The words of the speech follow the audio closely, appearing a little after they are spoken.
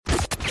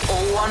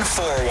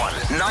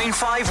0141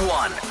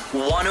 951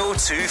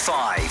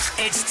 1025.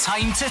 It's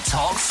time to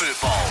talk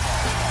football.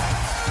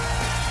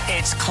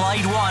 It's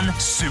Clyde One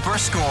Super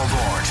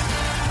Scoreboard.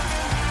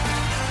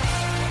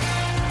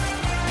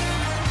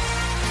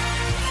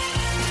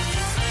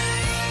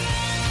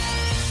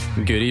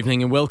 Good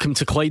evening and welcome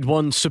to Clyde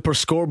One Super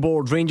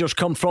Scoreboard. Rangers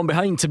come from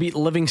behind to beat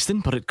Livingston,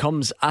 but it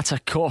comes at a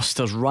cost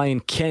as Ryan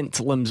Kent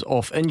limbs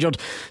off injured.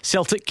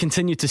 Celtic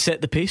continue to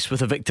set the pace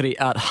with a victory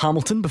at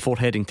Hamilton before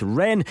heading to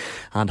Rennes,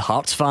 and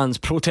Hearts fans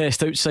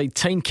protest outside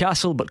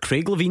Tynecastle, but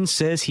Craig Levein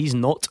says he's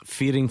not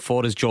fearing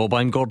for his job.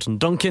 I'm Gordon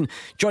Duncan.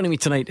 Joining me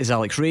tonight is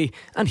Alex Ray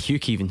and Hugh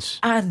Keevins.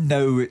 And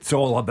now it's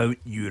all about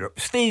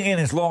Europe, staying in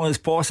as long as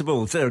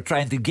possible instead of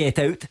trying to get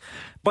out.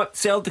 But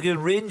Celtic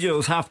and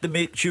Rangers have to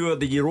make sure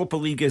the Europa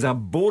League is a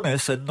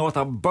bonus and not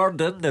a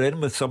burden. They're in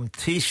with some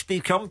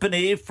tasty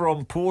company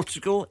from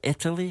Portugal,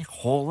 Italy,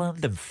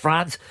 Holland and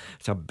France.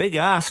 It's a big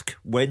ask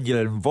when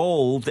you're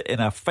involved in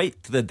a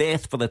fight to the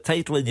death for the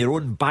title in your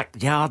own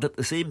backyard at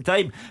the same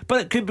time.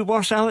 But it could be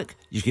worse, Alec.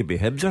 You could be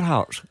Hibs or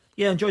Hearts.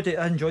 Yeah, I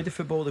enjoyed the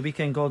football at the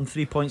weekend, Gordon.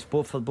 3 points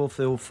both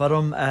the Old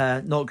Firm.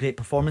 Not great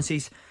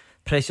performances.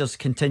 Pressures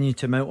continue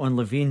to mount on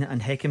Levein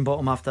and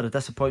Heckingbottom after a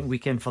disappointing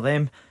weekend for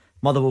them.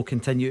 Motherwell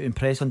continue to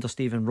impress under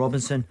Stephen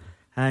Robinson.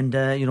 And,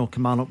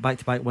 Kilmarnock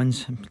back-to-back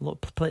wins.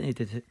 Plenty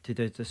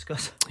to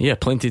discuss. Yeah,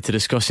 plenty to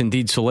discuss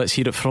indeed. So let's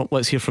hear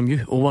from you.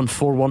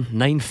 0141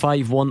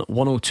 951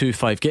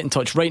 1025. Get in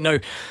touch right now.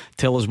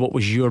 Tell us what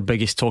was your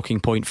biggest talking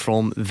point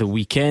from the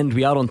weekend.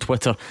 We are on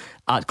Twitter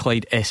at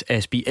Clyde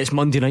SSB. It's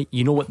Monday night.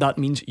 You know what that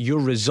means. Your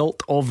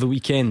result of the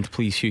weekend,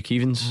 please, Hugh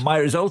Keevins. My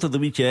result of the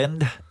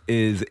weekend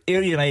is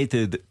Ayr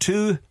United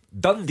 2,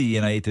 Dundee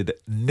United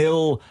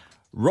 0.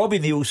 Robbie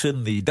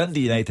Neilson, the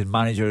Dundee United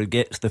manager,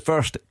 gets the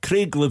first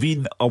Craig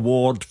Levein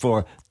award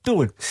for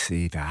don't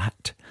say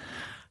that.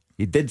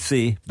 He did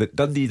say that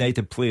Dundee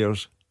United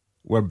players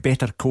were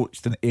better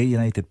coached than Ayr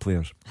United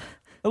players.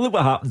 And look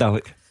what happened,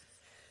 Alec.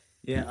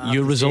 Yeah,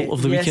 your result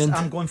of the weekend?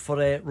 I'm going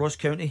for Ross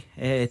County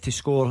to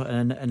score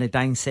in the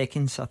dying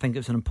seconds. I think it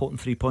was an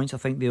important 3 points. I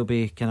think they'll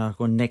be kind of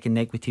going neck and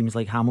neck with teams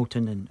like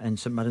Hamilton and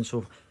St Mirren.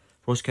 So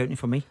Ross County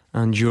for me.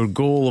 And your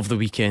goal of the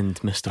weekend,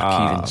 Mr.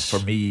 Keevins?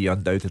 For me,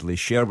 undoubtedly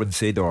Sherwin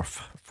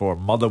Seedorf for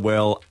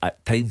Motherwell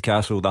at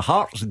Tynecastle. The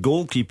Hearts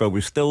goalkeeper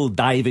was still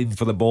diving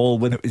for the ball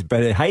when it was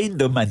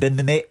behind him and in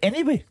the net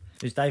anyway.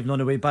 He was diving on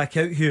the way back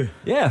out, Hugh.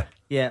 Yeah,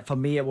 for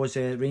me it was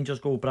a Rangers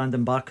goal,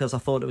 Brandon Barker's. I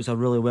thought it was a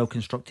really well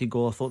constructed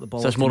goal. I thought the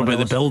ball. So it's more about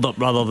the build up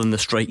rather than the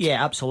strike.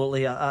 Yeah,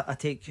 absolutely. I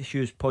take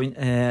Hugh's point.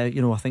 I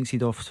think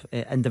Seedorf's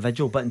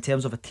individual, but in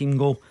terms of a team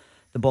goal,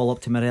 the ball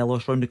up to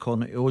Morelos, round the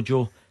corner to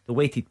Ojo, the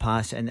weighted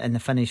pass and the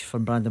finish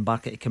from Brandon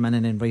Barker to come in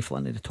and then rifle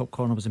into the top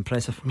corner was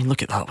impressive. I mean,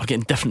 look at that. We're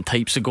getting different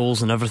types of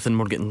goals and everything.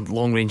 We're getting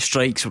long range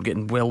strikes, we're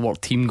getting well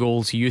worked team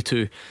goals. You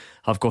two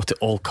have got it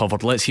all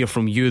covered. Let's hear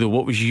from you though.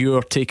 What was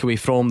your takeaway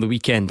from the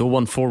weekend?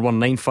 0141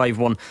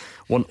 951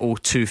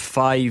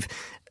 1025.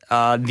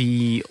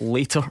 The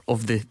later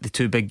of the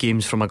two big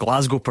games from a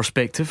Glasgow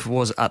perspective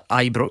was at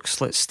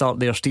Ibrox. Let's start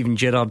there. Stephen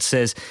Gerrard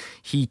says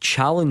he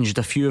challenged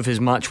a few of his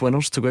match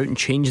winners to go out and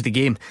change the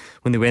game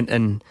when they went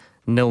in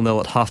 0-0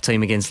 at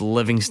half-time against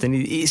Livingston.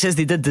 He says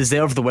they did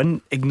deserve the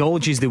win,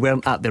 acknowledges they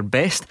weren't at their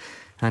best,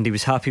 and he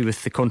was happy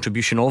with the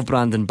contribution of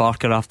Brandon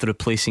Barker after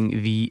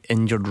replacing the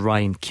injured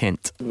Ryan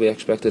Kent. We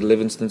expected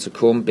Livingston to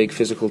come, big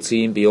physical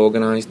team, be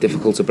organised,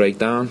 difficult to break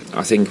down.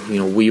 I think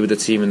we were the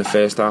team in the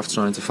first half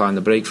trying to find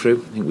the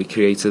breakthrough. I think we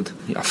created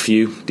a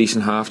few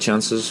decent half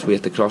chances. We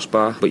hit the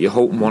crossbar, but you're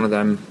hoping one of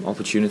them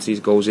opportunities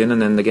goes in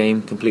and then the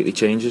game completely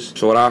changes.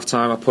 So at half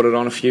time I put it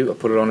on a few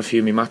of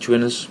my match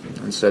winners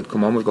and said,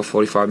 come on, we've got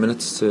 45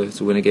 minutes to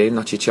win a game.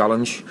 That's your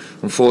challenge.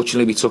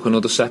 Unfortunately we took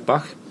another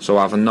setback, so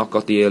having not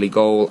got the early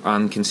goal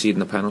and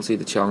conceding a penalty,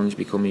 the challenge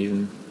become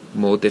even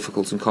more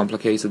difficult and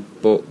complicated.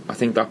 But I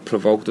think that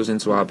provoked us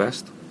into our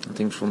best. I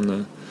think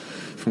from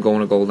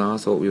going a goal down I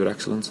thought we were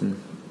excellent and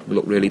we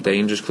looked really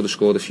dangerous, could have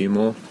scored a few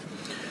more.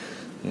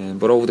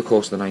 But over the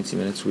course of the 90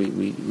 minutes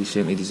we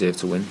certainly deserved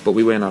to win, but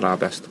we weren't at our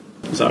best.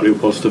 Is that a real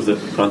positive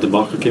that Brandon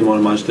Barker came on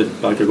and managed to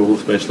bag a goal,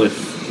 especially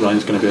if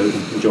Ryan's going to be out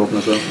and jogging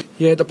as well?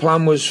 Yeah, the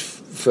plan was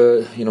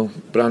for,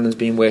 Brandon's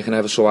been working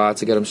ever so hard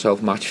to get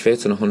himself match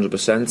fit and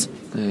 100%.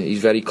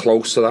 He's very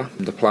close to that.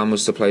 The plan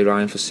was to play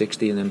Ryan for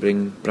 60 and then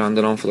bring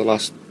Brandon on for the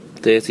last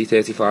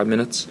 30-35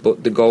 minutes.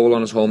 But the goal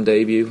on his home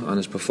debut and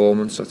his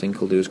performance, I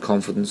think, will do his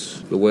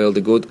confidence the world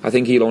of good. I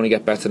think he'll only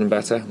get better and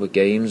better with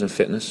games and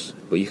fitness.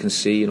 But you can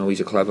see,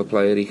 he's a clever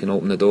player. He can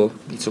open the door.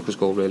 He took his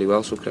goal really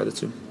well, so credit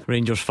to him.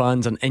 Rangers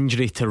fans, an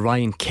injury to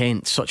Ryan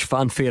Kent. Such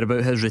fanfare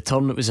about his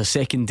return. It was a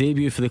second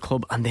debut for the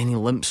club and then he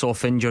limps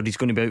off injured. He's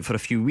going to be out for a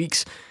few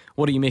weeks.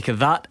 What do you make of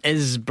that?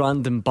 Is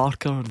Brandon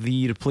Barker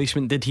the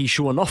replacement? Did he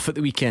show enough at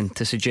the weekend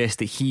to suggest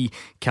that he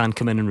can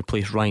come in and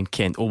replace Ryan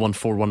Kent?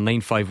 0141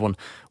 951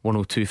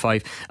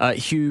 1025.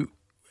 Hugh,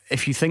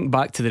 if you think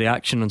back to the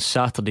reaction on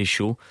Saturday's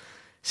show,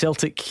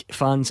 Celtic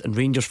fans and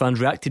Rangers fans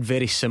reacted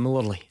very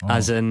similarly.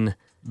 As in,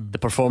 The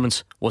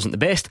performance wasn't the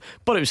best,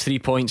 but it was 3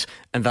 points,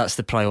 and that's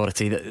the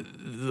priority.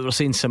 They were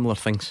saying similar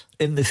things.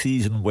 In the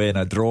season when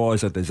a draw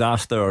is a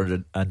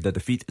disaster and a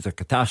defeat is a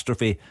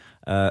catastrophe,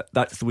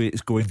 that's the way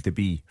it's going to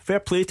be.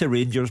 Fair play to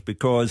Rangers,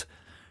 because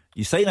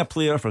you sign a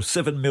player for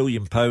 £7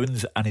 million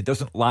and he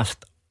doesn't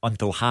last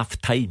until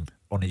half time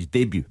on his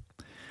debut.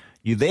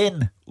 You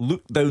then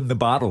look down the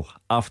barrel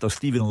after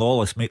Stephen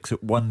Lawless makes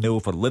it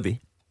 1-0 for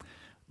Livy.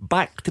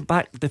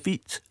 Back-to-back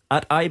defeats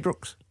at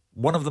Ibrox,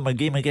 one of them a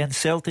game against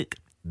Celtic.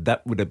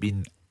 That would have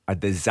been a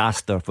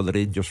disaster for the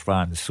Rangers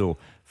fans. So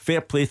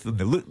fair play to them.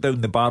 They looked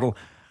down the barrel.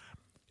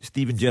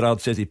 Steven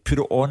Gerrard says he put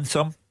it on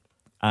some,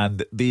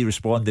 and they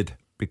responded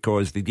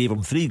because they gave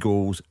him 3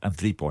 goals and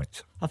 3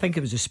 points. I think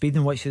it was the speed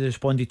in which they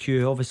responded to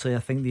you. Obviously, I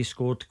think they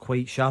scored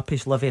quite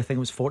sharpish. Livy, I think it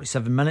was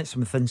 47 minutes,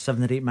 and within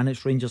 7 or 8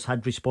 minutes Rangers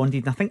had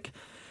responded. And I think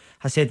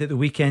I said at the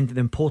weekend the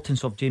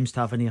importance of James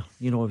Tavernier.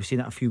 You know, we've seen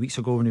it a few weeks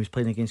ago when he was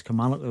playing against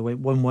Kilmarnock. They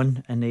went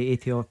 1-1 in the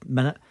 80th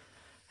minute.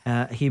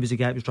 He was the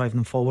guy that was driving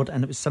them forward,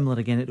 and it was similar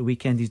again at the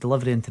weekend. His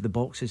delivery into the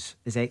box is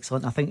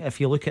excellent. I think if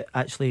you look at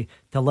actually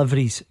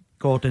deliveries,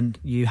 Gordon,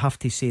 you have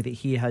to say that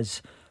he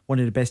has one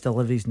of the best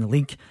deliveries in the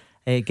league.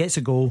 Gets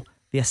a goal,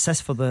 the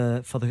assist for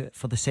the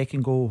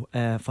second goal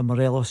for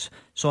Morelos.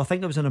 So I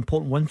think it was an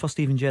important win for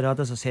Steven Gerrard.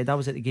 As I said, I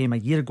was at the game a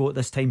year ago at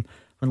this time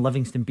when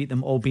Livingston beat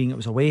them, all being it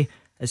was away.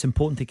 It's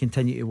important to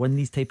continue to win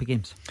these type of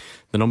games.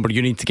 The number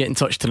you need to get in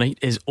touch tonight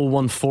is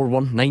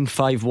 0141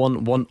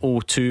 951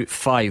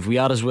 1025. We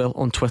are as well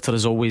on Twitter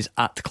as always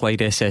at Clyde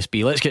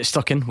SSB. Let's get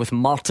stuck in with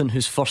Martin,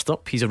 who's first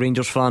up. He's a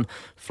Rangers fan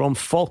from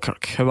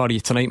Falkirk. How are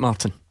you tonight,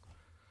 Martin?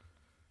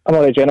 I'm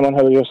alright, gentlemen.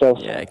 How are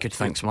yourselves? Yeah, good,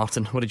 thanks,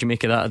 Martin. What did you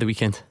make of that at the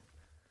weekend?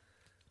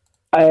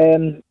 I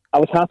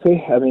was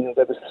happy. I mean,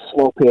 it was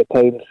sloppy at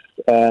times,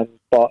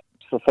 but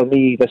for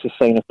me, this is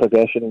a sign of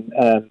progression,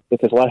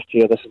 because last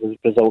year this was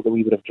the result that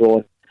we would have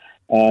drawn.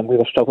 We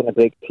were struggling to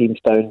break teams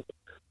down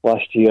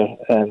last year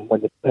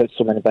when they put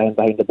so many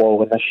behind the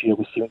ball, and this year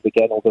we seem to be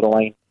getting over the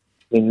line.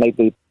 I mean, might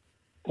be,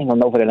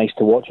 not very nice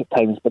to watch at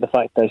times, but the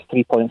fact is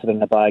 3 points are in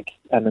the bag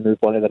and we move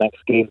on to the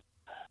next game.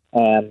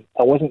 I know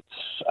it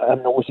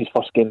was his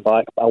first game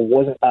back, but I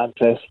wasn't that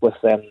impressed with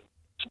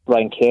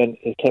Ryan Kent.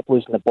 He kept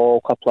losing the ball,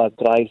 a couple of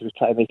drives, he was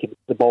trying to make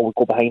the ball would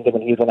go behind him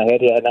and he'd run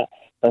ahead of it, and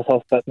I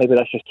thought that maybe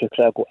that's just too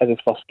critical in his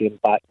first game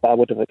back, but I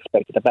would have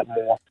expected a bit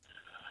more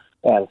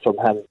from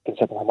him,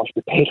 considering how much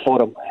we paid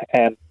for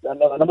him.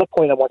 Another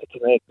point I wanted to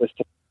make was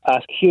to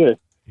ask Hugh.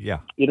 Yeah.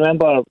 You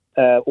remember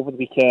over the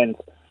weekend,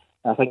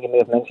 I think you may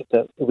have mentioned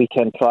it the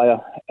weekend prior,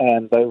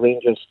 about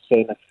Rangers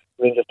saying if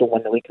Rangers don't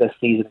win the league this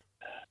season,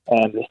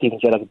 that Steven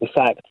Gerrard would be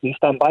sacked. Do you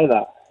stand by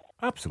that?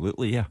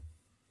 Absolutely, yeah.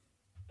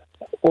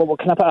 Well,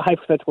 can I put a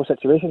hypothetical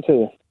situation to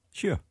you?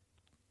 Sure.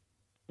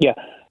 Yeah.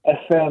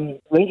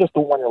 If Rangers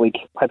don't win the league,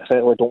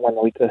 hypothetically don't win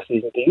the league this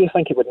season, do you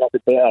think it would not be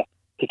better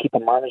to keep a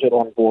manager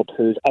on board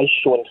who is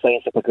showing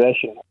signs of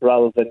progression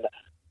rather than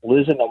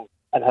losing them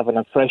and having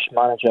a fresh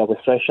manager with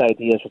fresh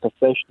ideas, with a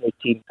fresh new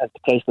team and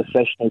potentially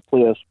fresh new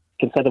players,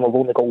 considering we've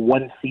only got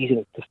one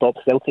season to stop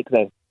Celtic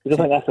then? Do you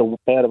think that's a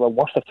better or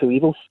worse of two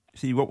evils?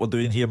 See, what we're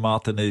doing here,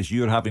 Martin, is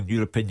you're having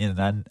your opinion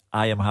and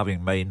I am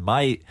having mine.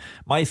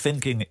 My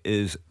thinking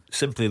is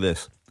simply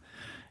this.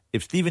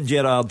 If Steven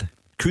Gerrard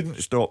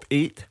couldn't stop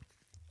 8,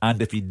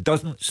 and if he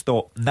doesn't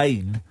stop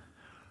 9,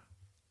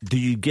 do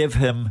you give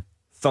him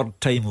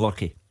third time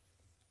lucky?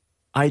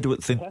 I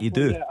don't think you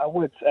do. Yeah, I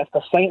would. If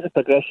there's signs of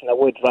progression, I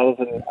would, rather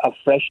than a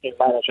fresh new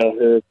manager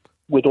who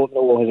we don't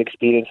know his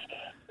experience,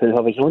 who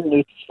have his own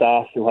new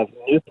staff, who have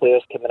new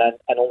players coming in,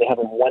 and only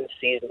having one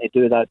season to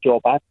do that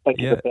job. I think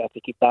it's better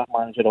to keep that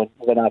manager on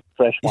than a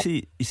fresh one.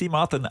 You see,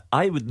 Martin,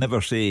 I would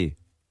never say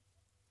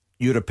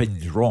your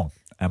opinion's wrong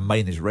and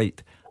mine is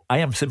right. I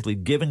am simply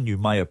giving you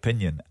my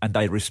opinion, and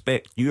I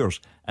respect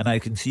yours, and I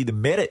can see the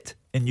merit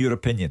in your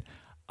opinion.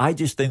 I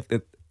just think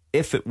that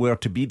if it were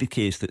to be the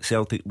case that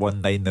Celtic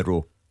won 9 in a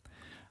row,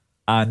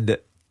 and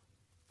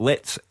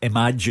let's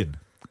imagine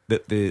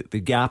that the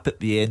gap at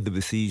the end of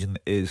the season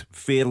is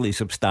fairly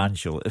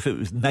substantial. If it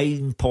was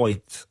 9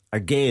 points,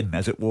 again,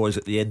 as it was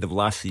at the end of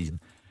last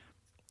season,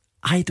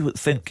 I don't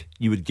think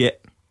you would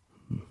get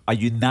a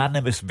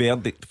unanimous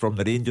verdict from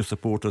the Rangers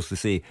supporters to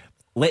say,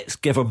 let's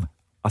give him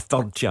a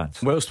third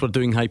chance. Whilst we're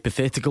doing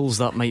hypotheticals,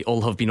 that might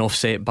all have been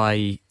offset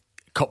by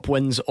cup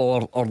wins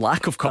or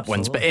lack of cup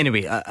wins. But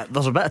anyway,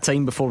 there's a bit of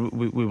time before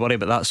we worry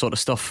about that sort of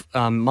stuff.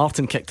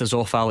 Martin kicked us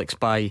off, Alex,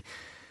 by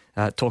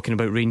talking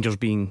about Rangers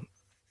being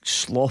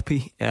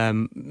sloppy.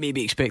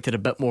 Maybe expected a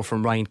bit more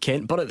from Ryan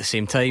Kent, but at the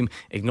same time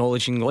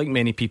acknowledging, like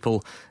many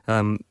people,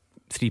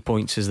 3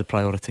 points is the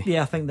priority.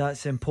 Yeah, I think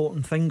that's the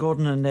important thing,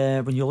 Gordon.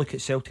 And when you look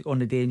at Celtic on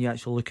the day and you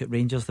actually look at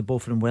Rangers, the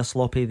both of them were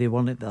sloppy. They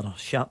weren't at their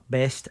sharp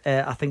best.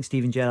 I think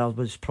Steven Gerrard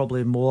was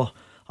probably more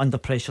under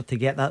pressure to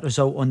get that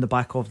result on the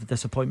back of the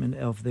disappointment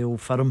of the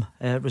Old Firm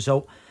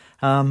result.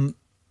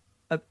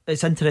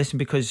 It's interesting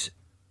because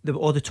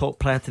all the talk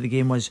prior to the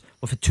game was,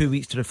 we've had 2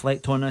 weeks to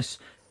reflect on this.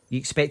 You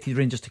expected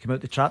Rangers to come out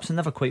the traps, and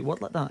never quite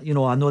worked like that.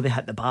 I know they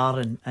hit the bar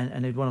and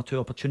had one or two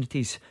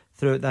opportunities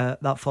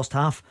throughout that first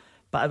half,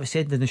 But I was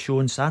said in the show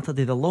on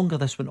Saturday, the longer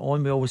this went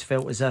on, we always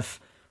felt as if,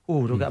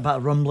 they'll get a bit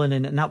of rumbling,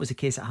 and that was the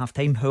case at half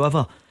time.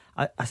 However,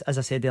 as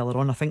I said earlier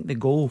on, I think the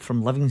goal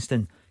from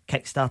Livingston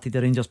kick-started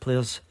the Rangers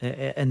players,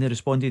 and they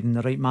responded in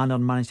the right manner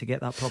and managed to get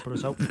that proper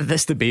result.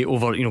 This debate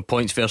over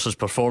points versus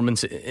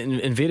performance,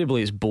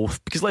 invariably it's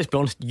both, because let's be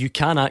honest, you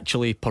can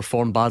actually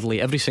perform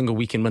badly every single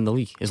week and win the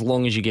league as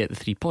long as you get the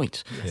 3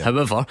 points.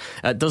 However,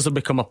 does there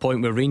become a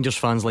point where Rangers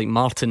fans like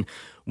Martin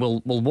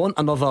will want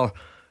another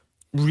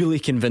really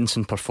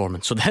convincing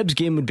performance? So the Hibs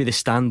game would be the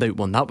standout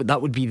one.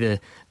 That would be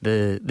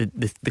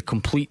the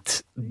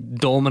complete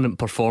dominant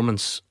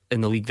performance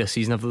in the league this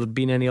season. Have there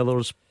been any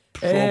others?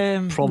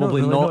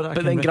 Probably not.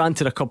 But then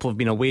granted, a couple have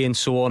been away and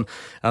so on.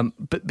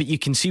 But you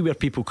can see where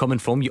people are coming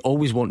from. You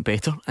always want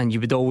better, and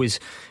you would always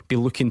be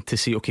looking to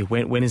see, okay,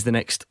 when is the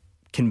next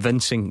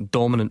convincing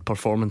dominant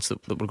performance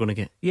that we're going to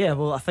get? Yeah,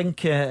 well, I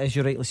think as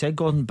you rightly said,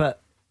 Gordon,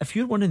 but if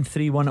you're winning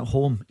 3-1 at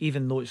home,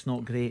 even though it's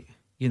not great,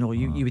 you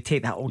would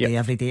take that all day,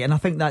 every day. And I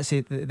think that's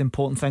the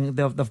important thing.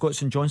 They've got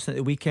St Johnstone at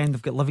the weekend.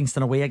 They've got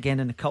Livingston away again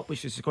in the Cup,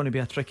 which is going to be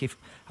a tricky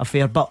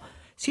affair. But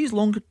see, as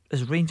long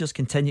as Rangers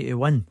continue to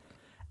win,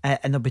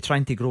 and they'll be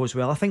trying to grow as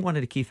well. I think one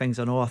of the key things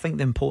I think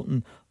the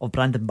importance of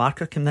Brandon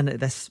Barker coming in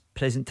at this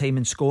present time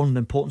and scoring, the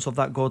importance of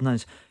that, Gordon,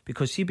 is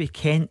because see, with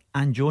Kent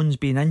and Jones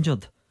being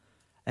injured,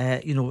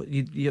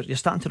 you're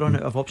starting to run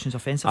out of options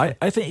offensively.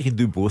 I think you can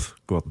do both,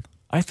 Gordon.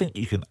 I think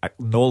you can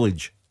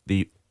acknowledge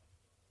the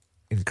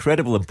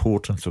incredible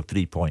importance of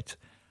 3 points,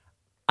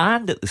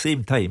 and at the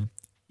same time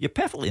you're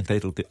perfectly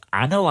entitled to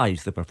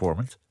analyse the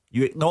performance.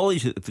 You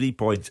acknowledge that the 3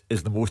 points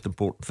is the most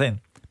important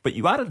thing, but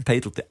you are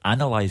entitled to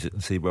analyse it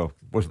and say, well,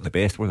 wasn't the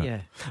best, was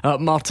it?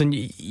 Martin,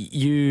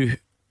 you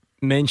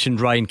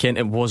mentioned Ryan Kent.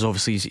 It was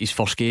obviously his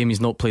first game.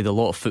 He's not played a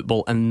lot of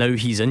football, and now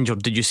he's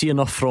injured. Did you see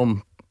enough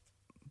from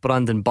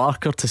Brandon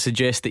Barker to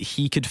suggest that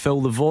he could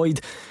fill the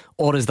void,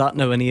 or is that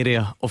now an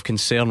area of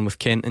concern with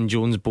Kent and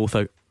Jones both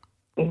out?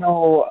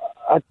 No,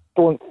 I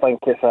don't think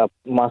it's a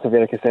massive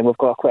area of concern. We've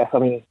got we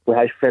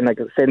have saying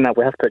that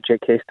we have put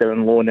Jake Case down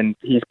on loan, and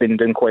he's been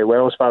doing quite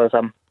well as far as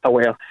I'm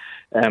aware,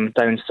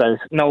 down south.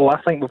 No, I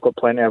think we've got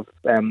plenty of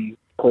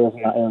players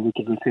in that area we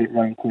could rotate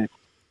around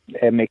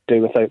to make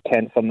do without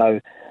Kent for now.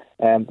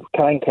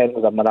 Karen Kent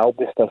was a morale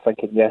booster,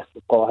 thinking yes,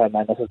 we've got him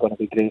and this is going to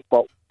be great,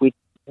 but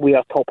we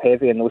are top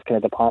heavy in those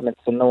kind of departments,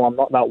 so no, I'm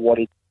not that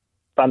worried.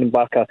 Brandon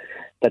Barker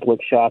did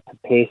look sharp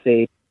and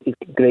pacey.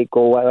 Great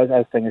goal. As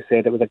I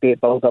said, it was a great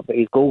build up, but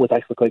his goal was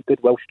actually quite good,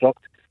 well struck.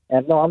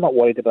 No, I'm not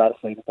worried about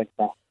that side of things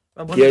now.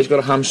 Yeah, he's got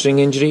a hamstring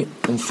injury,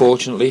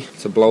 unfortunately.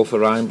 It's a blow for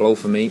Ryan, blow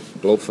for me,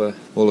 blow for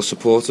all the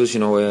supporters.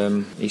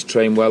 He's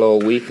trained well all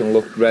week and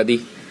looked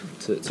ready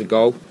to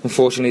go.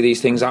 Unfortunately,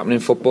 these things happen in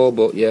football,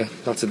 but yeah,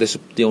 that's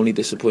the only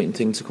disappointing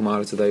thing to come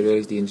out of today, really,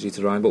 is the injury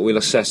to Ryan. But we'll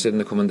assess it in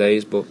the coming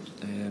days, but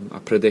I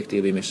predict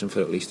he'll be missing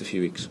for at least a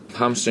few weeks.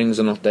 Hamstrings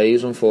are not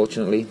days,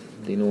 unfortunately.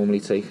 They normally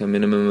take a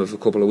minimum of a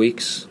couple of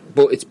weeks.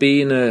 But it's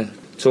been a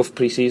tough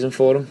pre-season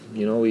for him.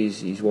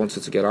 He's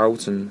wanted to get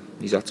out and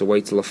he's had to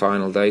wait till the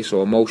final day.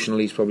 So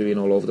emotionally he's probably been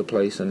all over the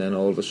place, and then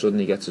all of a sudden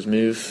he gets his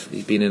move.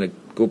 He's been in a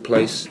good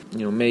place.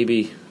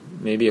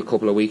 Maybe a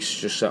couple of weeks,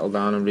 just settle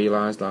down and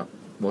realise that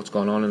what's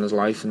gone on in his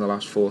life in the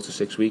last 4 to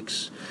 6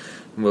 weeks.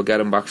 And we'll get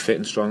him back fit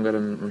and stronger,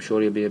 and I'm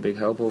sure he'll be a big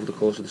help over the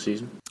course of the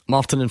season.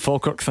 Martin and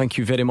Falkirk, thank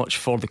you very much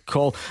for the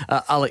call.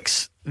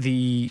 Alex,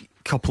 the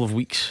couple of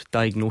weeks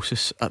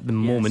diagnosis at the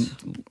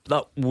moment,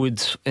 that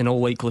would in all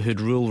likelihood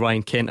rule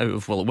Ryan Kent out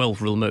of, it will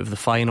rule him out of the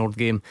Feyenoord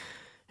game.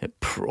 It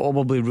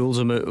probably rules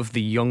him out of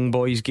the Young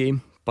Boys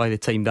game by the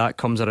time that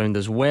comes around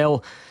as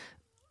well.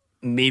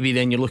 Maybe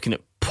then you're looking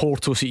at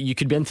Porto, so you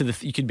could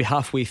be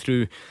halfway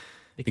through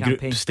the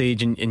group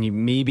stage, and you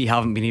maybe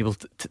haven't been able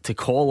to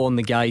call on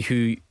the guy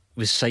who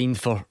was signed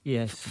for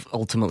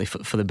ultimately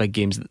for the big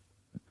games.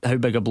 How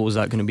big a blow is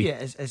that going to be? Yeah,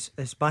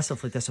 it's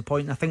massively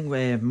disappointing. I think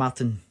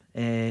Martin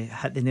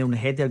hit the nail on the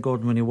head there,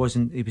 Gordon, when he was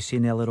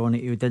saying earlier on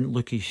he didn't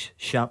look his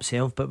sharp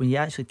self. But when you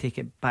actually take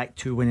it back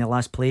to when he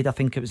last played, I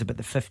think it was about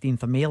the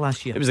 15th of May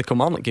last year. It was the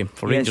Kilmarnock game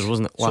for Rangers,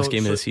 wasn't it? Last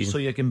game of the season. So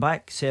you're going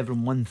back several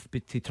months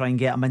to try and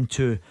get him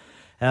into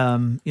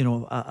an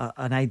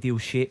ideal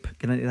shape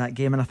going into that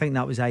game, and I think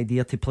that was the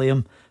idea, to play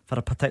him for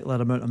a particular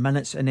amount of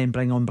minutes and then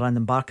bring on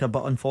Brandon Barker.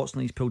 But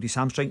unfortunately he's pulled his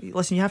hamstring.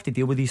 Listen, you have to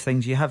deal with these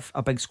things. You have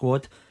a big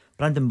squad.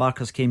 Brandon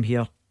Barker's came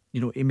here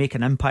to make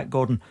an impact,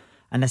 Gordon,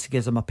 and this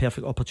gives him a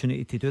perfect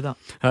opportunity to do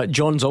that.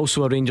 John's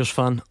also a Rangers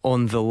fan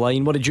on the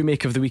line. What did you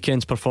make of the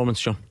weekend's performance,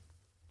 John?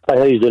 Hi,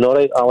 how you doing?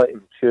 Alright, Alex,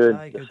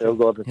 yourself,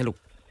 Gordon. Hello.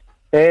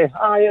 It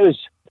was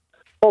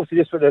obviously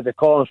just with the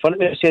call in front of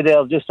me. I said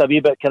there just a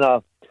wee bit kind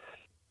of.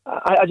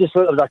 I just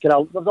thought there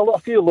was a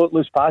few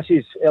loose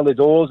passes early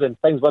doors and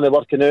things weren't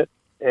working out.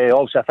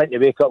 Obviously, I think the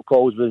wake up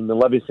calls when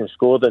Livingston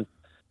scored, and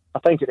I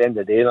think at the end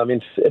of the day, it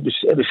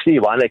was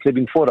 3-1. It could have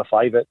been 4 or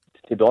 5.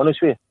 To be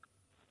honest with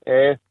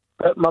you.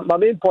 But my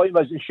main point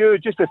was, sure,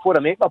 just before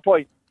I make my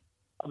point,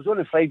 I was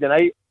on Friday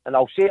night, and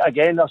I'll say it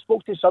again. I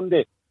spoke to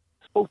somebody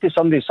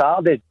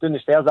Saturday down the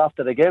stairs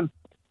after the game,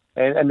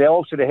 and they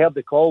heard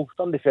the call.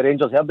 Somebody for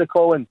Rangers heard the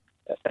call, and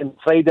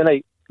Friday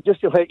night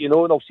just to let you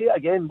know, and I'll say it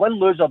again, win,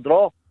 lose or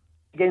draw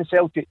against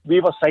Celtic, we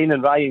were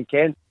signing Ryan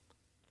Kent.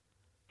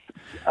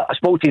 I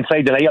spoke to him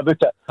Friday night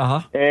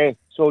about it.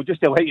 So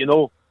just to let you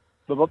know,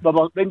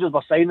 Rangers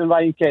were signing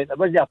Ryan Kent. It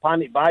wasn't a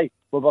panic buy.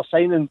 We were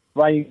signing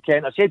Ryan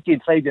Kent. I said to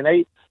him Friday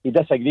night, he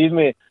disagreed with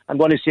me. I'm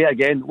going to say it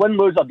again. Win,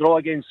 lose or draw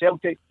against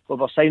Celtic, we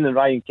were signing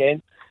Ryan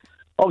Kent.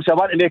 Obviously, I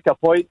want to make a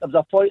point. There was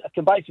a point. I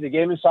came back to the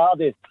game on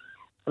Saturday.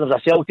 There was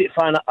a Celtic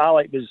fan at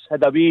Alec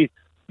had a wee,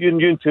 you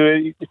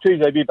two, the two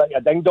had a wee bit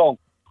of a ding dong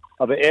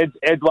about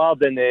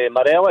Edward and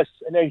Morelos,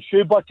 and then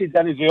Shoe butted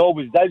in as he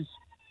always does.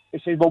 He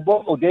says, "Well,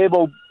 what we'll do?"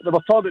 Well, they were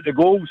talking about the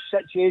goals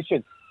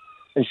situation,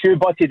 and Shoe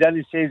butted in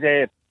and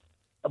says,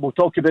 "We'll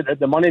talk about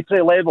the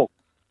monetary level."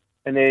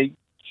 And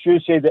Shoe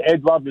said that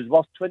Edward was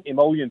worth 20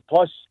 million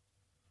plus,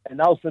 and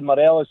Alfred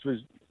Morelos was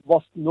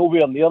worth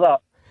nowhere near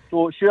that.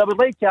 So, Shoe, I would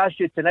like to ask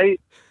you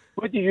tonight,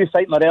 what do you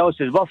think Morelos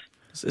is worth?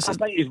 I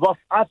think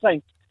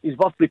he's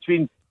worth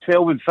between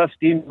 12 and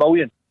 15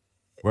 million.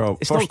 Well,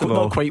 it's first of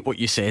all, not quite what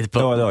you said.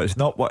 But no, it's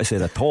not what I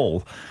said at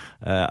all.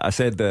 I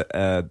said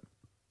that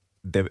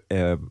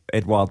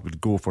Edward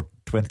would go for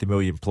 20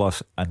 million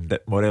plus, and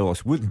that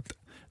Morelos wouldn't.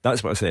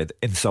 That's what I said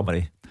in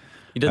summary.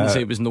 You didn't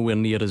say it was nowhere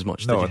near as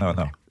much.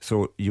 No.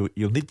 So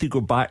you'll need to go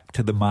back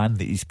to the man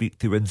that you speak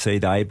to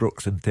inside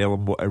Ibrox and tell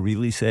him what I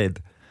really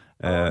said.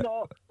 No,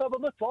 we're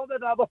not talking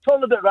about that. We're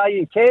talking about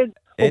Ryan Kent.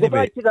 We'll go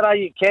back to the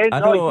Ryan Kent. I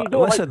know, you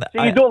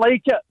don't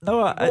like it.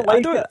 No,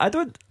 I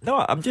don't.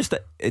 No, I'm just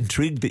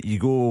intrigued that you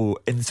go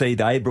inside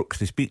Ibrox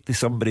to speak to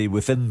somebody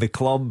within the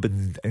club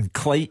and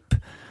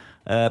Clype.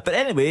 But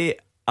anyway,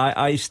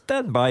 I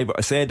stand by what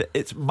I said.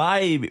 It's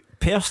my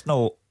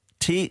personal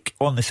take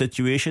on the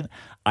situation.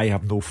 I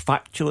have no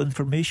factual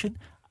information.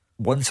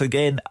 Once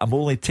again, I'm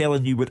only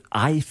telling you what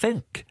I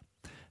think.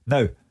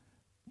 Now,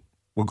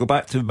 we'll go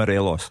back to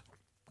Morelos.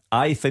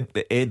 I think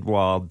that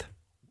Edward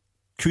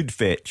could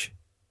fetch,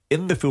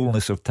 in the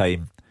fullness of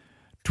time,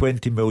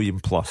 20 million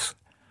plus.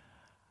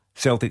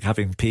 Celtic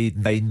having paid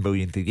 9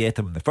 million to get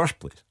him in the first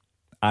place.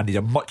 And he's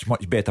a much,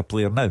 much better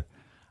player now.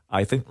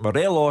 I think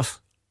Morelos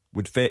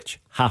would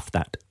fetch half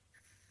that.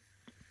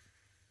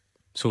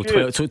 So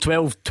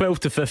 12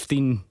 to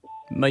 15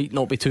 might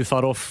not be too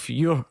far off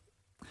your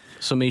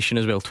summation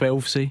as well.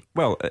 12, say?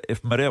 Well,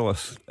 if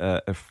Morelos...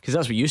 because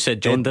that's what you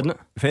said, John, didn't it?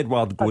 If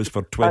Edward goes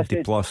for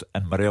 20 plus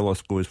and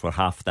Morelos goes for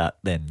half that,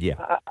 then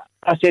yeah.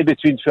 I said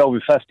between 12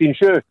 and 15,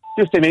 sure,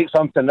 just to make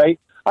something right.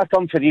 I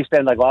come to the East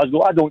End of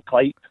Glasgow. I don't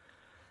Clype.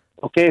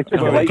 Okay, just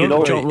to let you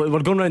know. John, we're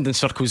going round in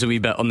circles a wee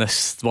bit on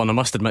this one, I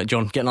must admit,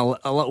 John. Getting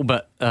a little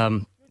bit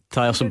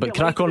tiresome, but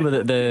crack on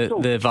with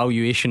the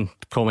valuation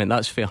comment.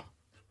 That's fair.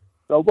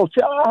 Well,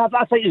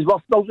 I think he's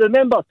worth. Well,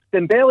 remember,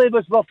 Dembele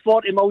was worth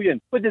 40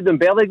 million. What did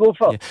Dembele go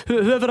for? Yeah.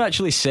 Whoever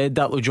actually said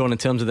that, though, John, in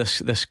terms of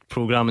this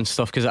programme and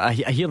stuff, because I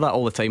hear that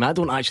all the time. I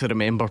don't actually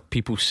remember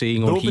people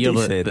saying on here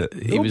that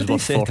he was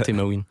worth 40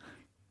 million.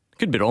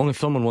 Could be wrong. If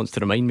someone wants to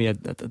remind me, I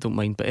don't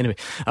mind. But anyway,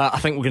 I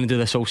think we're going to do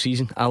this all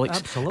season, Alex.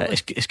 Absolutely.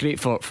 It's great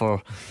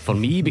for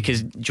me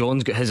because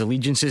John's got his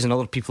allegiances and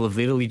other people have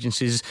their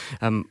allegiances.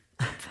 Some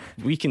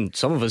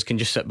of us can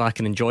just sit back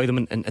and enjoy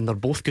them, and they're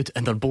both good,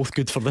 and they're both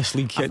good for this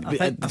league.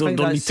 Don't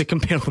need to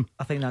compare them.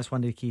 I think that's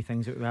one of the key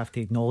things that we have to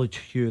acknowledge,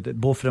 Hugh,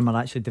 that both of them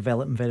are actually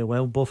developing very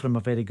well. Both of them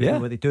are very good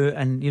at what they do,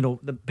 and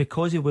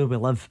because of where we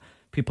live,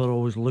 people are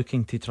always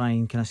looking to try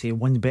and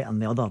one's better than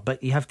the other,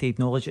 but you have to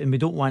acknowledge it, and we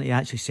don't want to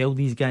actually sell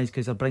these guys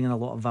because they're bringing a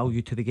lot of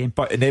value to the game.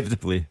 But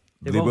inevitably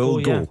they will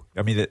go. Yeah.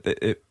 I mean,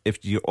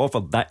 if you offer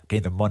that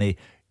kind of money,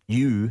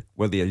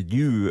 whether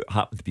you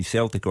happen to be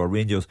Celtic or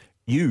Rangers,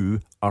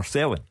 you are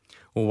selling.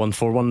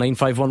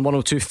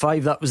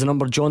 01419511025. That was the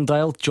number John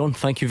dialed. John,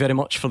 thank you very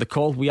much for the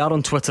call. We are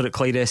on Twitter at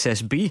Clyde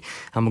SSB,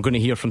 and we're going to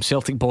hear from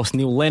Celtic boss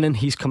Neil Lennon.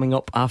 He's coming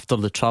up after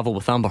the travel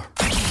with Amber.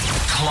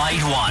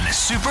 Clyde One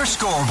Super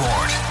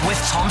Scoreboard with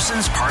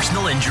Thompson's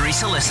Personal Injury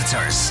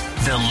Solicitors,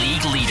 the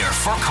league leader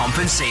for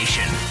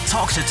compensation.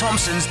 Talk to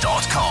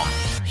Thompsons.com.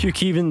 Hugh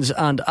Keevins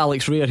and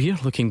Alex Ray are here,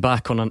 looking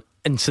back on an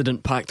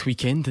incident-packed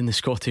weekend in the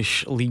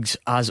Scottish leagues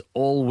as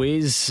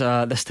always.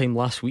 This time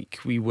last week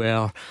we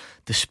were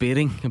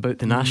despairing about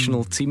the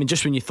national team, and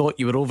just when you thought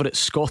you were over it,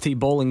 Scotty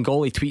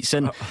Ballingolly tweets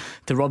in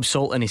to rub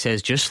salt, and he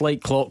says, just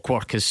like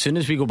clockwork, as soon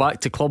as we go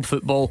back to club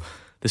football,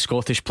 the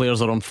Scottish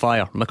players are on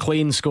fire.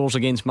 McLean scores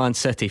against Man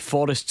City,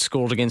 Forrest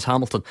scores against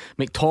Hamilton,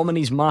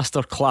 McTominay's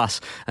master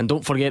class, and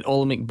don't forget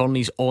Ollie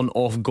McBurney's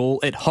on-off goal.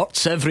 It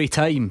hurts every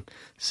time,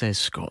 says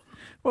Scott.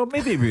 Well,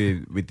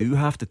 maybe we do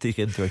have to take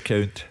into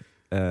account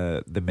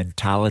the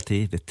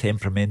mentality, the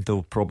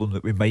temperamental problem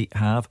that we might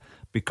have,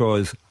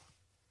 because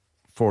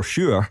for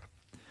sure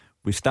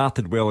we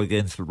started well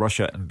against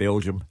Russia and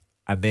Belgium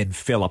and then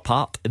fell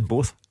apart in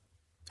both.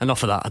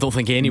 Enough of that. I don't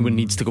think anyone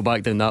needs to go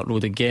back down that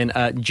road again.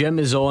 Jim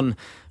is on,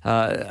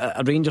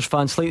 a Rangers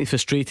fan, slightly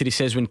frustrated. He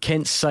says when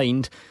Kent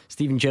signed,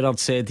 Steven Gerrard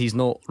said he's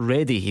not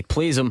ready. He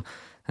plays him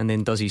and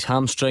then does his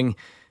hamstring.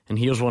 And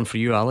here's one for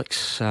you,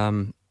 Alex.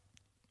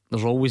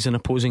 There's always an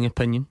opposing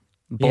opinion.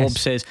 Bob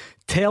says,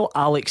 tell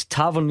Alex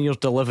Tavernier's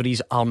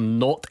deliveries are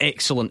not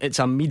excellent. It's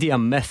a media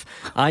myth.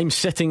 I'm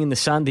sitting in the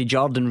Sandy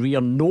Jardine rear.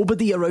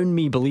 Nobody around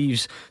me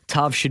believes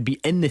Tav should be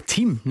in the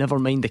team, never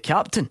mind the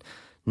captain.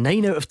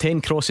 9 out of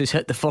 10 crosses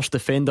hit the first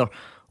defender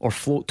or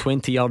float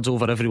 20 yards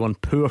over everyone.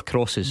 Poor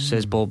crosses,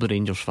 says Bob, the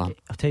Rangers fan.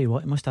 I'll tell you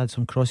what, it must have had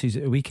some crosses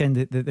at the weekend.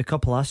 The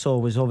couple I saw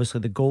was obviously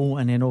the goal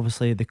and then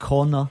obviously the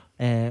corner,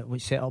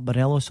 which set up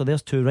Barello. So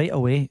there's 2 right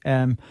away.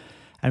 And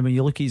when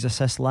you look at his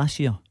assists last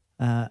year,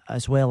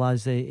 as well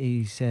as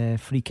his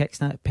free kicks,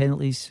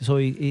 penalties, so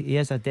he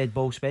is a dead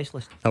ball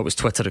specialist. That was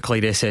Twitter at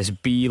Clyde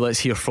SSB. Let's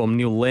hear from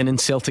Neil Lennon.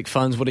 Celtic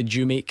fans, what did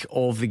you make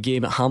of the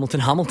game at Hamilton?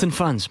 Hamilton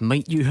fans,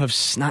 might you have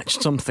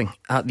snatched something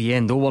at the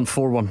end?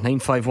 0141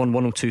 951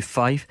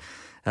 1025.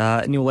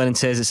 Neil Lennon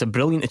says it's a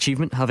brilliant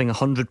achievement, having a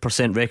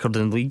 100% record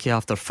in the league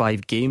after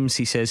 5 games.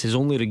 He says his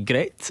only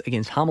regret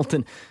against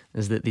Hamilton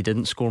is that they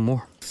didn't score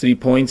more. 3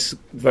 points,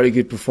 very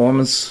good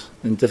performance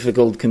in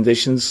difficult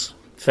conditions.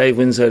 5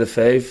 wins out of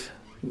 5,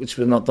 which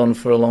we've not done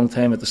for a long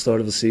time at the start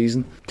of the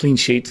season. Clean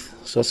sheet,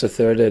 so that's a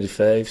 3rd out of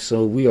 5.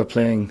 So we are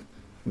playing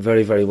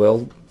very, very well.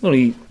 The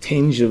only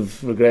tinge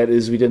of regret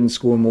is we didn't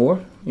score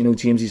more. You know,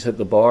 Jamesy's hit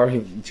the bar.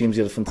 Jamesy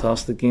had a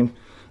fantastic game.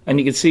 And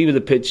you could see with the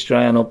pitch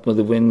drying up with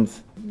the wind,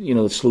 you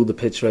know, it slowed the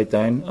pitch right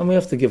down. And we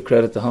have to give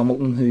credit to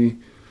Hamilton, who,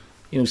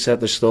 you know, set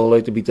their stall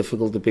out to be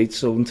difficult to beat.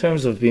 So in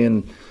terms of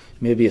being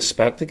maybe a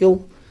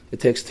spectacle, it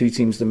takes 2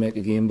 teams to make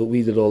a game, but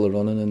we did all the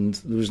running and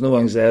there was no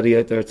anxiety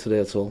out there today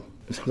at all.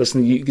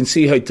 Listen, you can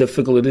see how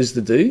difficult it is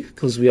to do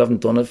because we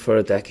haven't done it for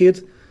a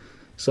decade.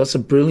 So that's a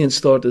brilliant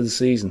start to the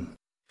season.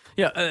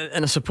 Yeah,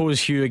 and I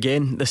suppose, Hugh,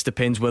 again, this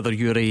depends whether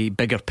you're a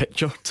bigger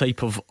picture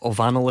type of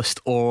analyst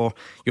or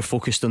you're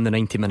focused on the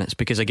 90 minutes,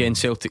 because again,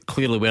 Celtic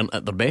clearly weren't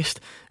at their best.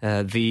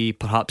 They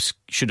perhaps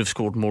should have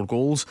scored more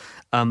goals,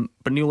 but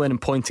Neil Lennon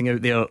pointing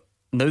out there,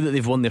 now that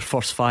they've won their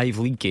first 5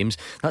 league games,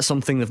 that's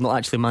something they've not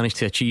actually managed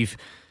to achieve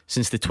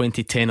since the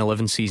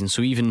 2010-11 season.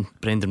 So even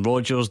Brendan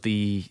Rodgers,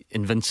 the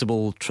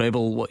invincible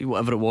treble,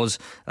 whatever it was,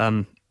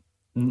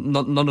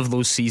 none of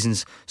those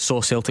seasons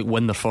saw Celtic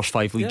win their first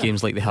 5 league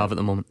games like they have at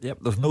the moment. Yep,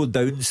 there's no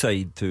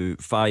downside to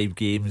 5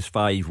 games,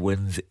 5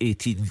 wins,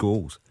 18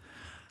 goals.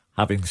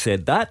 Having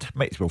said that,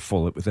 might as well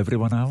fall out with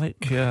everyone,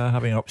 Alec.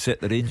 Having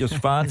upset the Rangers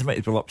fans, might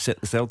as well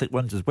upset the Celtic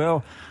ones as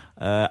well.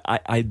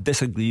 I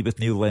disagree with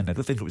Neil Lennon. I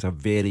don't think it was a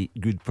very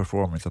good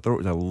performance. I thought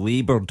it was a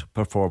laboured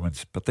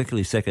performance,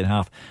 particularly second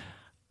half.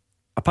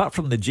 Apart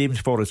from the James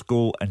Forrest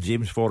goal and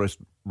James Forrest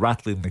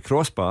rattling the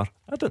crossbar,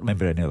 I don't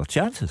remember any other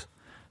chances.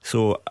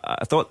 So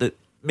I thought that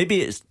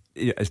maybe it's,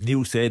 as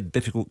Neil said,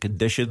 difficult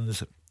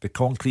conditions, the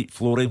concrete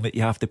flooring that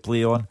you have to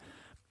play on.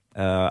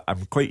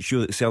 I'm quite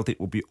sure that Celtic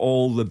will be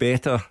all the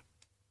better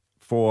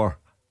for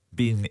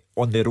being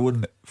on their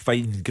own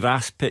fine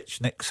grass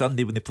pitch next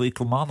Sunday when they play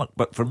Kilmarnock.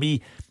 But for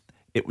me,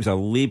 it was a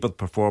laboured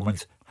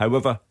performance.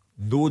 However,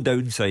 no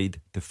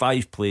downside to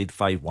 5 played,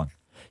 5 won.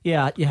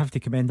 Yeah, you have to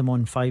commend them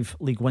on 5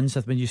 league wins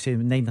when you say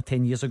 9 or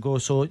 10 years ago.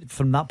 So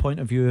from that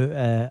point of view,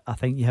 I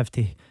think you have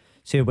to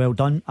say well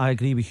done. I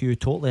agree with you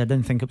totally. I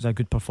didn't think it was a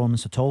good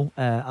performance at all.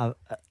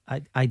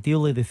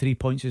 Ideally the 3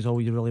 points is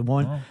all you really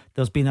want.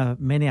 There's been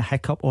many a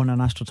hiccup on an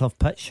AstroTurf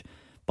pitch,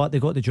 but they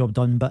got the job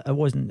done. But it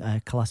wasn't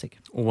classic.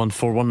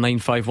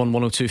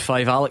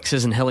 01419511025. Alex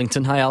is in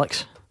Hillington. Hi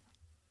Alex.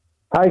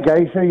 Hi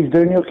guys, how you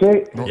doing? You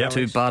okay? Not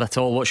too bad at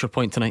all. What's your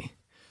point tonight?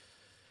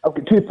 I've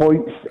got 2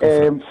 points.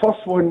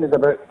 First one is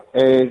about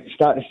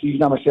start of the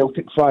season. I'm a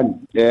Celtic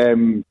fan,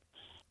 and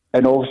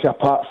obviously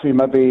apart from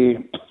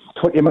maybe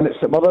 20 minutes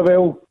at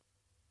Motherwell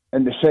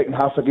in the second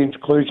half against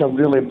Cluj, I'm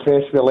really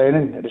impressed with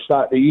Lennon at the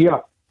start of the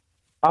year.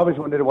 I was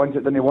one of the ones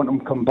that didn't want him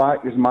to come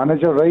back as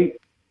manager, right?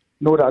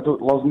 Know that I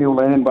don't love Neil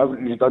Lennon, but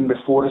everything he's done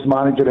before as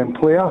manager and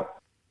player.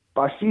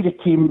 But I see the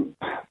team,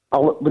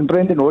 when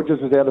Brendan Rodgers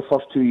was there the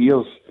first 2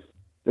 years,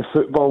 the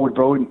football was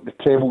brilliant, the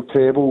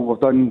treble, we've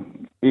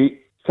done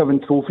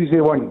 7 trophies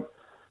they won.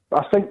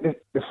 But I think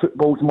the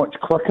football's much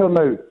quicker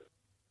now.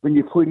 When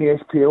you play in the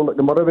SPL, like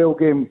the Motherwell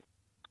game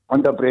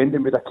under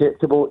Brendan, we'd have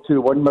kept about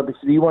 2-1, maybe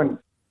 3-1.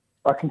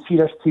 I can see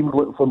this team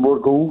looking for more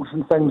goals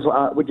and things like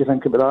that. What do you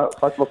think about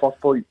that? That's my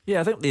first point.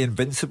 Yeah, I think the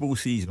invincible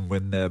season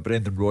when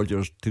Brendan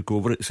Rodgers took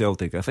over at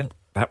Celtic, I think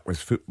that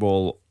was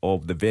football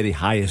of the very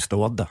highest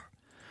order.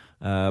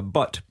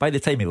 But by the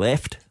time he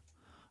left,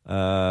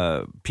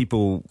 some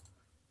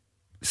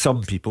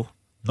people,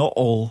 not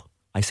all,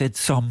 I said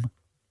some,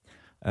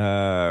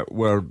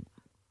 were,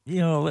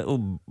 a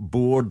little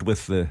bored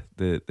with the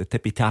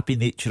tippy-tappy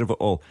nature of it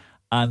all.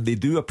 And they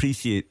do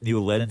appreciate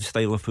Neil Lennon's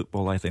style of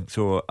football, I think.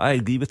 So I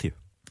agree with you.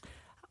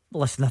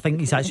 Listen, I think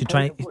he's actually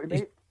trying...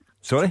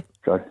 Sorry?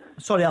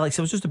 Sorry, Alex,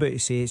 I was just about to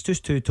say it's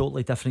just two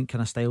totally different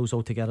kind of styles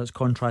altogether. It's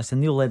contrast, and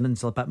Neil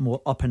Lennon's a bit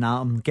more up and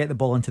at him, get the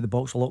ball into the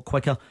box a lot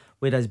quicker,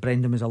 whereas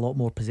Brendan was a lot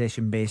more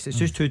possession based. It's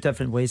just two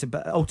different ways,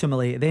 but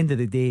ultimately at the end of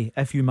the day,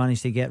 if you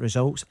manage to get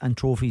results and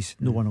trophies,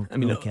 no one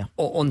will care.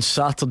 On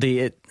Saturday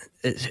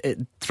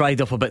it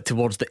dried up a bit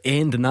towards the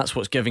end, and that's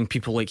what's giving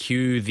people like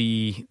Hugh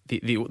the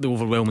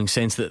overwhelming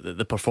sense that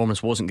the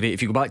performance wasn't great.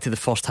 If you go back to the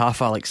first half,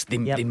 Alex, they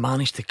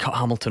managed to cut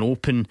Hamilton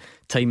open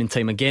time and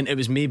time again. It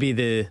was maybe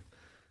the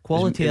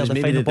quality of the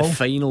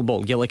final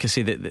ball. Yeah, like I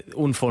say, that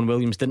Owen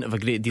Vaughan-Williams didn't have a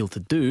great deal to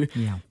do,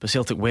 but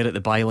Celtic were at the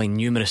byline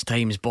numerous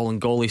times.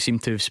 Bolingoli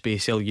seemed to have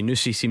space, El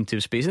Yunusi seemed to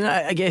have space, and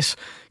I guess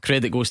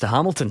credit goes to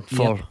Hamilton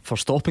for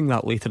stopping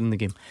that later in the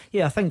game.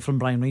 Yeah, I think from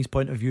Brian Ryan's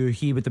point of view,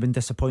 he would have been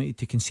disappointed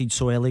to concede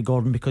so early,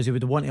 Gordon, because he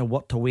would have wanted to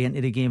work away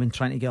into the game and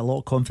trying to get a lot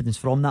of confidence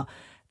from that.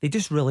 They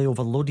just really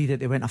overloaded it.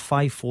 They went a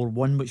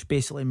 5-4-1, which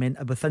basically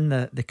meant within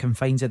the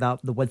confines of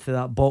that, the width of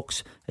that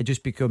box, it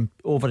just became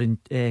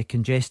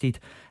congested,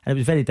 and it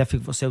was very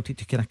difficult for Celtic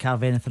to kind of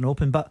carve anything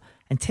open. But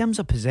in terms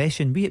of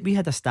possession, we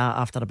had a stat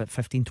after about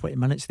 15-20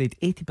 minutes, they had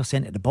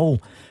 80% of the ball,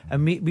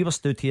 and we were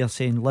stood here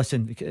saying,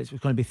 listen, it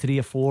was going to be 3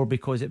 or 4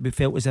 because we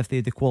felt as if they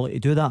had the quality to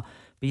do that.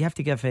 But you have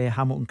to give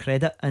Hamilton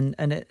credit, and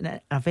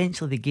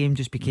eventually the game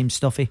just became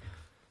stuffy.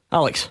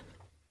 Alex?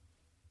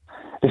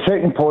 The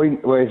second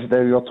point was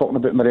that you're talking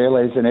about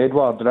Morelos and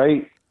Edouard,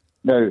 right?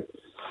 Now,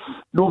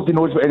 nobody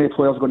knows what any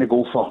player's going to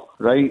go for,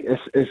 right?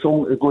 It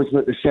goes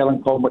with the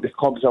selling club, what the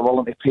clubs are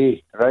willing to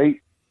pay,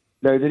 right?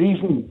 Now, the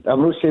reason,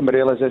 I'm not saying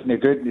Morelos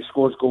isn't good and he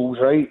scores goals,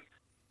 right?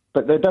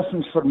 But the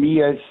difference for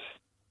me is,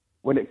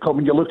 when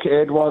you look at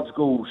Edouard's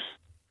goals,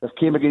 they've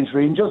came against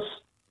Rangers,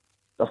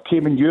 they've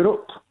came in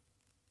Europe,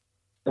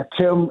 they've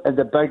come in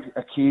the big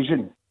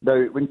occasion. Now,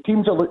 when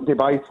teams are looking to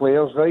buy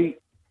players, right,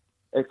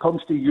 it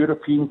comes to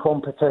European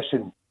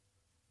competition,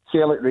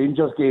 Celtic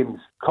Rangers games,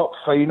 cup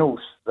finals,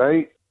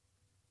 right?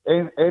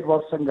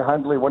 Edouard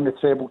single-handedly won the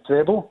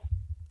treble.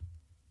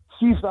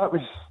 See if that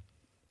was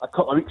a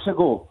couple of weeks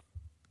ago,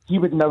 he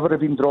would never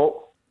have been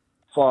dropped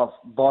for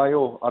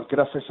Bayo or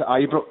Griffiths at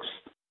Ibrox,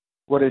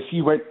 whereas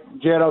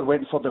Gerrard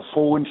went for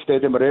Defoe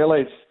instead of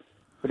Morelos.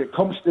 When it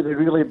comes to the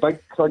really big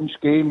crunch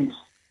games,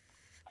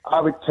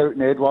 I would tout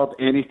in Edouard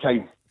any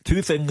time.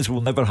 Two things will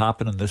never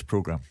happen in this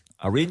programme.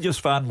 A Rangers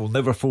fan will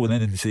never phone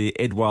in and say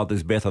Edouard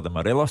is better than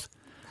Morelos,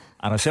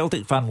 and a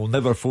Celtic fan will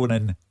never phone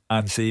in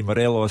and say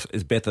Morelos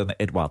is better than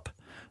Edouard.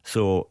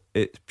 So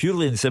it's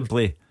purely and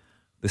simply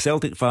the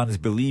Celtic fans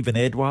believe in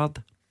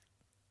Edouard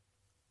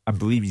and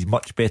believe he's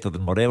much better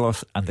than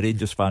Morelos, and the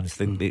Rangers fans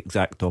think the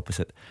exact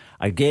opposite.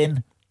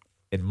 Again,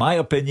 in my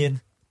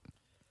opinion,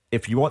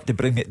 if you want to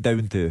bring it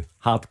down to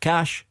hard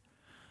cash,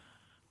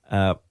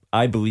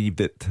 I believe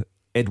that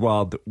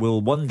Edouard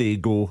will one day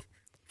go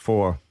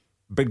for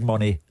big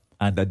money,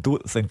 and I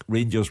don't think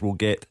Rangers will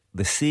get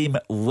the same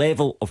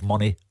level of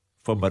money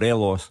for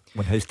Morelos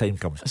when his time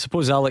comes. I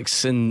suppose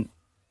Alex on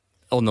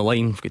the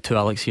line, we've got two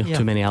Alex here,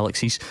 too many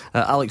Alexes.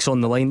 Alex on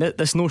the line,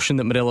 this notion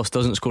that Morelos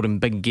doesn't score in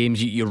big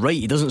games, you're right,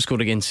 he doesn't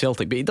score against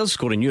Celtic, but he does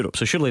score in Europe,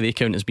 so surely they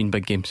count as being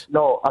big games.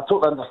 No, I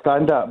totally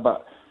understand that,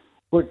 but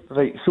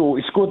right, so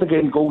he scored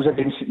again goals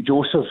against St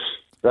Joseph's,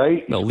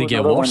 right? Well,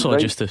 Legia Warsaw,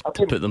 right? Just to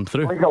put them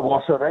through. Legia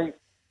Warsaw, right?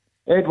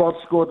 Edouard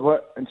scored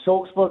in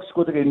Salzburg,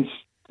 scored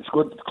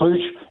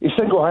Cluj. He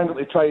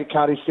single-handedly tried to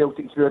carry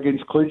Celtic through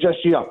against Cluj this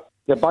year.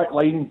 The back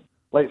line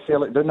let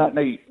Celtic down that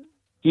night.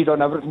 He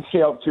done everything,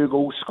 set up 2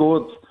 goals,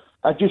 scored.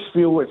 I just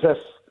feel as if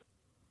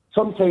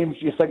sometimes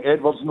you think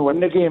Edouard's not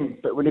in the game,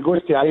 but when he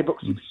goes to Ibrox,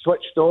 he's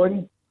switched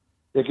on.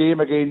 The game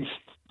against,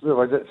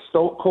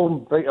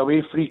 Stockholm, right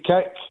away, free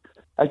kick.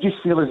 I just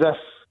feel as if,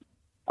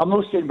 I'm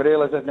not saying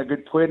Morelos isn't a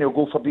good player and he'll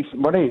go for decent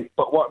money,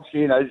 but what I'm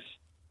saying is,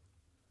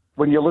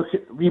 when you look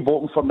at, we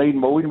bought him for 9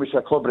 million, which is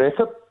a club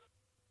record.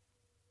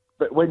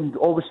 But when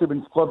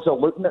clubs are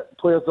looking at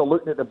players, are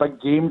looking at the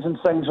big games and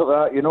things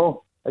like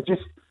that,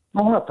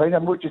 my opinion,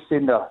 I'm not just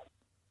saying that.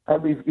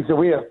 He's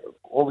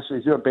obviously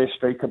he's our best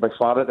striker by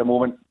far at the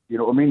moment, you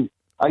know what I mean?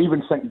 I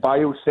even think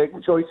Bayo's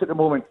second choice at the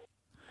moment,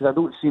 because I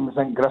don't seem to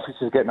think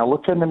Griffiths is getting a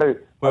look in now.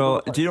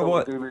 Well, do you know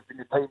what? The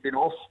time being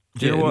off.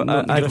 Do you know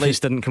what? Griffiths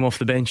didn't come off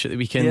the bench at the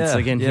weekend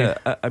again. Yeah,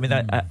 I mean,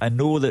 I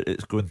know that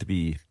it's going to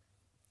be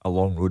a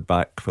long road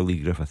back for Lee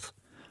Griffiths,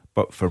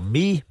 but for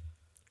me,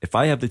 if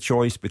I have the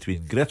choice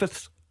between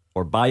Griffiths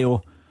or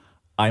Bayo,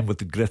 I'm with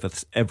the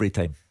Griffiths every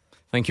time.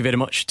 Thank you very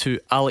much to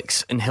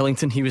Alex in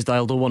Hillington. He was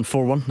dialed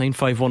 0141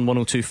 951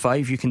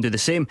 1025. You can do the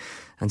same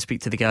and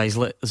speak to the guys.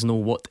 Let us know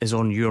what is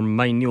on your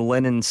mind. Neil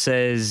Lennon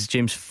says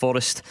James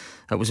Forrest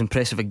was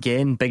impressive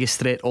again, biggest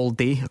threat all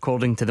day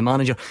according to the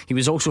manager. He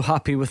was also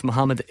happy with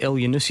Mohamed El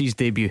Yunusi's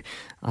debut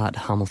at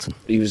Hamilton.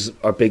 He was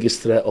our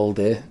biggest threat all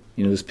day.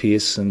 His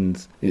pace and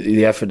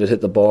the effort to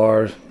hit the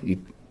bar.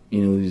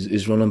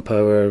 His running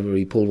power, where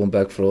he pulled one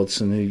back for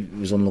Hodgson, he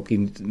was unlucky,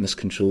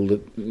 miscontrolled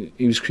it.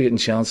 He was creating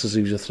chances,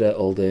 he was a threat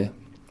all day.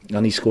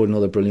 And he scored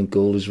another brilliant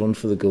goal. His run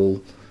for the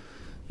goal,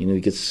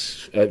 he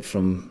gets out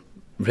from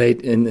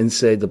right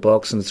inside the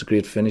box, and it's a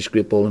great finish,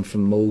 great bowling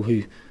from Mo,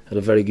 who had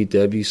a very good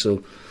debut.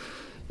 So,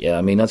 Yeah,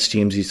 I mean, that's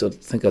Jamesy. I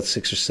think that's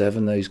 6 or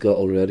 7 now he's got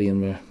already,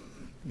 and we're,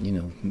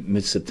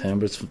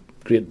 mid-September. It's a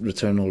great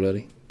return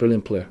already.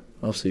 Brilliant player,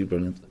 absolutely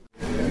brilliant.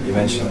 You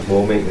mentioned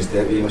ball making his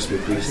debut. You must be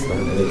pleased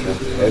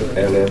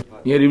early.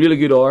 Yeah, he really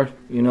good hour,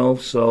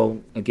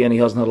 so again, he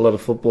hasn't had a lot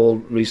of football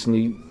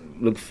recently.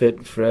 Looked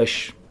fit,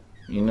 fresh,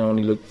 and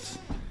he looked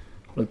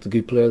the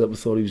good player that we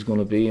thought he was going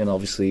to be, and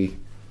obviously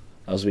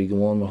as we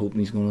go on we're hoping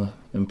he's going to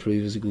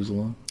improve as he goes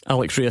along.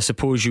 Alex Ray, I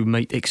suppose you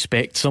might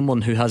expect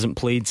someone who hasn't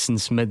played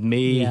since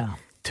mid-May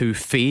to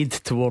fade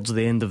towards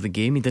the end of the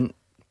game. He didn't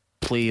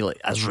play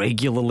as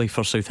regularly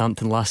for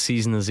Southampton last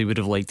season as he would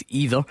have liked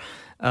either.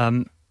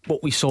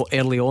 What we saw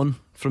early on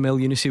from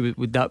El-Younousi,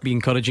 would that be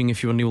encouraging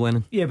if you were Neil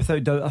Lennon? Yeah,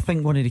 without doubt. I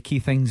think one of the key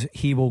things,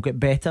 he will get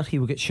better, he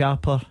will get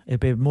sharper, he'll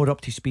be more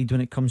up to speed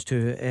when it comes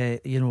to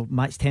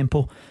match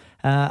tempo.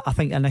 I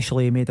think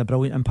initially he made a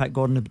brilliant impact,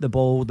 Gordon, the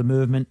ball, the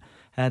movement,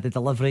 the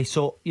delivery.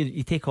 So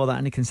you take all that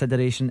into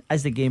consideration.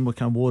 As the game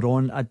kind of wore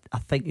on, I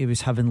think he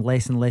was having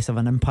less and less of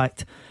an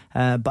impact,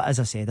 but as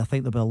I said, I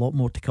think there'll be a lot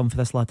more to come for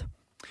this lad.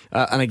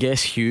 And I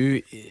guess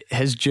Hugh,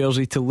 his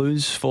jersey to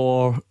lose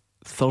for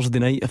Thursday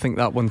night, I think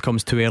that one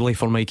comes too early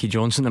for Mikey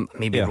Johnson. I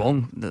may be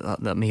wrong,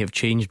 that may have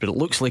changed, but it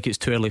looks like it's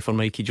too early for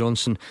Mikey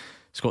Johnson.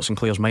 Scott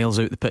Sinclair's miles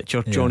out the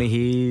picture. Johnny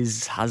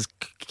Hayes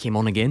came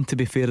on again, to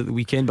be fair, at the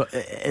weekend. But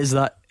is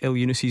that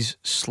El-Younousi's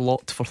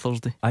slot for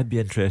Thursday? I'd be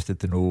interested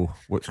to know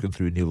what's going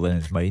through Neil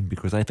Lennon's mind,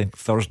 because I think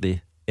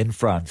Thursday in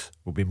France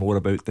will be more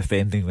about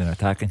defending than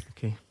attacking.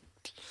 Okay.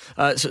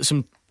 So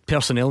some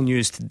personnel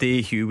news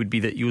today, Hugh, would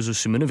be that Jozo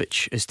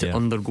Simunovic is to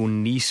undergo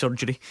knee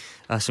surgery.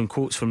 Some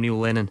quotes from Neil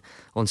Lennon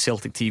on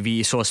Celtic TV.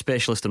 He saw a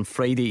specialist on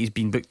Friday. He's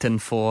been booked in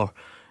for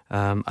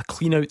a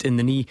clean out in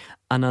the knee,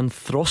 an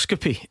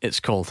arthroscopy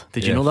it's called.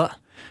 Did you know that?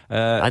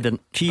 I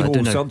didn't.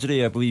 Keyhole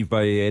surgery, I believe,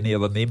 by any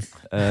other name.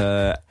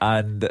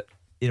 And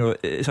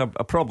it's a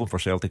problem for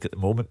Celtic at the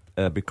moment,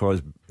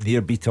 because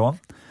Nir Bitton,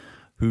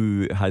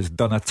 who has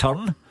done a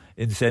turn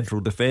in central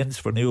defence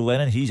for Neil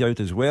Lennon, he's out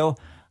as well.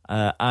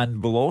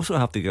 And we'll also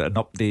have to get an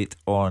update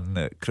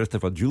on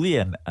Christopher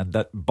Jullien and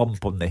that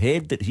bump on the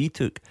head that he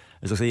took.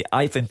 As I say,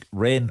 I think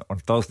Rennes on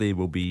Thursday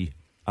will be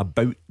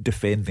about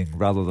defending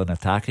rather than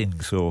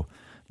attacking, so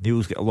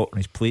Neil's got a lot on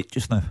his plate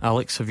just now.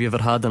 Alex, have you ever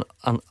had it's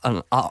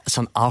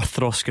an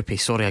arthroscopy?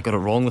 Sorry, I got it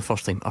wrong the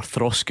first time.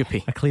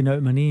 Arthroscopy. A clean out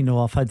of my knee. No,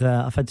 I've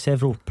had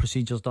several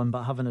procedures done, but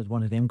I haven't had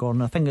one of them,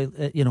 Gordon. I think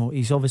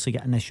he's obviously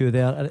got an issue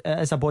there. It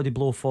is a body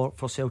blow for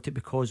Celtic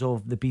because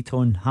of the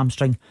Bitton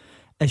hamstring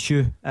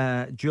issue.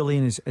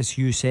 Jullien, as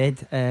Hugh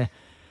said,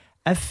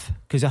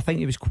 because I think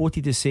he was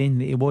quoted as saying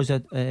that he was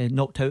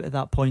knocked out at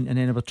that point, and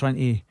then they were trying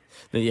to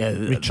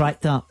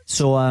retract that.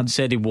 So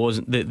said he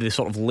wasn't. The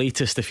sort of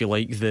latest, if you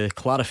like, the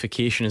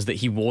clarification is that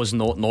he was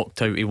not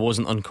knocked out. He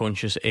wasn't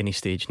unconscious at any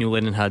stage. Neil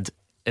Lennon had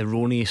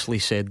erroneously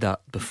said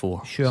that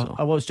before. Sure. So.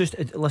 Well, it's just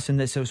listen.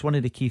 It's one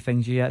of the key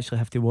things you actually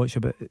have to watch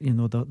about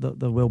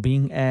the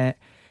well-being.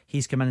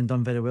 He's come in and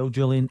done very well.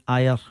 Jullien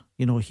Ayer,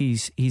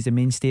 he's the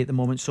mainstay at the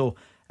moment. So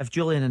if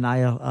Jullien and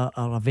Ayer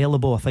are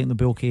available, I think they'll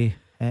be okay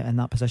in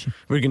that position.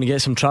 We're going to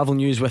get some travel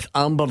news with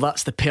Amber.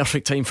 That's the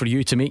perfect time for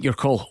you to make your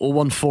call.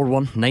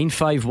 0141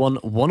 951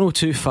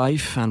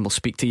 1025, and we'll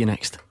speak to you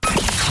next.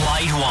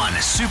 Clyde One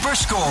Super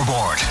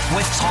Scoreboard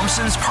with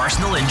Thompson's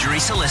personal injury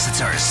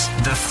solicitors,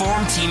 the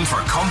form team for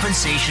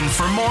compensation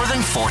for more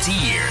than 40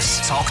 years.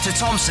 Talk to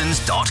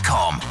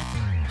Thompsons.com.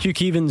 Hugh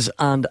Keevins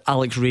and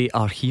Alex Ray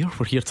are here.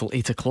 We're here till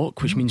 8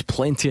 o'clock, which means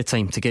plenty of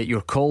time to get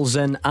your calls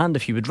in. And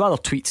if you would rather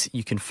tweet,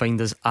 you can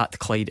find us at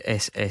Clyde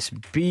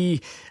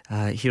SSB.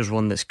 Here's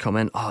one that's come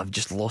in. I've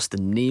just lost the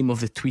name of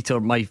the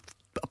tweeter. My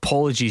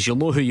apologies. You'll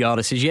know who you are.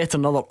 It says yet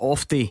another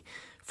off day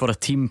for a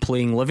team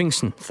playing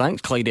Livingston.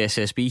 Thanks, Clyde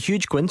SSB.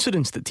 Huge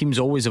coincidence that teams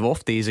always have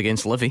off days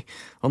against Livy.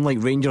 Unlike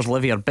Rangers,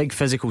 Livy are big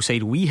physical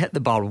side. We hit the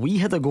bar, we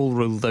had a goal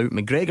ruled out,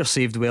 McGregor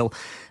saved well,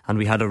 and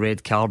we had a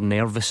red card.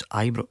 Nervous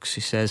Ibrox,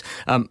 he says.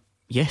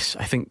 Yes,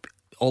 I think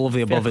all of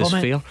the above is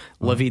fair.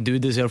 Livy do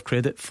deserve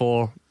credit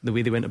for the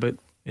way they went about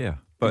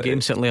the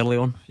game, certainly early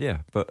on. Yeah,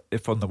 but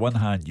if on the one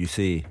hand you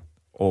say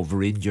of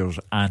Rangers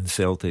and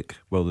Celtic,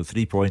 well, the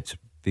 3 points,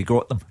 they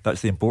got them.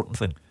 That's the important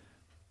thing.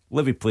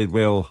 Livy played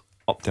well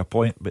up to a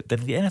point, but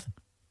didn't get anything.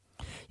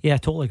 Yeah, I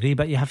totally agree,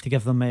 but you have to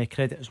give them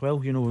credit as well.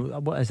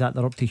 What is that?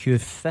 They're up to Hugh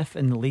 5th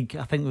in the league.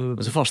 I think it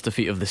was the first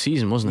defeat of the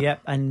season, wasn't it? Yeah,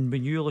 and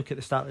when you look at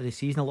the start of the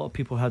season, a lot of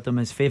people had them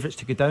as favourites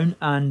to go down,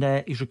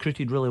 and he's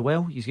recruited really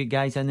well. He's got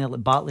guys in there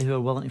like Bartley who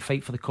are willing to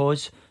fight for the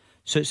cause.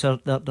 Suits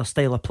their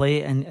style of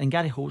play, and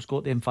Gary Holt's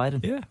got them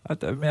firing. Yeah,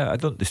 I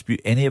don't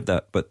dispute any of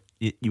that, but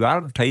you are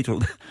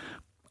entitled,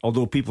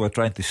 although people are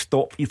trying to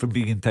stop you from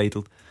being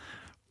entitled,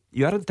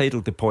 you are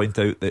entitled to point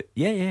out that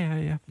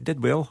yeah,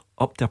 did well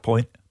up to a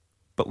point,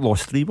 but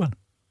lost 3-1.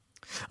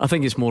 I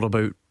think it's more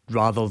about,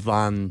 rather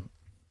than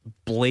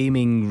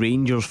blaming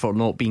Rangers for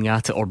not being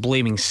at it or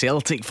blaming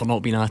Celtic for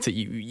not being at it,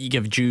 you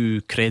give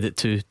due credit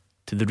to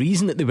the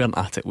reason that they weren't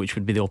at it, which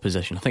would be the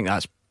opposition. I think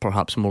that's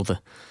perhaps more the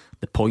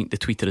point the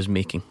tweeter is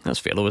making. That's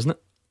fair though, isn't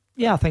it?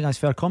 Yeah, I think that's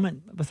a fair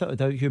comment, without a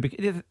doubt,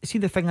 Hugh. See,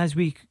 the thing is,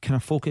 we kind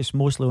of focus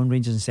mostly on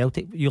Rangers and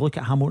Celtic. You look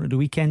at Hamilton at the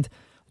weekend,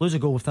 lose a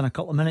goal within a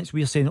couple of minutes.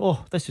 We're saying,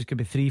 oh, this is going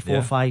to be 3,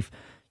 4, 5.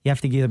 You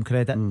have to give them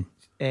credit.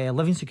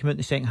 Livingston came out in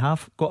the second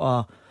half,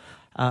 got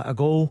a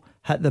goal,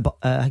 hit the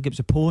I think it was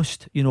a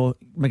post.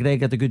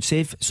 McGregor had a good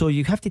save. So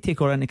you have to take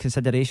all into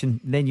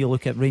consideration. Then you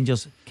look at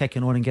Rangers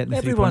kicking on and getting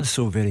the 3 points. Everyone's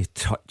so very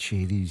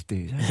touchy these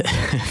days.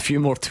 A few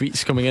more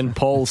tweets coming in.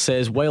 Paul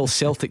says, while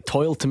Celtic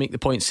toiled to make the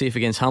point safe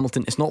against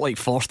Hamilton, it's not like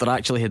Forster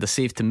actually had a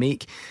save to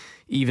make,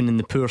 even in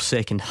the poor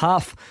second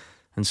half.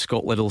 And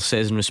Scott Liddell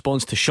says, in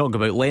response to Shug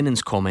about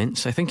Lennon's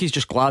comments, I think he's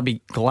just glad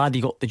he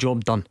got the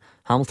job done.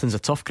 Hamilton's a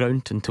tough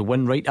ground, and to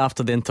win right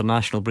after the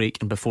international break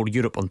and before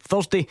Europe on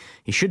Thursday,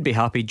 he should be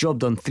happy. Job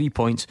done, 3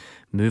 points.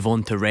 Move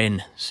on to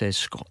Rennes, says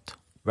Scott.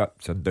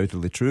 That's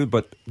undoubtedly true,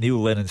 but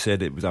Neil Lennon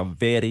said it was a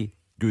very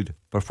good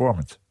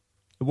performance.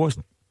 It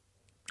wasn't.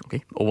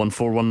 Okay,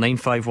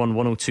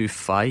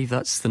 01419511025.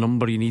 That's the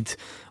number you need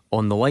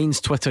on the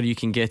lines. Twitter, you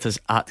can get us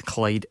at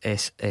Clyde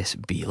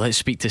SSB. Let's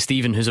speak to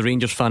Stephen, who's a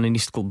Rangers fan in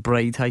East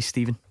Kilbride. Hi,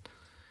 Stephen.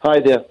 Hi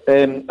there.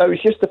 I was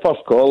just the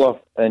first caller,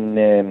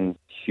 and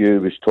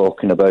Hugh was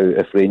talking about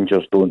if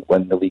Rangers don't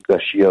win the league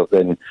this year,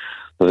 then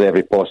there's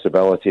every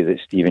possibility that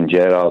Steven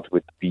Gerrard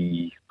would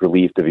be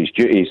relieved of his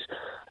duties.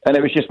 And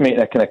it was just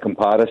making a kind of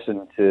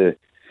comparison to a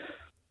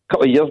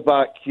couple of years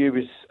back. Hugh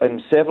was,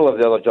 and several of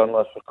the other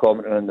journalists were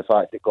commenting on the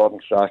fact that Gordon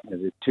Strachan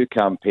had 2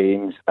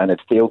 campaigns and had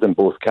failed in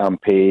both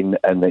campaigns,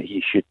 and that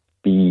he should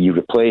be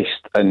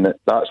replaced, and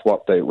that's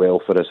worked out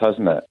well for us,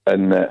 hasn't it?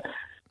 And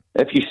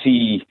if you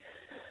see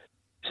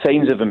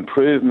signs of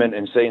improvement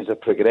and signs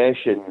of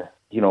progression,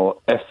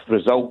 if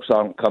results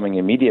aren't coming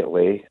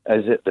immediately,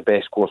 is it the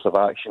best course of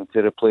action to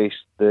replace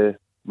the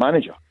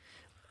manager?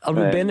 Are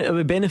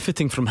we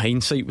benefiting from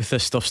hindsight with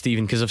this stuff,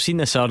 Stephen? Because I've seen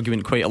this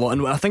argument quite a lot,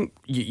 and I think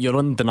you're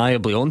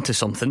undeniably onto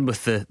something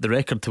with the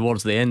record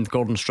towards the end.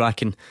 Gordon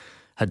Strachan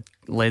had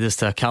led us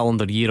to a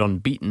calendar year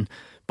unbeaten,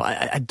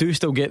 but I do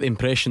still get the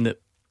impression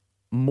that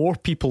more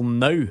people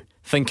now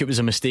think it was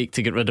a mistake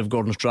to get rid of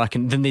Gordon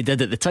Strachan than they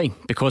did at the time,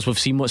 because we've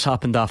seen what's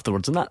happened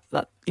afterwards. And that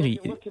you're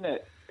looking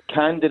at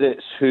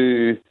candidates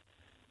who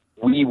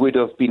we would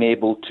have been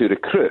able to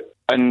recruit,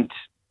 and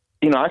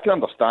I can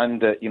understand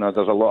that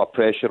there's a lot of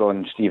pressure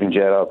on Steven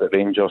Gerrard at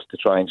Rangers to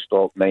try and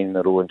stop 9 in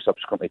a row and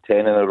subsequently 10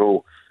 in a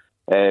row.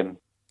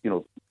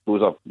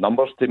 Those are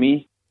numbers to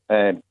me,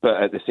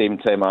 but at the same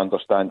time I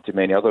understand to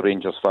many other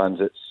Rangers fans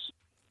it's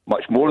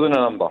much more than a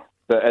number.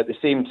 But at the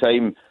same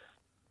time,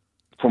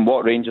 from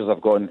what Rangers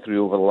have gone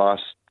through over the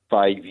last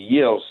 5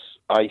 years,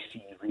 I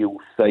see real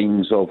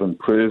signs of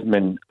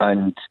improvement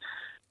and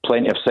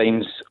plenty of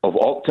signs of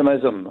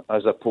optimism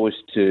as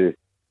opposed to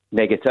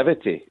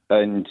negativity.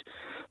 And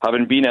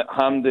having been at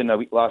Hampden a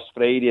week last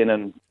Friday and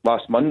then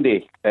last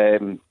Monday,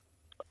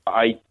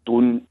 I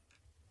don't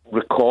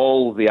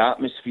recall the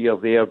atmosphere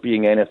there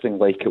being anything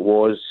like it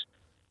was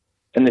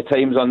in the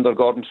times under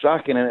Gordon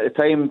Strachan. And at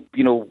the time,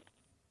 he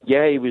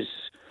was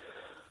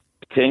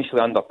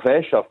potentially under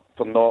pressure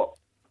for not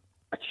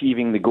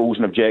achieving the goals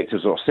and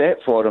objectives that were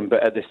set for him,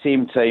 but at the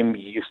same time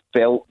you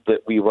felt that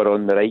we were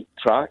on the right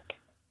track,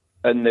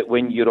 and that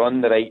when you're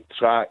on the right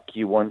track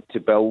you want to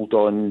build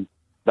on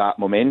that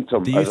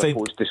momentum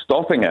opposed to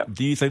stopping it.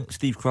 Do you think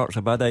Steve Clarke's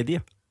a bad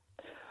idea?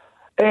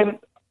 I'm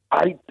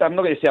not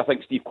going to say I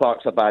think Steve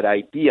Clarke's a bad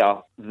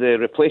idea. The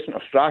replacement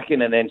of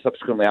Strachan and then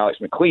subsequently Alex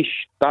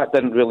McLeish, that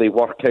didn't really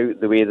work out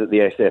the way that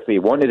the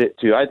SFA wanted it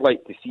to. I'd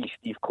like to see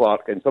Steve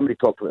Clarke, and somebody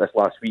talked about this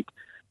last week,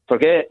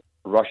 forget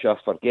Russia,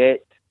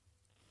 forget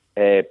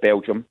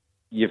Belgium.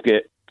 You've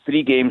got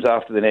 3 games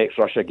after the next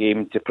Russia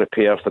game to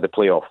prepare for the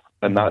playoff,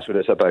 and that's what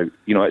it's about.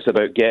 It's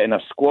about getting a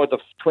squad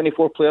of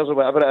 24 players or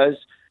whatever it is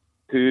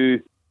who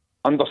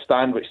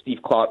understand what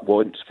Steve Clarke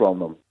wants from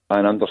them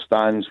and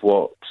understands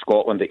what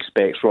Scotland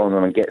expects from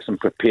them, and gets them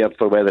prepared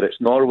for whether it's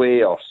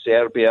Norway or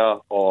Serbia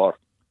or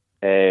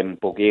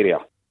Bulgaria,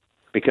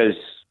 because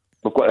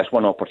we've got this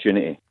one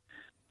opportunity.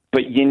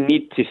 But you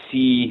need to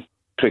see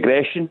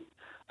progression.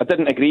 I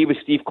didn't agree with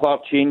Steve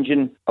Clarke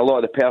changing a lot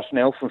of the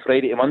personnel from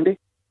Friday to Monday.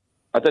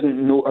 I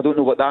don't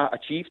know what that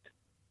achieved,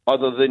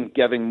 other than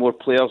giving more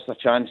players a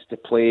chance to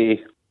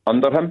play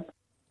under him.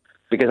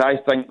 Because I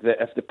think that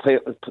if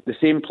the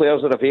same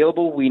players are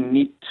available, we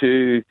need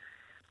to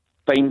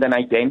find an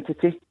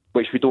identity,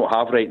 which we don't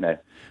have right now.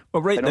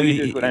 Well, right now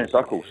he's going in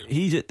circles.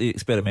 He's at the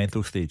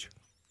experimental stage.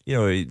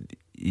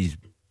 He's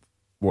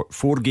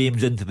 4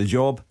 games into the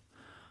job.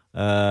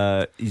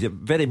 He's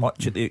very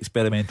much at the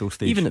experimental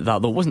stage. Even at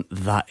that, though, it wasn't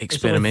that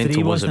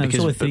experimental, was it?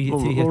 Because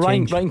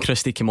Ryan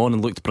Christie came on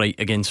and looked bright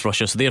against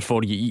Russia, so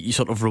therefore you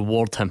sort of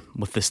reward him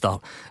with the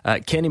start.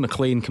 Kenny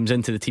McLean comes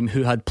into the team,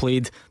 who had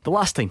played the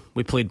last time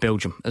we played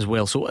Belgium as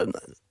well, so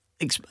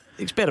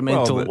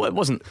experimental.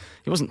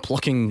 He wasn't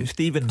plucking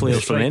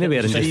players from anywhere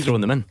and just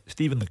throwing them in.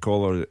 Stephen the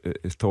caller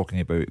is talking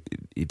about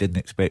he didn't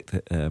expect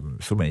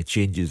so many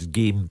changes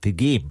game to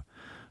game,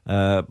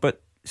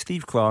 but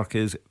Steve Clarke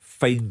is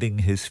finding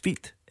his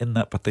feet in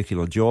that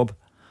particular job,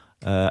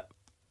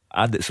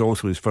 and it's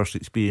also his first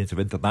experience of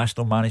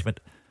international management.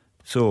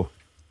 So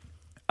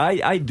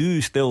I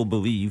do still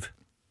believe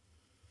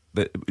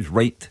that it was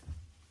right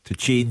to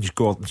change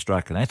Gordon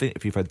Strachan. I think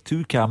if you've had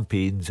 2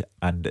 campaigns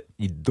and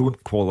you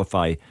don't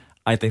qualify,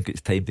 I think it's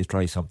time to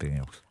try something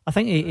else. I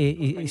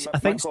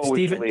think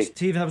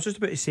Stephen, I was just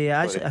about to say,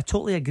 I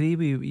totally agree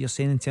with what you're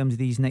saying in terms of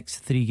these next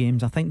 3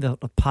 games. I think they're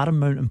of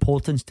paramount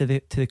importance to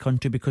the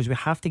country, because we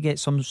have to get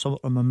some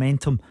sort of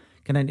momentum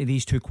going into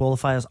these 2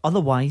 qualifiers.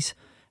 Otherwise,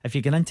 if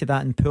you get into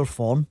that in poor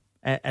form,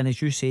 and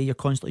as you say, you're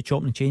constantly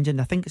chopping and changing,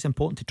 I think it's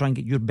important to try and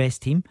get your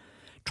best team.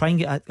 Try and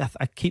get.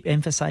 I keep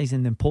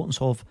emphasising the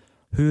importance of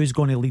who is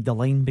going to lead the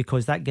line,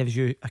 because that gives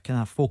you a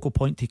kind of focal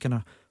point to kind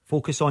of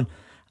focus on.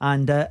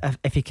 And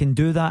if he can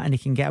do that and he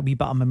can get a wee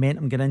bit of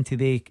momentum get into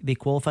the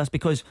qualifiers,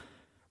 because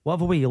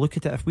whatever way you look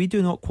at it, if we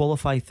do not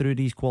qualify through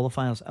these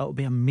qualifiers, it'll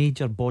be a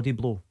major body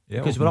blow,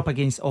 because we're up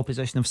against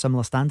opposition of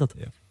similar standard.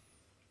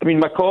 I mean,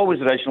 my call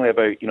was originally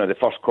about, the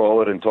first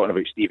caller and talking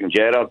about Steven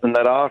Gerrard, and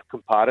there are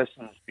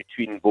comparisons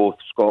between both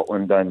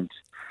Scotland and,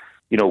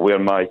 where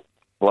my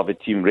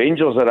beloved team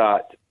Rangers are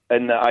at,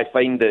 and I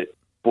find that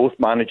both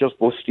managers,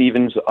 both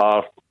Stevens,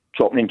 are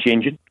chopping and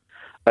changing,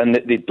 and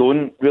that they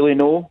don't really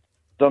know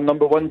their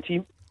number one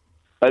team,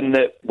 and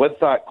that with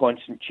that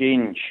constant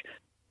change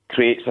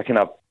creates a kind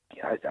of,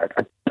 I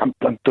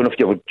don't know if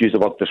you would use the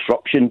word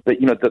disruption, but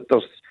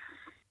there's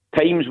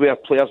times where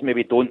players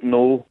maybe don't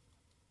know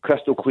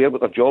crystal clear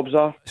what their jobs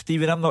are.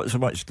 Stephen, I'm not so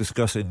much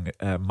discussing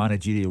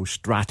managerial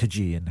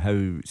strategy and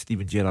how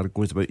Steven Gerrard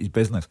goes about his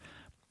business.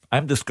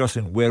 I'm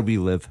discussing where we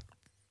live,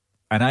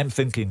 and I'm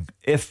thinking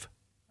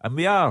and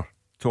we are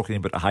talking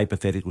about a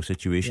hypothetical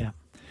situation,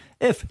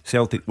 if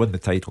Celtic win the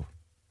title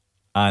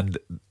and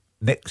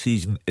next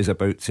season is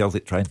about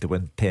Celtic trying to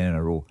win 10 in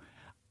a row,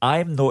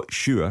 I'm not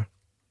sure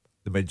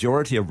the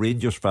majority of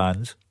Rangers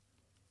fans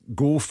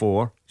go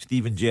for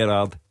Steven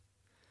Gerrard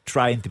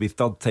trying to be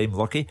third time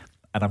lucky,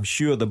 and I'm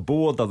sure the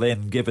board are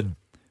then given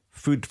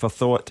food for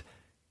thought.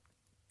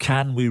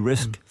 Can we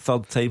risk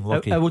third time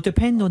lucky? It will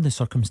depend on the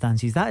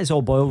circumstances. That is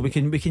all boiled. We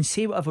can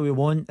say whatever we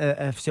want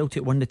if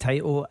Celtic win the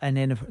title, and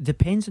then it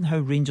depends on how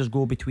Rangers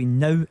go between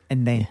now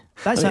and then.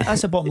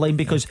 That's the bottom line,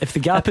 because if the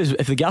gap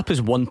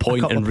is 1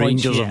 point and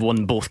Rangers have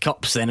won both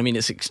cups, then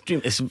it's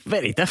extreme. It's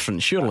very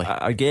different, surely.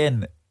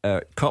 Again,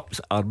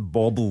 cups are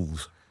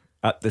baubles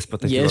at this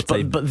particular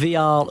time. But they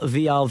are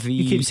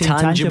the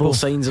tangible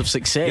signs of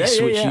success.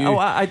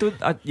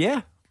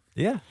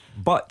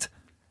 But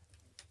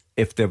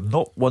if they've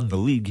not won the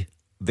league,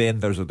 then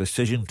there's a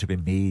decision to be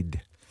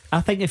made. I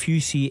think if you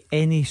see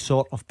any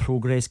sort of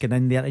progress get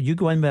in there, and you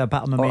go in with a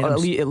bit of momentum,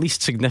 at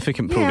least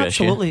significant progress.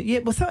 Absolutely, yeah,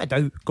 without a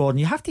doubt, Gordon.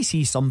 You have to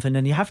see something,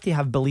 and you have to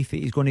have belief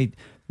that he's going to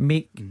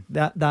make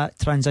that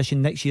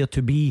transition next year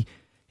to be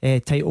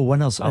title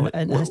winners.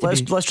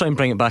 Let's try and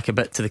bring it back a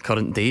bit to the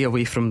current day,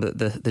 away from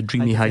the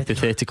dreamy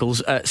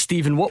hypotheticals.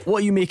 Stephen, what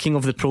are you making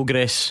of the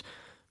progress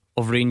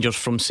of Rangers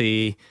from,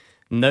 say,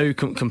 now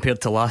compared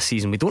to last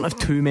season? We don't have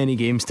too many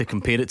games to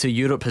compare it to.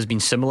 Europe has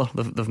been similar.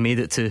 They've made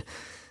it to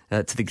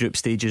the group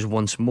stages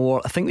once more.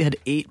 I think they had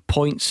 8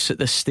 points at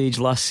this stage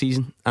last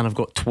season, and I've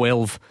got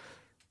 12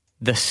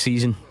 this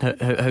season.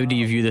 How do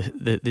you view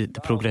the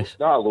progress?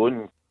 That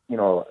alone,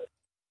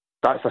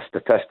 that's a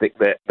statistic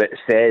that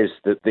says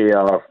that they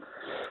are,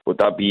 would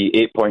that be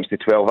 8 points to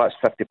 12? That's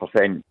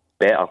 50%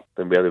 better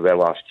than where they were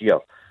last year.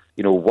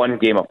 1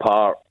 game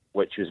apart,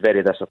 which was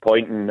very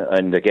disappointing,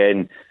 and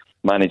again,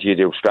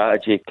 managerial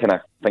strategy,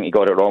 I think he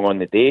got it wrong on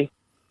the day.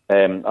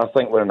 I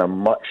think we're in a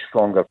much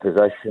stronger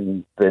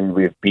position than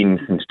we've been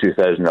since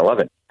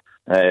 2011.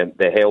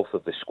 The health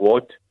of the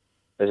squad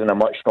is in a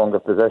much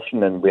stronger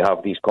position, and we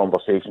have these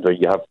conversations, or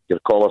your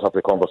callers have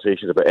the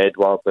conversations about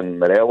Edouard and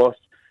Morelos.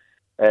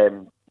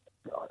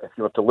 If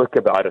you were to look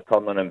at our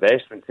return on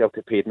investment,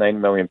 Celtic paid £9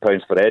 million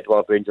for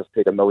Edouard, Rangers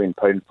paid £1 million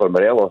for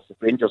Morelos.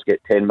 If Rangers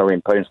get £10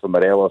 million for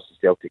Morelos,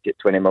 Celtic get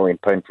 £20 million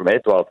from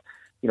Edouard,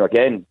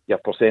 again, your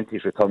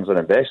percentage returns on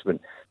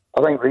investment.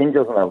 I think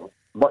Rangers are in a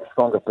much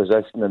stronger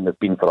position than they've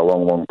been for a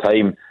long, long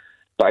time.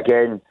 But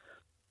again,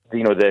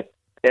 the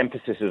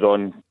emphasis is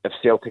on, if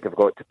Celtic have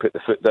got to put the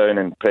foot down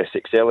and press the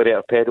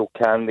accelerator pedal,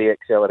 can they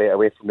accelerate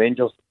away from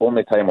Rangers?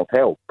 Only time will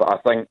tell. But I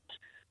think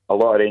a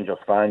lot of Rangers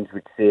fans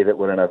would say that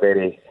we're in a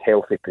very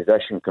healthy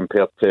position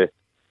compared to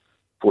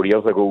 4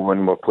 years ago when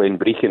we were playing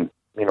Brechin,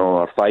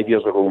 or 5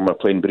 years ago when we were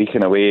playing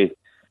Brechin away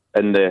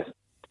in the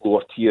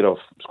lower tier of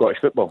Scottish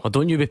football. Well,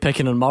 don't you be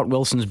picking on Mark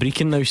Wilson's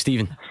Brechin now,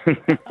 Stephen.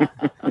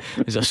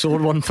 It was a sore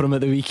one for him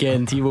at the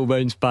weekend. He will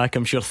bounce back,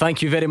 I'm sure.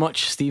 Thank you very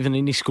much, Stephen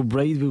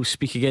Ennis-Kilbride. We'll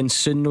speak again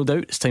soon, no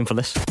doubt. It's time for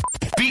this.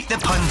 Beat the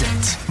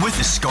Pundit with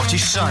the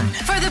Scottish Sun.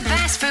 For the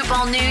best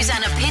football news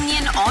and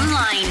opinion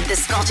online,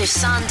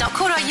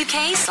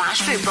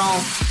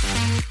 thescottishsun.co.uk/football.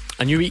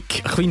 A new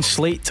week, a clean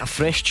slate, a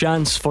fresh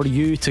chance for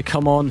you to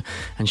come on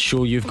and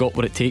show you've got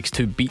what it takes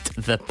to beat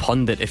the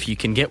pundit. If you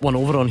can get one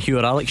over on Hugh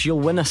or Alex, you'll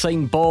win a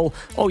signed ball.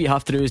 All you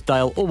have to do is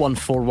dial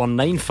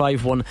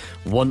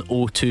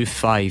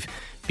 01419511025.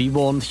 Be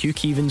warned, Hugh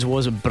Keevins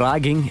was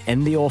bragging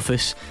in the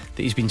office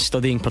that he's been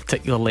studying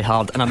particularly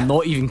hard, and I'm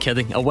not even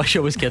kidding. I wish I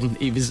was kidding.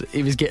 He was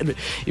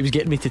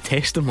getting me to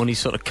test him on his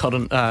sort of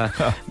current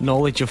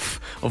knowledge of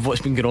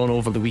what's been going on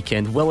over the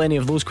weekend. Will any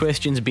of those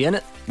questions be in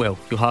it? Well,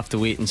 you'll have to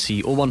wait and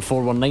see.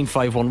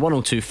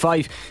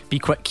 01419511025. Be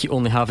quick, you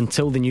only have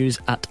until the news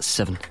at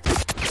 7.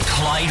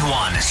 Clyde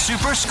One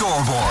Super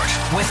Scoreboard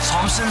with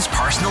Thompson's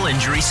personal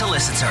injury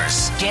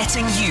solicitors.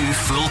 Getting you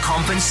full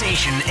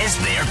compensation is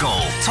their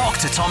goal. Talk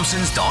to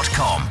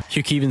Thompsons.com.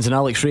 Hugh Keevins and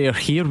Alex Ray are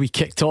here. We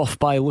kicked off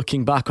by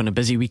looking back on a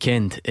busy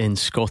weekend in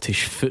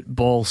Scottish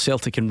football.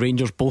 Celtic and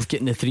Rangers both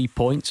getting the 3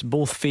 points,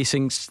 both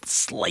facing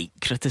slight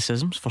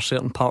criticisms for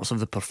certain parts of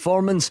the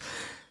performance.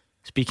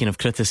 Speaking of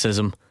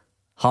criticism,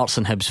 Hearts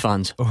and Hibs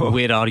fans,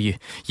 where are you?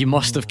 You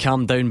must have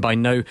calmed down by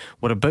now.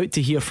 We're about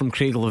to hear from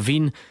Craig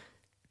Levein.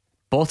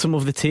 Bottom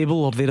of the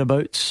table or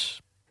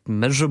thereabouts.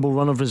 Miserable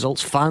run of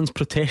results. Fans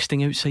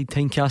protesting outside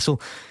Tynecastle.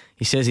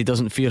 He says he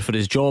doesn't fear for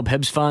his job.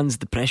 Hibs fans,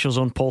 the pressure's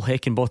on Paul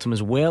Heckingbottom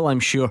as well,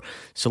 I'm sure.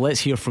 So let's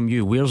hear from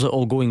you. Where's it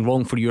all going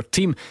wrong for your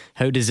team?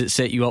 How does it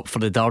set you up for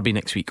the derby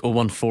next week?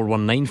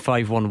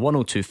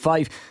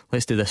 01419511025.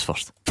 Let's do this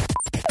first.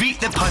 Beat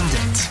the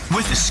Pundit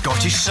with the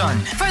Scottish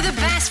Sun. For the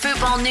best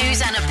football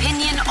news and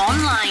opinion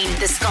online,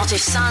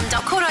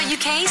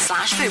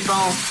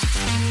 thescottishsun.co.uk/football.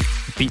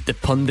 Beat the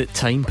Pundit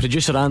time.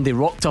 Producer Andy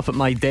rocked up at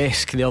my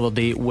desk the other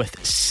day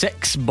with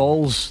 6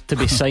 balls to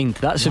be signed.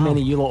 That's how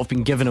many you lot have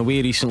been giving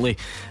away recently.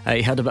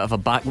 He had a bit of a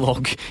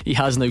backlog. He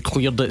has now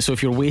cleared it. So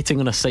if you're waiting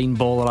on a signed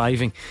ball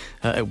arriving,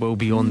 it will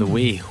be on the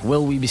way.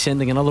 Will we be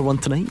sending another one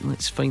tonight?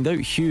 Let's find out.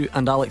 Hugh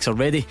and Alex are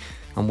ready,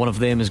 and one of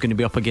them is going to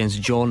be up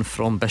against John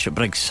from Bishop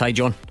Briggs. Hi,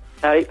 John.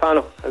 Hi,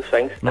 panel. How's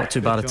things? Not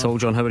too bad at all,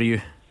 John. How are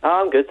you?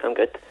 I'm good.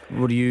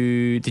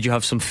 Did you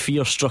have some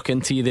fear struck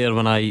into you there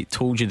when I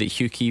told you that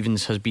Hugh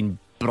Keevins has been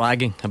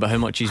bragging about how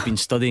much he's been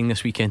studying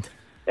this weekend?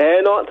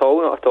 Not at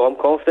all. I'm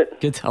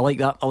confident. Good, I like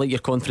that. I like your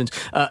confidence.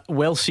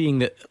 Well, seeing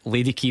that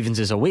Lady Keevins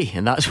is away,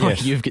 and that's why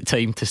you've got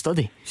time to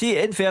study. See,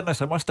 in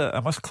fairness, I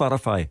must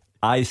clarify.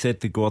 I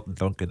said to Gordon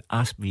Duncan,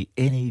 ask me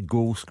any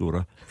goal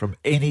scorer from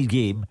any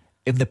game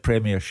in the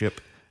Premiership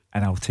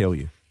and I'll tell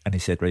you. And he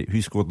said, right,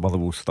 who scored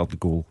Motherwell's third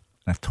goal?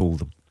 And I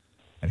told him.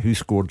 And who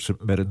scored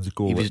St Mirren's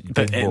goal?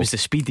 But it was the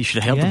speed. He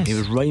should have heard them. He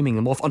was rhyming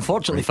them off.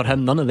 Unfortunately for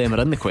him, none of them are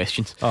in the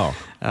questions.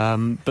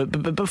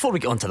 But before we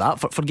get on to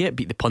that, forget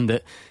Beat the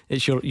Pundit.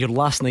 It's your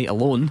last night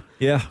alone.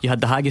 Yeah. You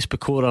had the haggis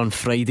pakora on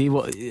Friday.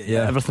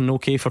 Everything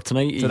okay for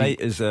tonight? Tonight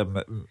is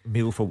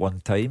meal for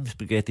one time,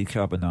 spaghetti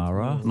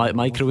carbonara.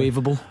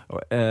 Microwavable?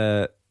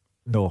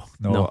 No.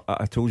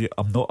 I told you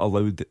I'm not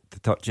allowed to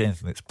touch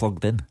anything that's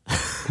plugged in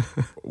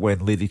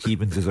when Lady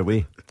Keevins is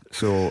away.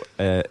 So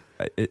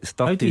it's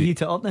 30. How do you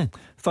heat it up then?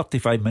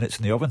 35 minutes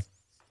in the oven.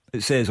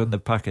 It says on the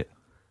packet.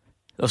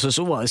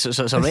 So what? It's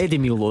a ready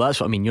meal though. That's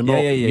what I mean.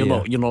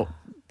 You're not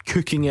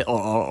cooking it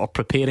or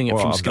preparing it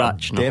from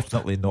scratch. I'm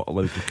definitely not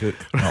allowed to cook.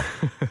 No.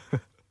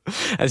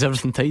 Is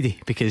everything tidy?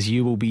 Because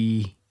you will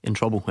be in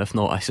trouble if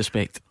not, I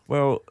suspect.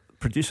 Well,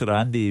 producer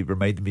Andy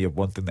reminded me of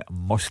one thing that I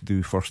must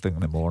do first thing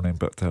in the morning,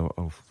 but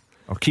I'll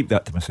keep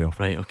that to myself.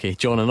 Right, okay,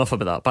 John, enough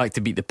about that. Back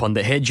to Beat the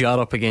Pundit. Heads you are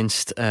up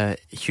against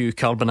Hugh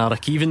Carbonara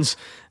Keevins,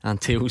 and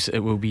tails it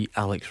will be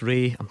Alex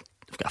Ray.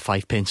 I've got a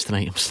 5 pence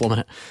tonight. I'm slumming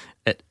it.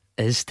 It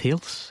is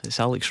tails. It's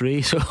Alex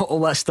Ray. So all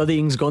that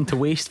studying's gone to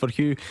waste for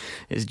Hugh.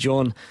 It's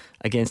John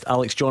against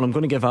Alex. John, I'm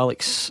going to give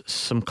Alex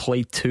some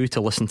Clyde 2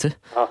 to listen to.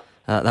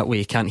 That way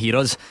he can't hear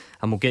us,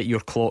 and we'll get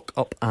your clock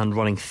up and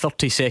running.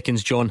 30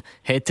 seconds, John,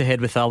 head to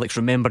head with Alex.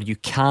 Remember, you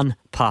can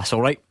pass,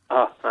 alright?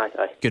 Aye.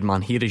 Good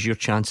man, here is your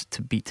chance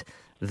to beat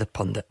the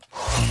Pundit.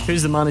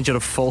 Who's the manager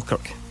of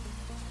Falkirk?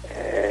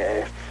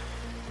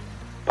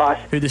 Pass.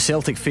 Who the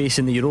Celtic face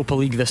in the Europa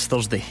League this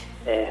Thursday?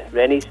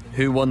 Rennies.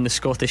 Who won the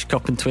Scottish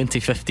Cup in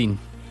 2015?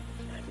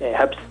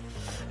 Hibs.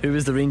 Who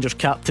was the Rangers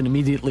captain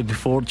immediately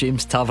before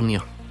James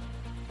Tavernier?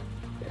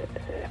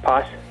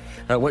 Pass.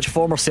 Which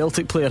former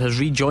Celtic player has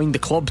rejoined the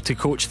club to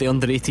coach the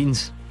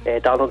under-18s?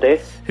 Daniel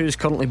Day. Who is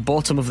currently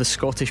bottom of the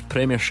Scottish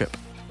Premiership?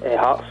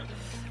 Hearts.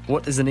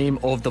 What is the name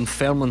of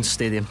Dunfermline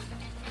Stadium?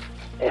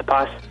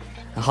 Pass.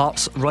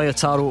 Hearts'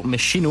 Ryotaro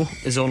Machino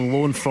is on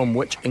loan from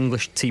which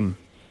English team?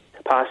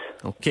 Pass.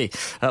 Okay,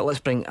 let's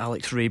bring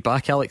Alex Ray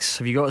back. Alex,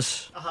 have you got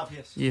us? I have,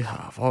 yes. You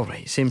have,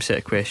 alright. Same set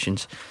of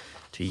questions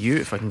to you.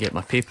 If I can get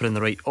my paper in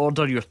the right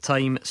order. Your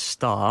time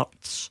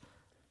starts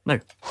now.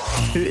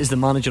 Who is the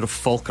manager of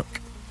Falkirk?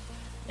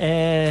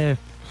 Ray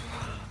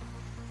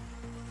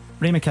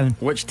McKinnon.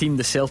 Which team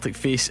the Celtic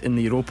face in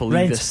the Europa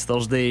League this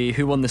Thursday?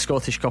 Who won the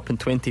Scottish Cup in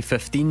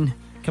 2015?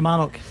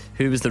 Kilmarnock.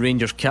 Who was the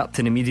Rangers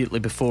captain immediately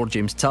before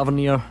James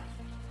Tavernier?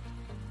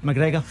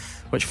 McGregor.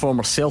 Which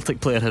former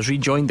Celtic player has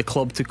rejoined the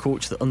club to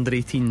coach the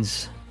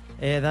under-18s?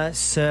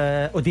 That's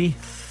O'D.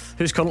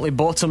 Who's currently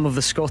bottom of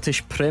the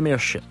Scottish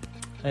Premiership?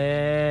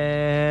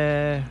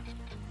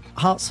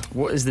 Hearts.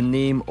 What is the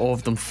name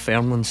of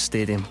Dunfermline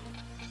Stadium?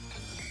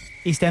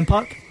 East End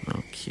Park.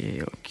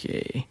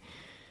 Okay.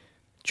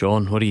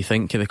 John, what do you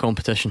think of the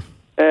competition?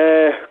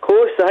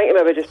 Close. I think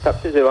he maybe just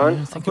pipped his way on.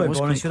 I think it was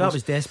honest, that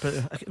was desperate.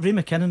 Ray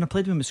McKinnon, I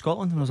played with him in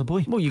Scotland when I was a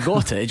boy. Well, you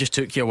got it just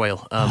took you a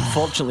while.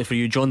 Fortunately for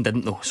you, John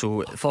didn't though.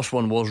 So the first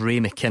one was Ray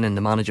McKinnon,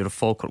 the manager of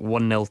Falkirk.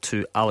 1-0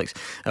 to Alex.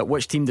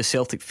 Which team does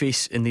Celtic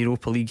face in the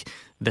Europa League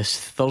this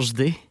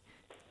Thursday?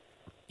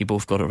 You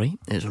both got it right.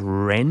 It's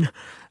Rennes.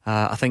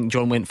 I think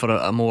John went for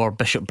a more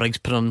Bishop Briggs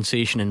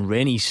pronunciation in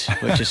Rennies,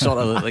 which is sort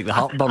of like the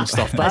heartburn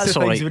stuff. That's the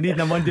all things right. we need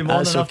on a Monday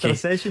morning That's after okay. a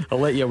session. I'll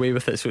let you away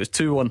with it. So it's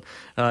 2-1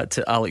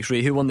 to Alex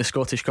Ray, who won the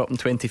Scottish Cup in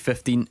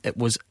 2015. It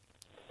was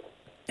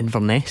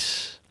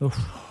Inverness.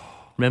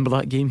 Remember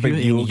that game?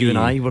 You and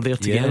I were there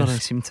together. Yes. I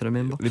seem to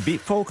remember. They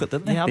beat Falkirk,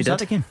 didn't they? Yeah, I was at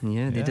the game.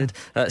 Yeah, they did.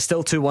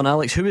 Still 2-1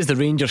 Alex. Who was the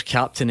Rangers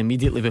captain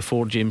immediately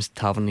before James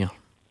Tavernier?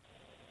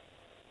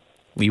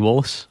 Lee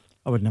Wallace?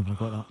 I would never have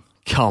got that.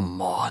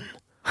 Come on.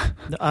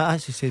 I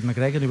actually said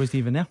McGregor, he wasn't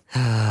even there.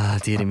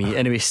 Dear me.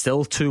 Anyway,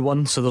 still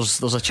 2-1. So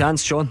there's a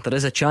chance, Sean. There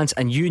is a chance.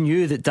 And you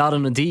knew that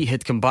Darren O'Dea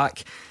had come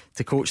back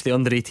to coach the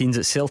under-18s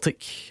at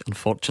Celtic.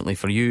 Unfortunately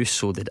for you,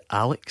 so did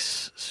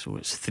Alex. So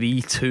it's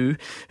 3-2.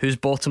 Who's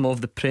bottom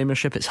of the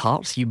Premiership? It's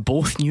Hearts. You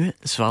both knew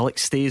it. So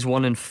Alex stays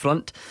one in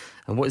front.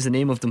 And what is the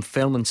name of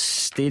Dunfermline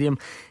Stadium?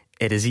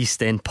 It is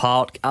East End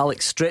Park.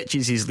 Alex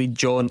stretches his lead,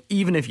 John.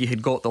 Even if you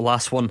had got the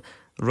last one,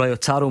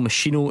 Ryotaro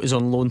Machino is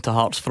on loan to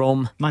Hearts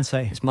from Man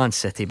City. It's Man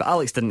City, but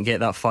Alex didn't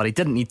get that far. He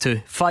didn't need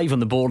to. 5 on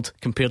the board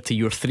compared to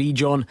your 3,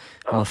 John.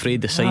 I'm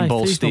afraid the sign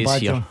ball stays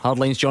bad, here. John. Hard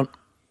lines, John.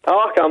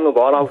 Oh, okay, I'm no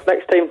bother.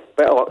 Next time,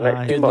 better luck next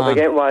time. good But man. we're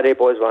getting Warray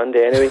boys one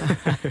day anyway.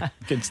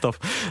 Good stuff.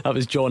 That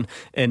was John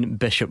in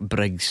Bishop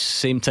Briggs.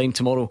 Same time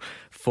tomorrow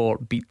for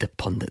Beat the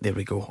Pundit. There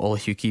we go. All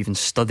of Hugh Keevan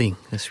studying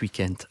this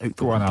weekend. Out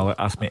the Go on, Alex.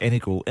 Ask me any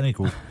goal.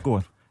 Go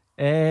on.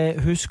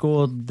 Who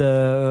scored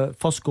the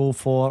first goal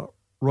for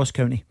Ross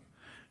County?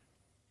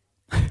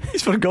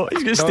 He's forgot.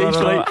 He's got stage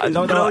fright.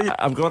 No, Brilliant.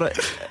 I've got it.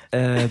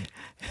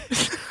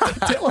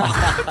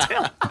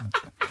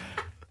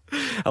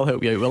 I'll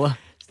help you out, will I?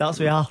 Starts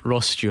with R.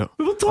 Ross Stewart.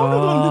 We were talking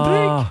on the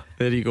break.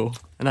 There you go.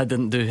 And I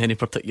didn't do any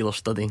particular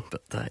studying,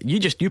 but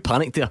you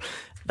panicked there.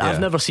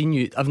 I've never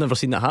seen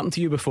that happen to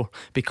you before,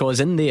 because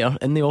in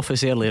the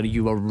office earlier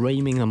you were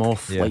rhyming them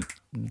off like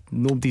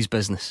nobody's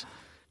business.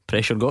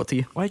 Pressure got to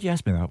you. Why did you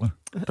ask me that one?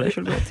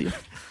 Pressure got to you.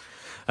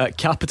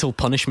 Capital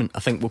punishment, I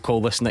think we'll call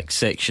this next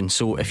section.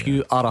 So if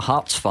you are a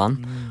Hearts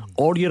fan,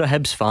 or you're a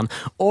Hibs fan,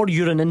 or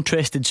you're an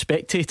interested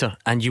spectator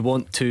and you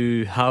want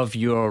to have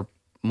your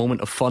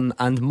moment of fun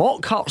and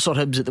mock Hearts or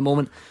Hibs at the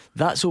moment,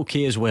 that's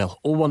okay as well.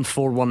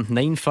 0141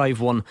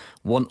 951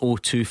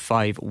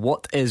 1025.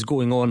 What is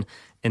going on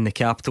in the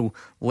capital?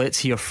 Let's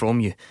hear from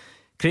you.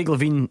 Craig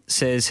Levine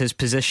says his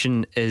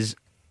position is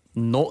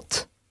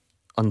not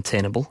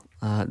untenable.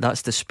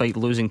 That's despite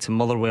losing to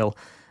Motherwell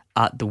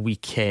at the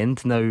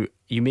weekend. Now,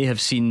 you may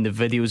have seen the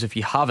videos. If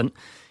you haven't,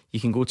 you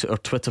can go to our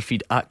Twitter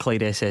feed at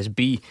Clyde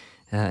SSB,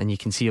 and you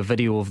can see a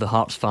video of the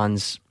Hearts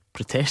fans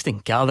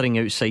protesting, gathering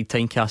outside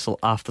Tynecastle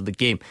after the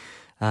game.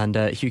 And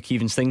Hugh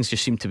Keevan's things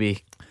just seem to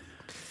be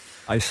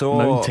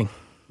mounting.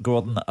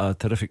 Gordon, a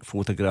terrific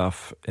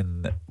photograph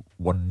in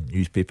one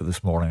newspaper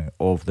this morning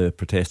of the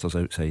protesters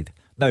outside.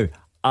 Now,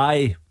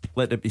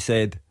 let it be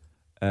said,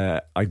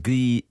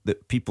 agree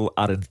that people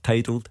are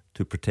entitled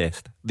to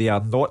protest. They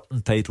are not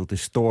entitled to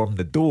storm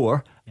the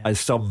door, as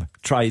some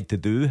tried to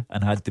do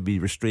and had to be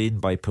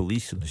restrained by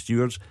police and the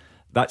stewards.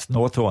 That's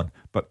not on.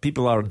 But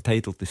people are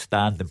entitled to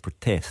stand and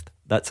protest.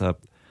 That's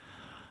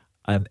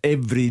an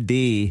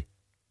everyday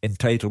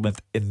entitlement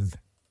in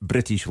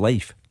British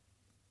life.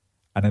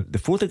 And the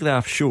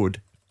photograph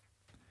showed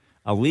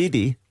a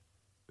lady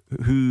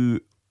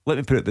who, let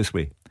me put it this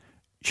way,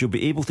 she'll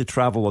be able to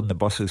travel on the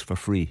buses for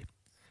free.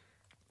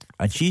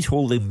 And she's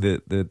holding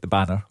the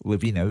banner,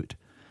 Levine Out,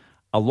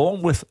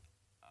 along with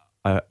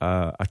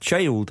a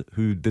child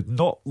who did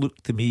not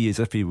look to me as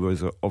if he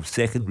was of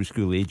secondary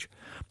school age.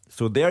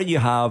 So there you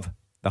have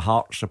the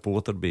Hearts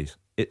supporter base.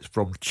 It's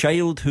from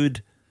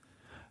childhood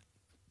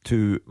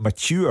to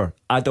mature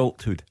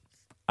adulthood.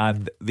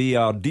 And they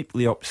are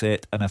deeply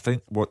upset. And I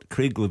think what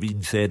Craig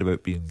Levine said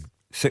about being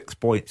 6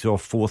 points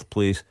off fourth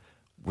place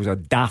was a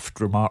daft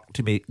remark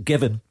to make,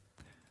 given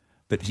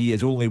that he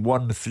has only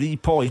won 3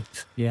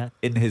 points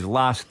in his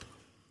last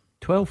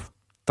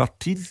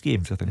 13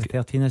 games, I think.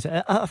 13 is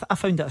it? I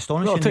found it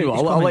astonishing. Well, I'll tell you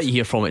what, I'll let you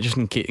hear from it, just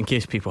in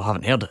case people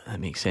haven't heard it. It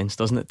makes sense,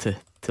 doesn't it,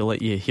 to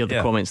let you hear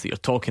the comments that you're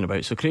talking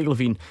about. So Craig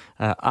Levine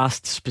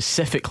asked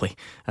specifically,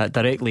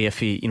 directly, if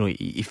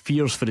he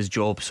fears for his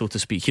job, so to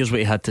speak. Here's what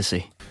he had to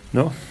say.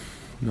 No,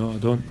 I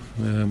don't.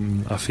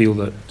 I feel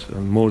that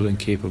I'm more than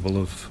capable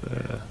of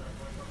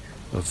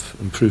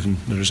improving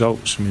the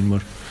results. I mean,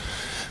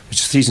 the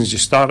season's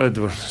just started.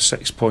 We're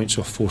 6 points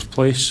off fourth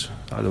place.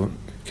 I don't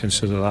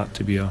consider that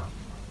to be a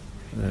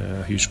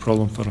huge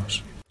problem for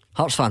us.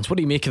 Hearts fans, what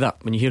do you make of that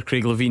when you hear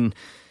Craig Levine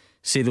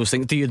say those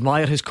things? Do you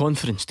admire his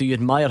confidence? Do you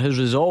admire his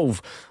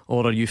resolve?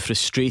 Or are you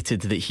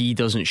frustrated that he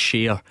doesn't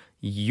share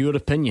your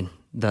opinion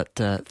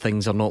that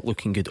things are not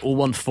looking good?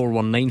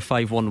 0141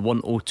 951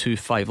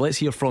 1025. Let's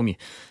hear from you.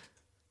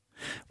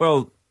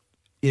 Well,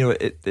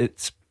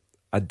 it's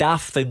a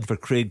daft thing for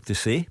Craig to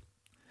say,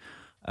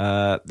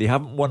 They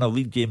haven't won a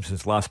league game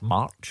since last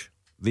March.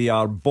 They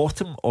are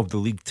bottom of the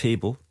league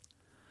table.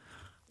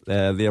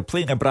 They are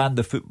playing a brand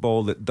of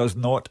football that does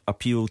not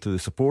appeal to the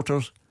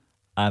supporters,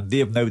 and they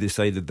have now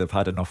decided they've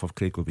had enough of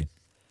Craig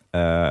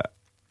Levein.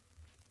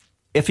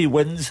 If he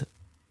wins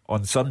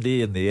on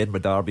Sunday in the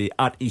Edinburgh Derby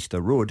at Easter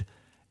Road,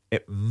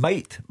 it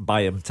might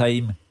buy him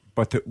time,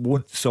 but it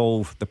won't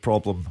solve the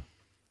problem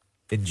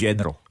in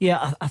general.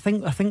 Yeah, I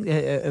think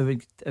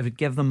it would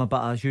give them a bit,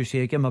 as you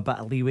say, give them a bit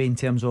of leeway in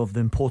terms of the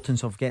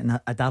importance of getting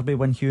a derby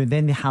win, Hugh. And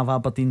then they have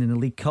Aberdeen in the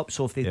League Cup,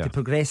 so if they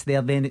progress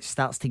there, then it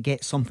starts to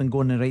get something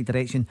going in the right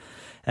direction.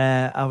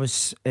 I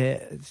was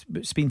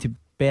speaking to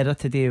Berra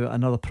today about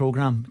another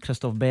programme,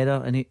 Christoph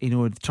Berra, and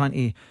trying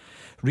to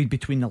read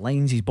between the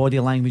lines. His body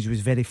language was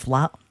very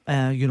flat,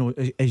 as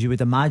you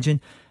would imagine.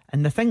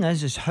 And the thing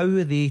is how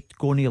are they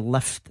going to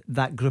lift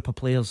that group of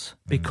players?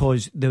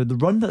 Because the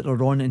run that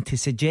they're on, and to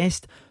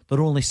suggest they're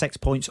only 6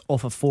 points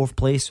off of fourth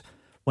place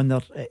when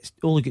they're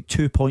only got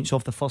 2 points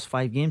off the first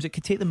 5 games, it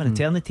could take them an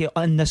eternity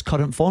in this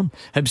current form.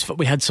 Hibs,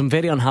 we had some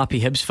very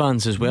unhappy Hibs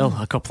fans as well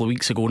a couple of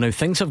weeks ago. Now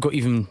things have got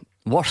even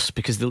worse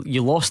because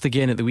you lost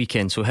again at the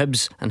weekend. So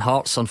Hibs and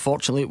Hearts,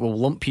 unfortunately, will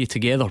lump you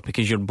together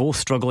because you're both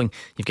struggling.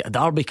 You've got a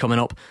derby coming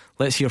up.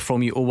 Let's hear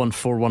from you.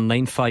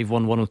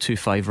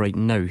 01419511025 right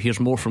now. Here's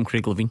more from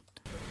Craig Levein.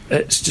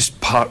 It's just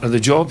part of the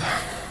job,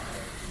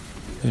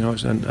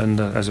 and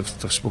as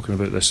I've spoken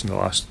about this in the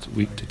last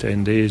week to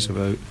 10 days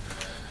about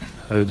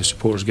how the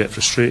supporters get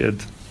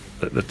frustrated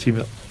that their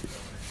team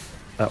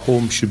at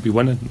home should be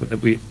winning.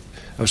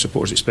 Our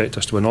supporters expect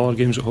us to win all our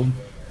games at home,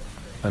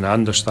 and I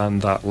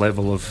understand that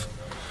level of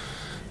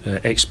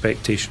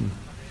expectation,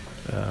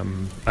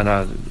 and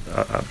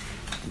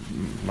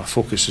my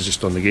focus is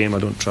just on the game. I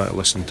don't try to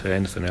listen to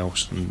anything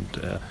else, and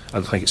I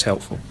don't think it's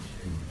helpful.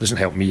 It doesn't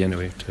help me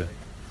anyway to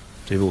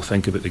be able to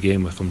think about the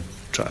game if I'm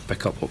trying to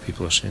pick up what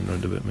people are saying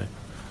round about me.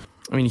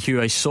 I mean,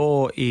 Hugh, I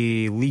saw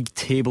a league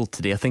table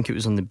today. I think it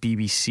was on the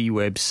BBC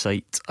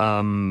website.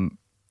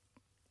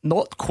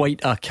 Not quite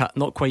a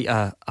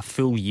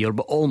full year,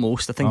 but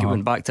almost. I think it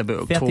went back to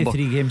about October.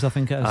 33 games, I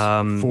think it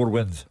is. 4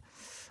 wins.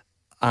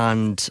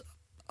 And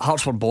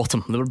Hearts were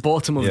bottom. They were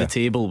bottom of the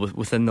table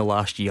within the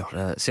last year.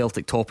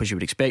 Celtic top, as you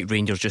would expect.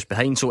 Rangers just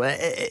behind. So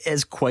it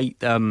is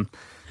quite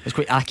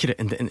accurate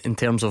in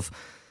terms of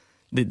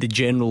the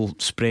general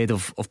spread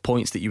of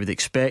points that you would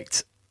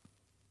expect.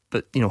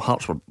 But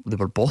Hearts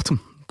were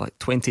bottom by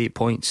 28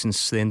 points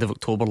since the end of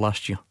October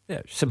last year.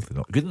 Yeah, simply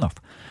not good enough.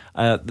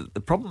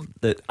 The problem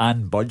that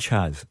Anne Budge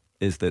has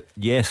is that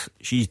yes,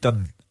 she's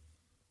done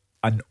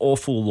an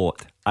awful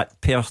lot at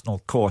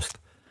personal cost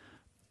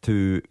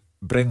to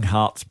bring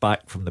Hearts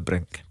back from the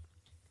brink,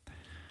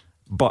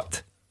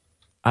 but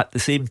at the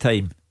same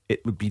time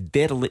it would be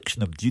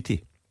dereliction of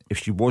duty if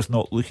she was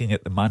not looking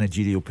at the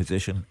managerial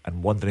position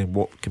and wondering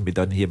what can be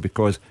done here,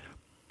 because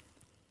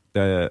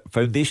the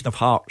foundation of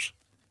Hearts,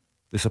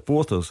 the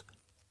supporters,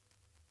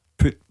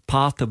 put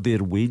part of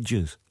their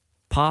wages,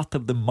 part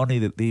of the money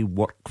that they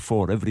work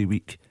for every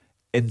week,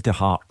 into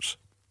Hearts,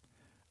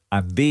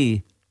 and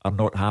they are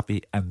not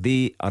happy, and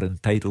they are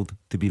entitled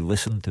to be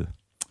listened to.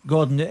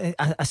 Gordon,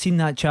 I seen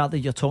that chart that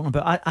you're talking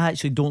about. I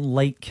actually don't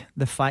like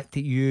the fact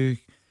that you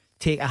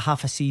take a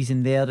half a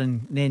season there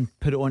and then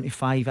put it on to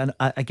 5. And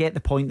I get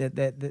the point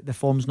that the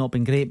form's not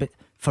been great, but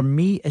for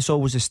me it's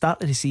always the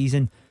start of the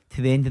season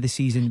to the end of the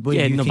season. But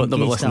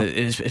listen,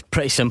 it's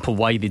pretty simple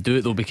why they do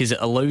it though, because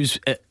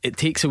it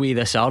takes away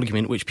this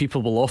argument which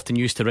people will often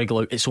use to wriggle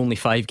out it's only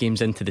 5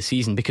 games into the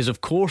season, because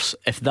of course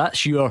if that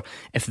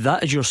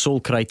is your sole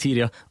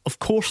criteria, of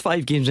course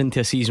 5 games into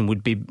a season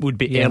would be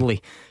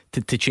early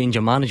to change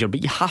a manager,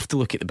 but you have to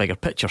look at the bigger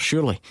picture,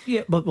 surely.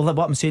 Yeah, but what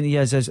I'm saying to you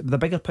is the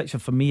bigger picture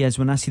for me is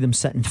when I see them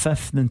sitting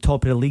 5th and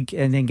top of the league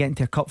and then getting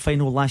to a cup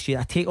final last year,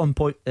 I take on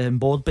board,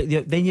 but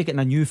then you're getting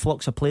a new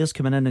flux of players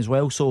coming in as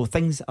well, so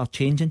things are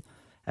changing.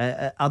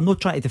 I'm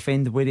not trying to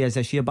defend where he is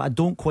this year, but I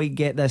don't quite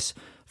get this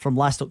from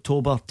last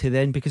October to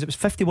then, because it was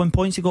 51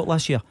 points he got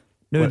last year.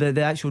 No,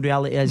 the actual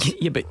reality is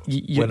but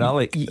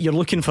you're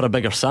looking for a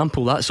bigger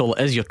sample, that's all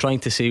it is. You're trying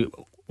to say,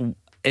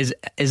 is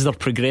there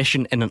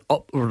progression in an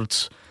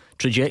upwards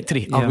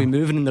trajectory? Are we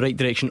moving in the right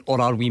direction,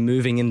 or are we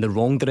moving in the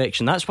wrong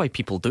direction? That's why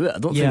people do it. I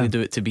don't think they do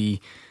it to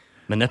be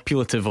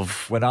manipulative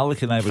of when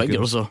Alec and I were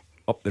figures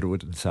up the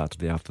road on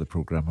Saturday after the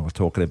programme, and we're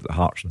talking about the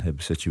Hearts and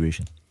Hibs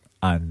situation,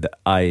 and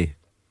I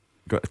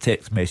got a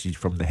text message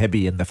from the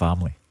Hibby in the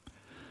family,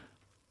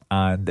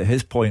 and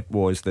his point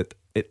was that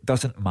it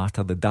doesn't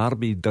matter, the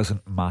derby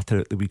doesn't matter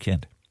at the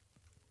weekend.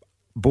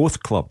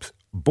 Both clubs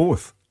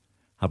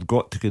have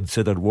got to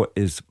consider what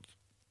is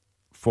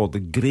for the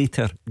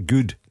greater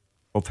good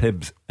of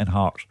Hibs and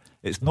Hearts.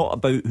 It's not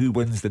about who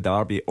wins the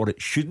derby, or it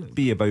shouldn't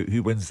be about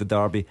who wins the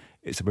derby.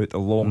 It's about the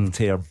long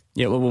term.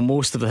 Yeah, well,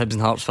 most of the Hibs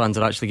and Hearts fans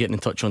are actually getting in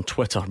touch on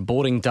Twitter.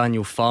 Boring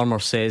Daniel Farmer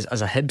says,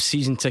 as a Hibs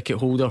season ticket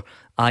holder,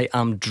 I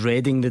am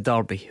dreading the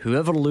derby.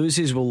 Whoever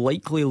loses will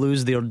likely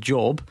lose their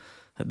job.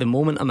 At the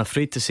moment, I'm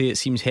afraid to say it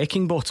seems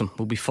Heckingbottom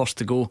will be first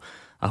to go.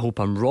 I hope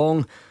I'm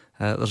wrong.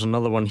 There's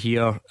another one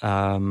here.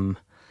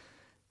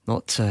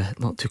 not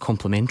too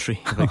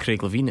complimentary about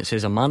Craig Levein. It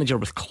says, a manager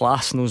with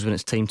class knows when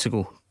it's time to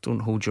go. Don't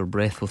hold your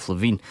breath with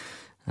Levein.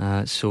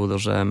 So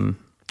there's not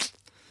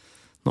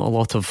a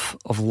lot of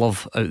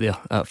love out there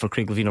for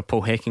Craig Levein or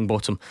Paul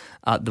Heckingbottom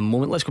at the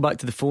moment. Let's go back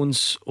to the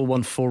phones.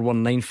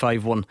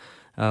 0141951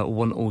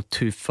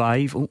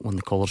 1025. Oh, one of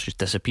the callers just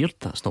disappeared.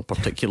 That's not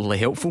particularly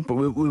helpful, but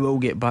we will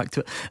get back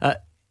to it.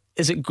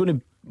 Is it going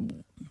to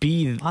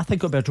be... I think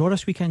it'll be a draw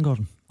this weekend,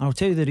 Gordon. I'll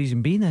tell you the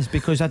reason being is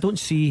because I don't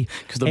see,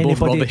 because they're both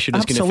rubbish and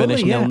it's going to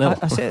finish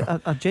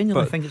 0-0. I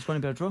genuinely think it's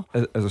going to be a draw.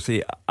 As I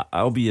say,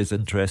 I'll be as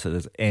interested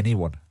as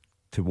anyone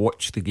to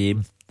watch the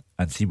game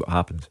and see what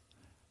happens.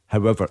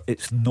 However,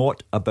 it's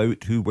not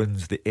about who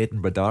wins the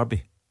Edinburgh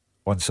Derby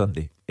on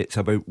Sunday. It's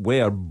about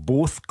where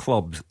both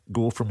clubs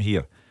go from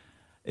here.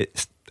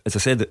 It's, as I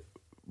said,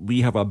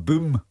 we have a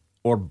boom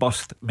or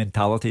bust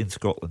mentality in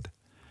Scotland.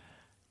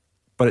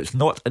 But it's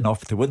not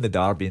enough to win the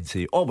Derby and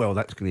say, oh, well,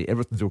 that's great,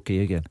 everything's okay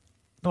again.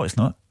 No, it's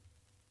not.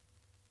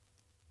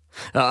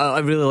 I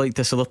really like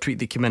this other tweet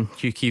that came in,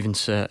 Hugh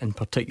Keevins in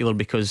particular,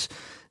 because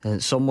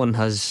someone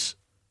has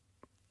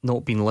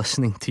not been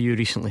listening to you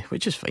recently,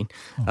 which is fine.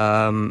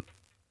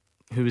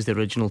 Who was the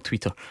original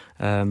tweeter?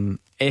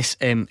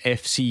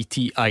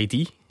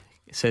 SMFCTID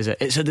says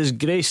it's a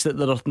disgrace that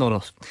there are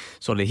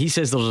he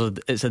says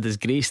it's a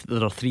disgrace that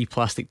there are 3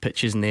 plastic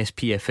pitches in the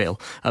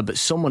SPFL, but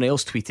someone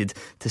else tweeted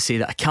to say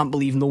that I can't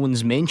believe no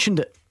one's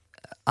mentioned it,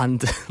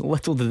 and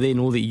little do they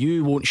know that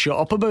you won't shut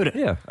up about it.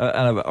 Yeah,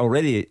 and I've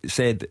already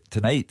said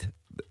tonight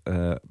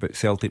about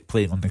Celtic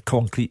playing on the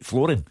concrete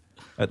flooring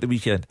at the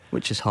weekend,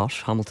 which is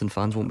harsh. Hamilton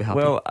fans won't be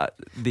happy. Well,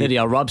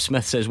 Rob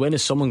Smith says, when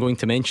is someone going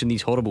to mention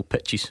these horrible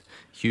pitches?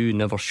 Hugh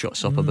never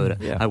shuts up about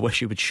it. Yeah. I wish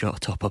you would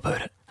shut up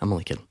about it. I'm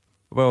only kidding.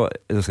 Well,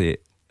 as I say,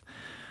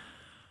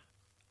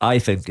 I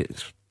think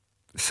it's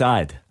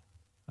sad,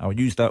 I'll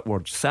use that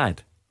word,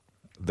 sad,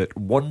 that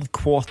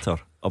 1/4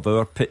 of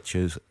our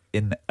pitches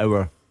in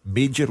our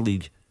major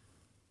league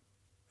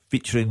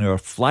featuring our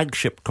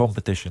flagship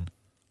competition,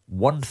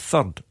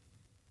 1/3,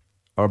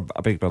 or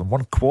I beg your pardon,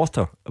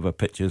 1/4 of our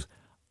pitches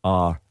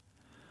are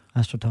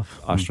AstroTurf.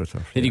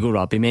 There you go,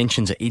 Rob. He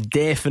mentions it. He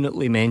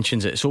definitely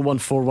mentions it. So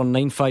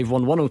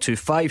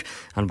 01419511025,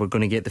 and we're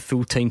going to get the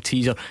full-time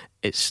teaser.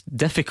 It's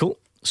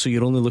difficult, so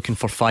you're only looking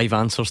for 5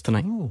 answers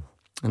tonight. Ooh.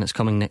 And it's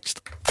coming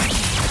next.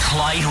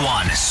 Clyde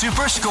One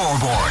Super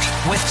Scoreboard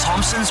with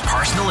Thompson's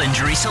personal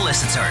injury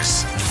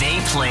solicitors.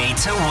 They play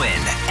to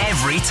win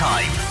every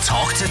time.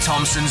 Talk to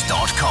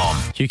Thompsons.com.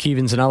 Hugh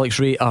Keevins and Alex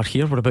Ray are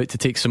here. We're about to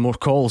take some more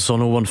calls on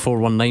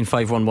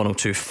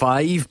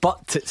 01419511025,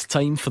 but it's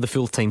time for the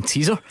full-time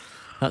teaser.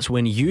 That's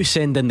when you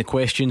send in the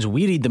questions,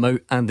 we read them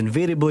out, and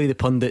invariably the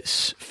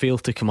pundits fail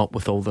to come up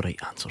with all the right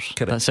answers.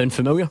 Correct. That sound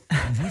familiar?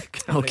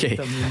 Okay.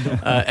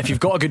 If you've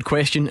got a good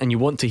question and you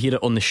want to hear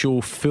it on the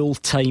show,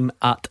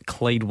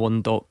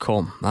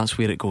 fulltime@Clyde1.com. That's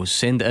where it goes.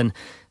 Send it in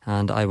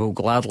and I will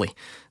gladly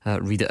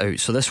read it out.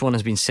 So this one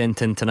has been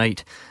sent in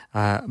tonight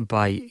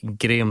by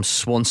Graham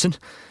Swanson,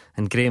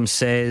 and Graham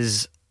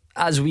says,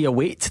 as we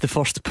await the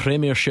first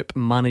Premiership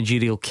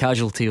managerial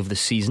casualty of the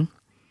season,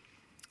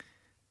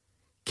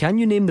 can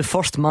you name the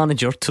first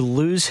manager to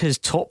lose his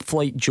top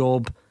flight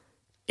job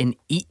in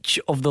each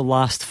of the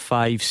last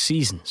 5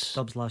 seasons?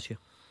 Dubs last year.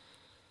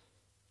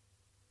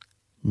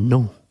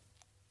 No.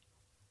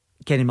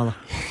 Kenny Miller.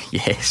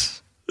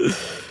 Yes.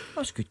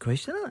 That's a good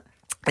question, isn't it?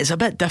 It's a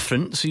bit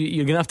different, so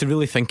you're going to have to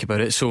really think about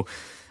it. So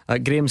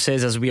Graham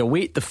says, as we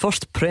await the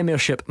first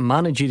Premiership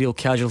managerial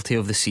casualty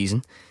of the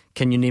season,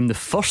 can you name the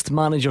first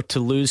manager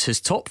to lose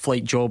his top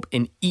flight job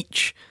in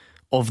each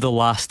of the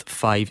last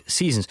 5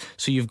 seasons?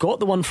 So you've got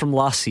the one from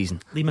last season.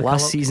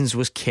 Last season's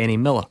was Kenny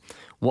Miller.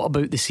 What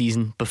about the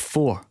season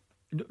before?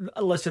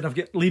 Listen, I've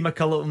got Lee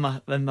McCulloch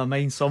in my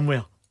mind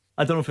somewhere.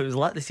 I don't know if it was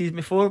like the season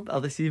before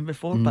or the season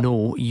before, but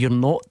no, you're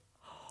not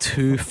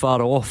too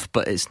far off,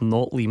 but it's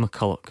not Lee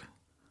McCulloch.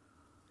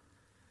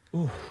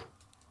 Ooh.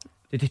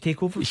 Did he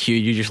take over? Hugh,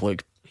 you just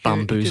look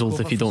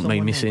bamboozled, if you don't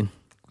mind me saying.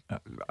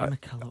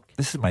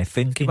 This is my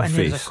thinking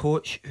face. As a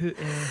coach who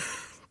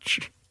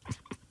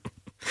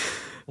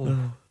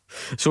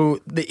So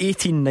the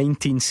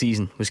 18-19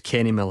 season was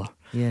Kenny Miller.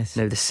 Yes.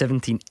 Now the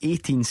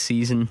 17-18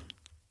 season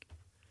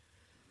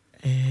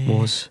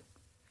was,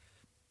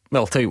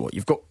 well, I'll tell you what,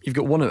 you've got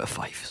 1 out of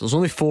 5. So there's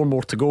only 4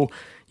 more to go.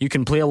 You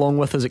can play along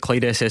with us at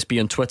Clyde SSB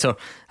on Twitter.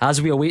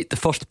 As we await the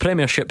first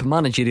Premiership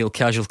managerial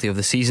casualty of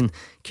the season,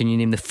 can you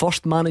name the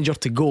first manager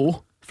to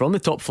go from the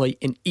top flight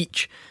in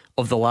each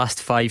of the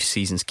last 5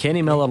 seasons?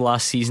 Kenny Miller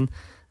last season.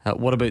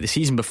 What about the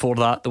season before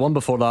that, the one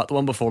before that, the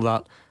one before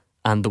that,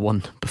 and the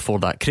one before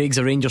that? Craig's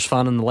a Rangers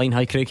fan on the line.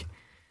 Hi, Craig.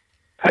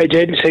 Hi,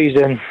 gents. How you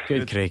doing?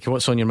 Good, Craig.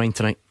 What's on your mind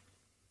tonight?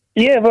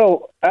 Yeah,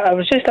 well, I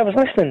was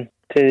listening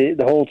to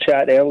the whole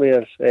chat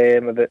earlier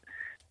about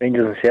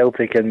Rangers and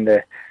Celtic,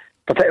 and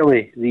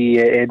particularly the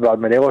Edward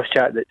Morelos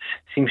chat that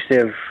seems to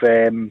have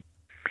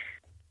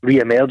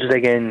re-emerged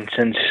again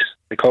since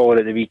the call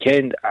at the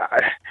weekend.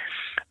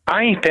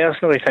 I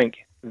personally think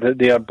that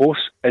they are both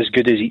as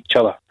good as each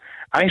other.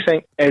 I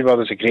think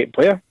Edward is a great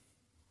player.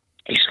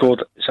 He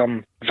scored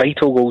some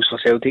vital goals for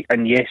Celtic,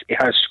 and yes, he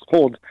has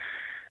scored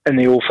in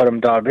the Old Firm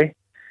derby.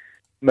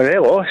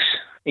 Morelos,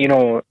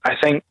 I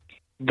think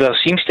there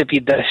seems to be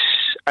this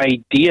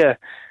idea,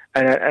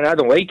 and I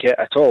don't like it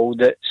at all,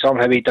 that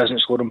somehow he doesn't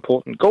score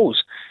important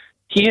goals.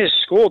 He has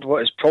scored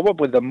what is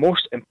probably the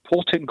most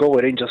important goal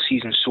of Rangers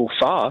season so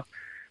far,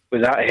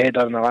 with that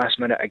header in the last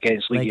minute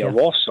against Legia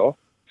Warsaw.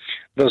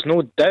 There's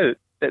no doubt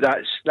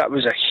that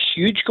was a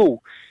huge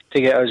goal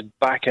to get us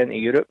back into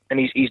Europe, and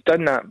he's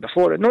done that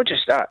before. And not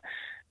just that,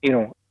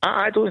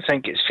 I don't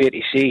think it's fair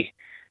to say,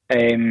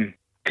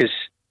 because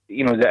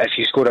that if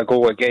you score a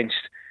goal against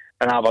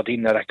an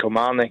Aberdeen or a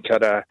Kilmarnock or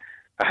a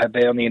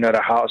Hibernian or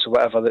a Hearts or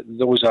whatever, that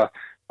those are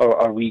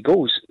wee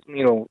goals.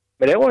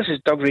 Morelos has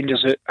dug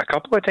Rangers out a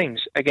couple of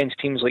times against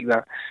teams like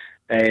that,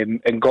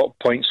 and got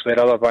points where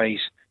otherwise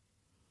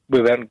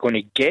we weren't going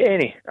to get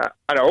any.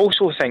 And I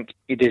also think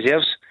he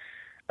deserves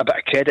a bit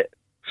of credit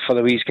for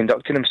the way he's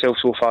conducting himself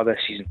so far this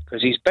season,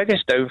 because his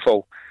biggest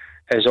downfall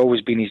has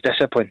always been his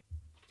discipline.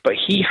 But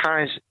he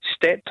has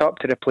stepped up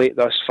to the plate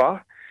thus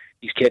far.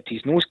 He's kept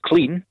his nose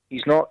clean.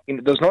 He's not.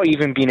 There's not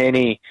even been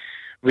any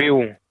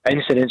real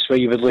incidents where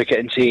you would look at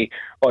it and say,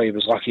 "Oh, he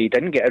was lucky he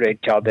didn't get a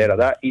red card there or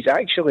that." He's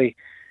actually,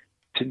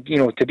 to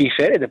be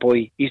fair to the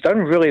boy, he's done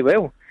really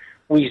well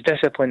with his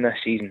discipline this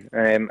season,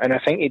 and I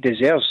think he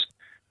deserves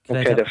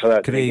credit for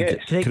that. Craig,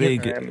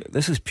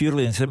 this is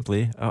purely and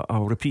simply,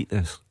 I'll repeat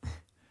this,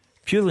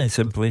 purely and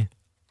simply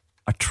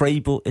a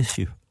tribal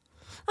issue.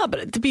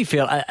 But to be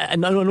fair, I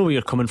know where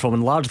you're coming from,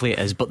 and largely it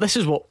is. But this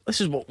is what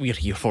we're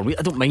here for.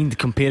 I don't mind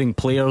comparing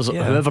players,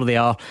 whoever they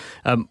are.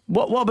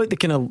 What about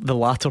the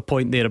latter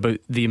point there about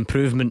the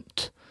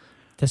improvement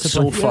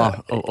so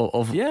far?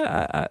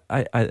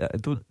 I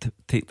don't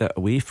take that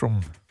away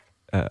from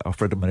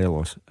Alfredo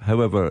Morelos.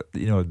 However,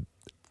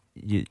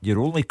 you're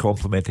only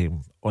complimenting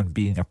him on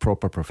being a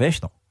proper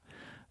professional.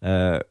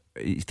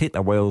 It's taken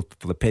a while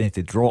for the penny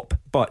to drop,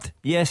 but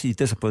yes, his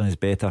discipline is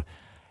better.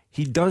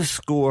 He does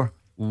score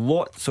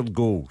lots of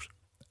goals,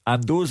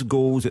 and those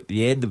goals at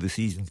the end of the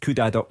season could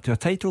add up to a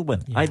title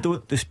win. I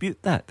don't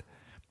dispute that.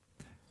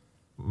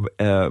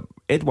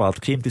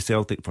 Edouard came to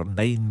Celtic for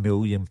 £9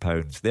 million.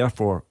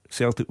 Therefore,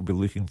 Celtic will be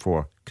looking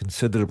for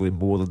considerably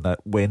more than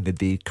that when the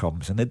day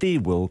comes, and the day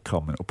will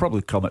come, and it'll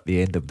probably come at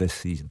the end of this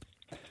season.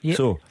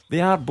 So they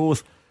are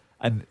both.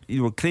 And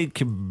Craig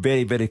came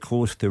very, very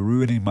close to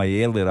ruining my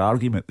earlier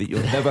argument that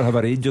you'll never have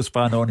a Rangers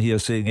fan on here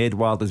saying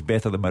Edouard is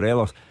better than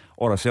Morelos,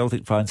 or a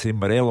Celtic fan saying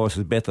Morelos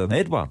is better than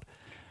Edouard.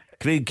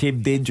 Craig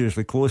came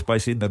dangerously close by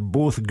saying they're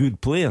both good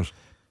players.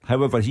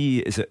 However, he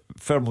is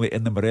firmly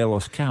in the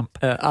Morelos camp.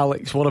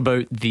 Alex, what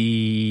about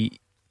Craig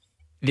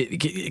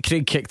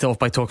kicked off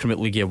by talking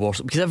about Legia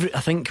Warsaw, because I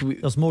think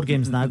there's more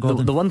games than that,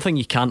 Gordon. The one thing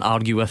you can't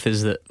argue with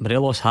is that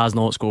Morelos has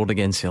not scored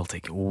against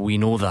Celtic. We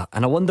know that,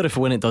 and I wonder if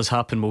when it does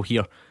happen we'll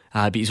hear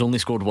but he's only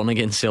scored one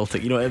against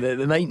Celtic.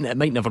 It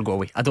might never go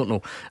away. I don't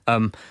know.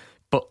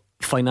 But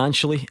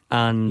financially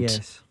and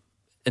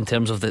in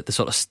terms of the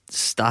sort of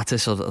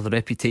status or the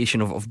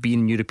reputation of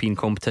being in European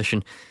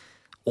competition,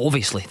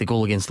 obviously the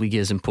goal against Liga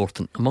is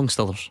important, amongst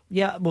others.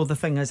 Yeah, well, the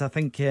thing is, I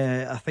think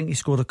he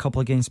scored a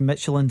couple against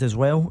Midtjylland as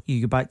well.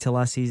 You go back to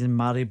last season,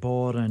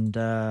 Maribor and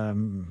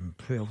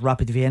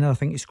Rapid Vienna, I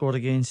think he scored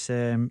against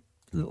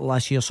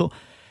last year. So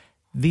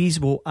these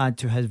will add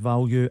to his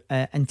value.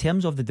 In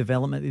terms of the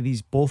development of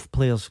these both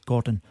players,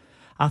 Gordon,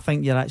 I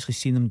think you're actually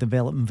seeing them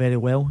developing very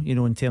well,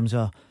 in terms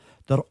of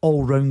their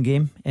all-round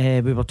game.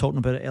 We were talking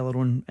about it earlier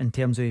on in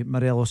terms of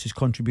Morelos'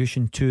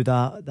 contribution to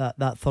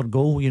that third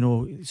goal.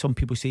 Some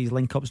people say his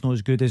link-up's not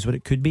as good as what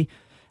it could be,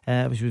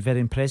 which was very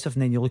impressive.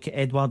 And then you look at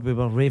Edouard, we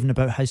were raving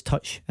about his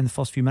touch in the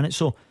first few minutes.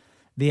 So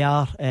they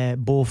are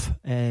both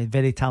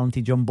very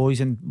talented young boys,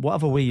 and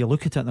whatever way you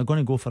look at it, they're going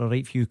to go for a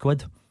right few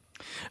quid.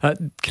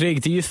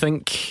 Craig, do you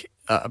think,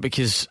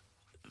 because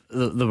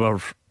there were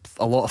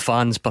a lot of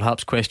fans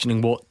perhaps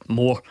questioning what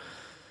more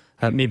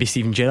maybe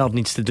Steven Gerrard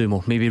needs to do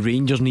more, maybe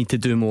Rangers need to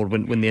do more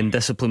when the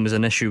indiscipline was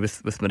an issue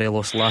with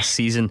Morelos last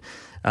season?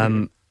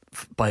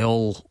 By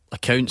all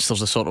accounts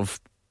there's a sort of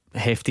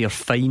heftier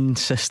fine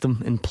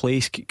system in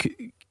place.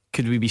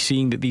 Could we be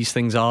seeing that these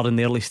things are in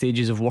the early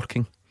stages of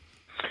working?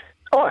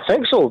 I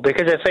think so,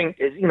 because I think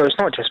it's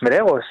not just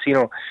Morelos.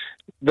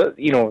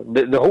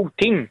 The whole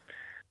team.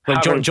 Well,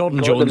 Jordan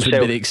Jones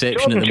would be the exception.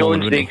 Jordan at the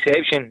Jones moment, the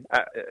exception.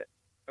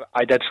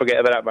 I did forget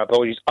about that, my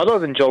apologies. Other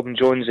than Jordan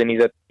Jones and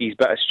his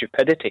bit of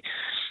stupidity,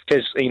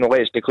 because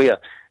let's be clear,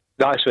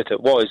 that's what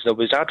it was. There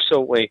was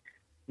absolutely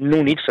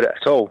no need for it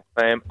at all.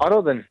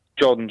 Other than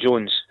Jordan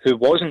Jones, who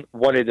wasn't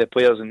one of the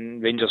players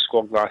in Rangers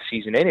squad last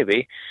season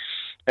anyway,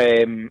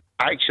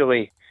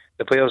 actually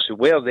the players who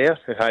were there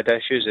who had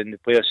issues and the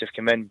players who've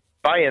come in,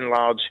 by and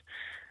large,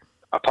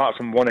 apart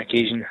from one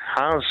occasion,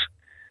 have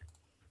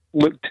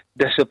looked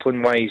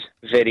discipline-wise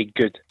very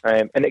good.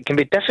 And it can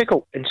be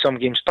difficult in some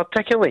games,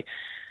 particularly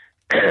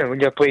when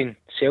you're playing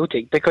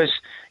Celtic, because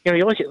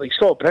you look at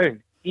Scott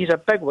Brown, he's a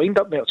big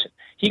wind-up merchant.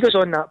 He goes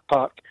on that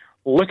park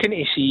looking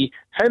to see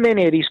how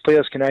many of these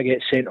players can I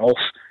get sent off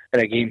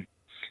in a game.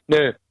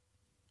 Now,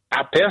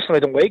 I personally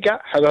don't like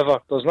that.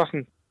 However, there's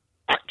nothing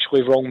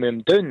massively wrong with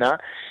him doing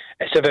that.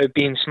 It's about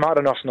being smart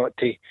enough not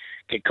to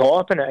get caught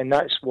up in it, and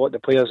that's what the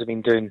players have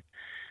been doing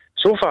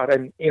so far.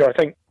 And, I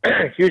think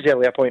Hugh's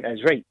earlier point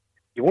is right.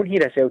 You won't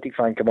hear a Celtic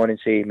fan come on and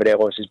say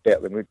Morelos is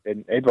better than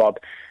Edouard,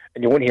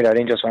 and you won't hear a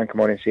Rangers fan come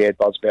on and say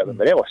Edouard's better than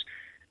Morelos.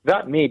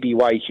 That may be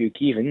why Hugh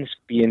Keevins,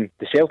 being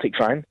the Celtic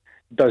fan,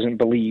 doesn't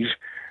believe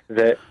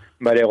that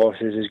Morelos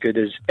is as good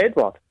as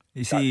Edouard.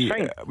 You see,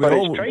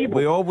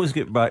 we always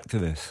get back to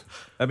this.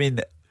 I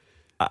mean,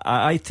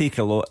 I take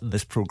a lot in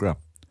this programme,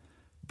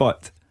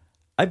 but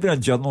I've been a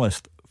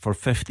journalist for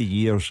 50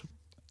 years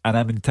and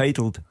I'm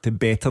entitled to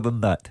better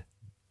than that.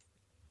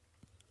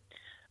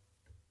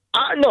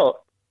 No,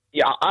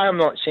 I am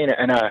not saying it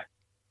in a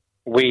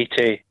way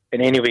to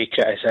in any way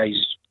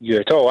criticise you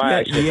at all.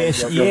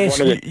 Yes,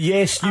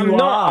 you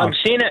are. I'm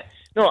saying it.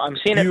 No, I'm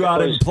saying it. You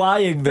are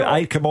implying that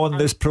I come on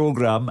this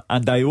programme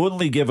and I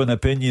only give an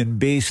opinion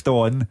based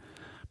on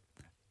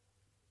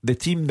the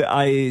team that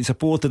I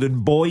supported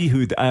in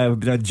boyhood. I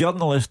have been a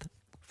journalist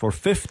for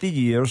 50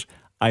 years.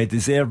 I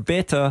deserve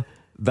better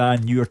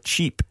than your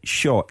cheap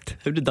shot.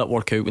 How did that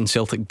work out when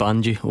Celtic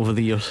banned you over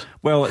the years?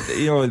 Well,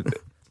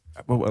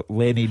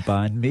 Lenny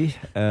banned me,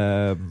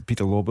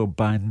 Peter Lobel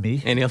banned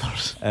me. Any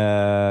others?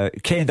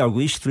 Ken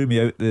Dalglish threw me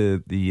out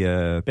the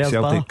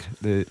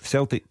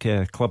Celtic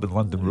club in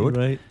London Road.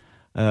 Right.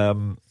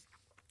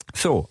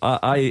 So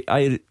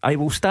I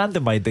will stand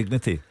in my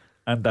dignity,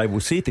 and I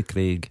will say to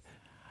Craig,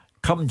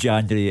 come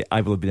January, I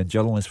will have been a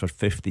journalist for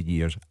 50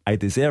 years. I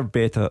deserve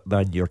better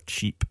than your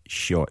cheap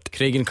shot.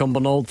 Craig and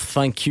Cumbernauld,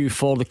 thank you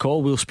for the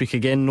call. We'll speak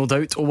again, no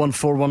doubt.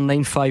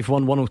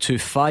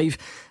 01419511025.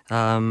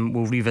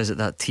 We'll revisit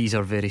that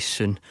teaser very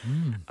soon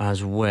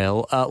as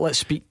well. Let's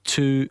speak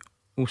to...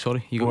 Oh,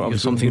 sorry, you got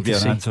something to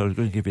say. I was going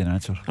to give you an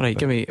answer. All right,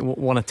 give me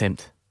one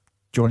attempt.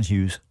 John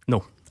Hughes.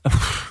 No.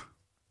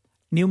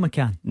 Neil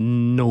McCann.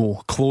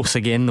 No. Close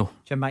again, though.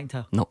 Jim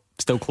McIntyre. No.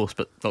 Still close,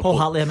 but not Paul close.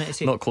 Hartley, I meant to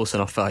say. Not close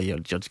enough. You're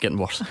just getting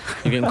worse.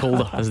 You're getting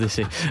colder, as they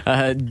say.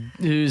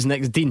 Who's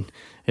next? Dean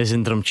is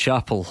in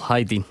Drumchapel.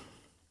 Hi, Dean.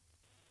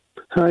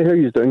 Hi, how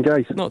you doing,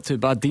 guys? Not too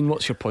bad. Dean,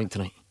 what's your point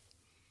tonight?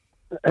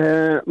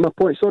 My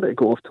point, sorry to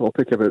go off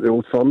topic about the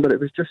Old Firm, but it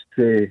was just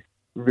to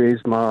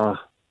raise my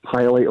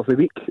highlight of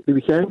the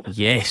weekend.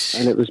 Yes.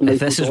 And it was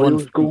Michael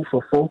Doyle's goal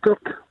for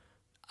Falkirk.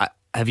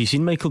 Have you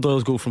seen Michael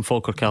Doyle's goal from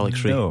Falkirk,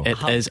 Alex Ray? No.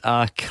 It is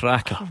a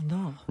cracker. Oh,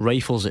 no.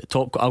 Rifles it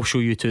top. I'll show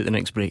you two at the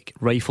next break.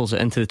 Rifles it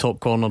into the top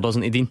corner,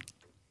 doesn't he, Dean?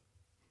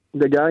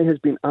 The guy has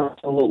been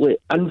absolutely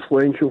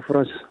influential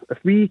for us. If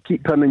we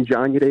keep him in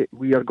January,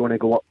 we are going to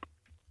go up.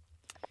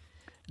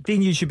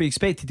 Dean, you should be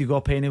expected to go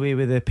up anyway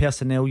with the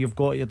personnel you've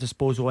got at your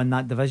disposal in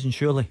that division,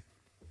 surely.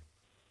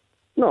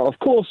 No, of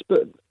course,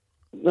 but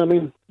I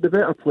mean, the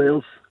better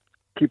players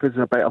keep us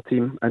a better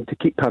team, and to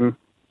keep him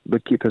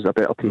would keep us a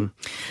better team.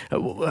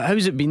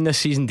 How's it been this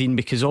season, Dean?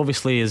 Because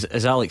obviously,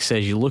 as Alex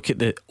says, you look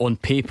at on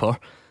paper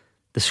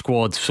the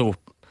squad. So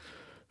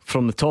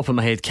from the top of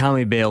my head,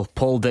 Cammy Bell,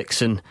 Paul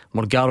Dixon,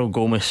 Morgaro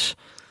Gomez,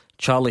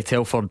 Charlie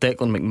Telford,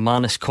 Declan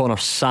McManus, Connor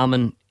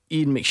Salmon,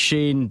 Ian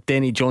McShane,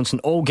 Denny Johnson,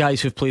 all guys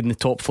who've played in the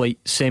top flight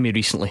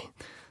semi-recently.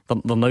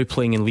 They're now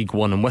playing in League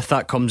One, and with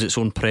that comes its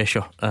own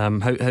pressure. How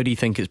do you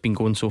think it's been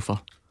going so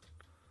far?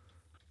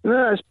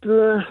 It's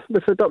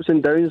with the ups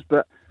and downs,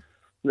 but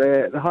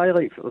the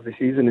highlight of the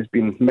season has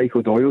been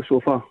Michael Doyle so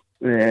far.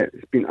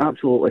 It's been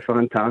absolutely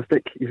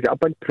fantastic. He's got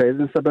a big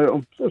presence about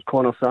him. So is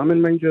Connor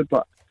Salmon, mind you,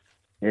 but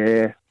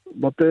we're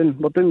doing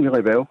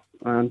really well,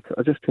 and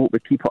I just hope we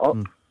keep it up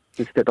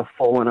instead of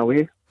falling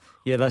away.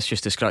 Yeah, that's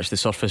just to scratch the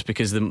surface,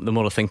 because the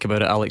more I think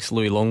about it, Alex,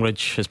 Louis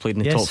Longridge has played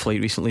in the top flight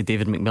recently.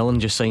 David McMillan,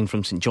 just signed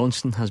from St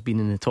Johnstone, has been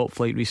in the top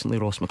flight recently.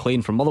 Ross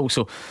McLean from Motherwell.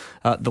 So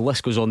the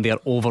list goes on. They are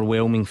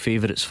overwhelming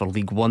favourites for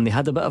League One. They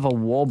had a bit of a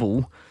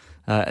wobble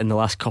in the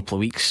last couple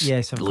of weeks,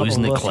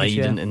 losing at Clyde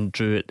and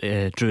drew at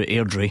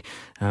Airdrie.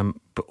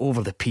 But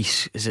over the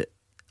piece, is it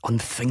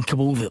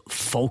unthinkable that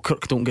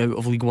Falkirk don't get out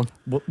of League One?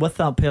 With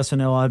that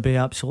personnel, I'd be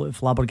absolutely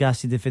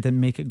flabbergasted if they didn't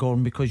make it,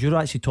 Gordon, because you're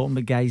actually talking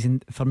about guys,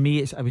 and for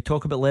me, we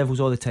talk about levels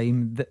all the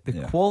time. The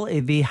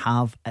quality they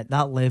have at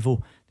that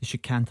level, they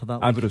should canter that.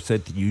 I would have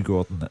said to you,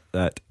 Gordon,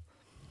 that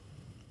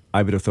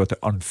I would have thought it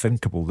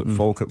unthinkable that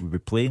Falkirk would be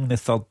playing in the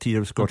third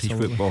tier of Scottish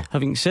football.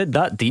 Having said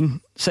that,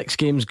 Dean, 6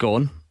 games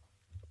gone,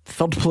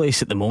 third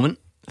place at the moment,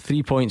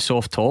 3 points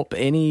off top.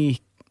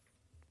 Any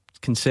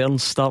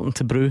concerns starting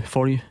to brew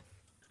for you?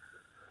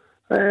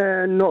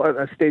 Not at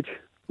this stage.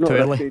 Not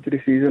at this stage of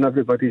the season.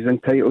 Everybody's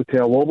entitled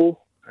to a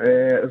wobble.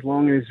 As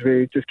long as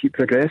we just keep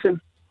progressing,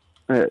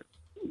 it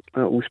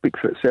will speak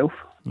for itself.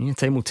 Yeah,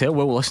 time will tell.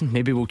 Well, listen,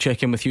 maybe we'll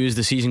check in with you as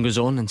the season goes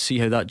on and see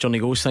how that journey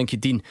goes. Thank you,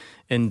 Dean,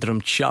 in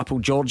Drumchapel.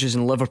 George is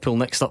in Liverpool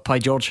next up. Hi,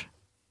 George.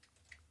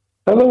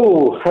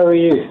 Hello, how are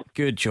you?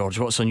 Good, George.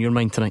 What's on your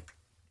mind tonight?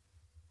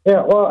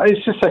 Yeah, well,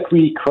 it's just a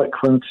wee quick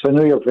one, because I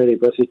know you're very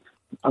busy.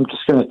 I'm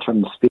just going to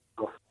turn the speaker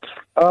off.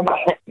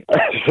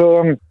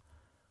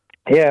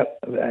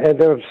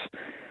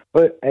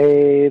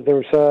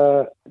 There's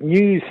a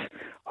news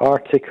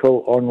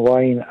article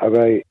online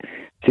about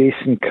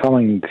Jason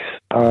Cummings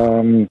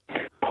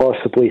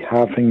possibly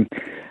having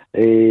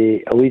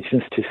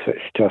allegiance to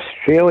switch to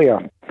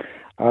Australia.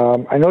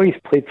 I know he's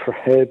played for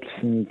Hibs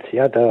and he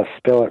had a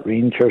spell at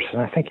Rangers,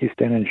 and I think he's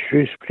down in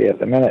Shrewsbury at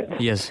the minute.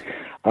 Yes.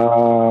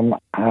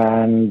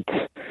 And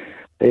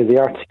the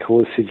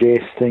article is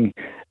suggesting,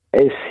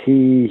 is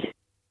he,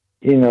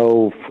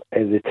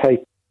 the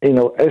type,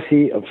 is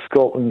he of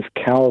Scotland's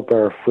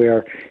calibre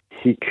where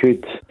he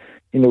could,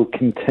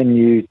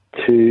 continue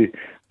to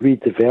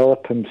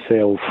redevelop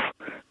himself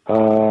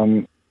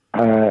as,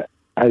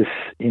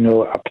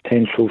 a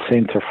potential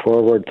centre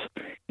forward,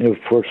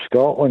 for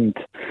Scotland.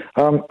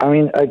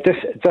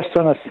 Just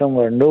on a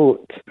similar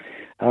note,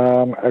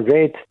 I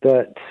read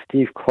that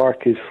Steve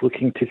Clarke is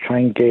looking to try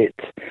and get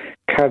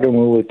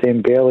Karamolo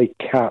Dembele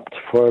capped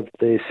for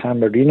the San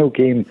Marino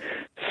game,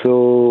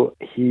 so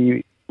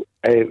he'll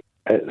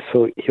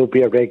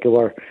be a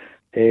regular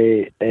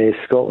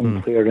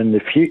Scotland player in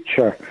the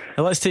future.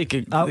 Now let's take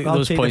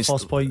those take points. The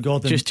first point,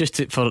 Gordon.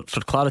 Just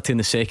for clarity in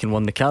the second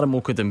one, the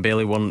Karamoko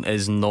Dembele one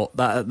is not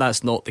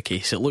that's not the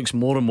case. It looks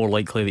more and more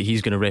likely that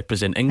he's going to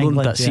represent England.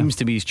 That seems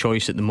to be his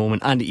choice at the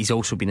moment, and he's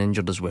also been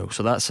injured as well.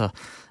 So that's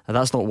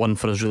not one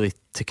for us really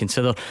to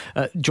consider.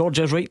 George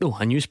is right though.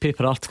 A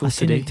newspaper article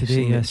today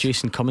saying that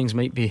Jason Cummings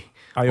might be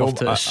off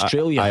to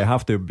Australia. I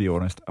have to be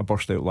honest. I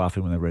burst out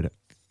laughing when I read it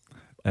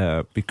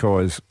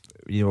because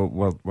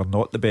we're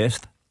not the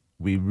best.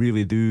 We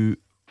really do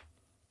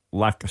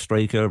lack a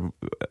striker.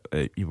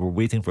 You were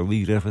waiting for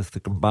Lee Griffiths to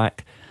come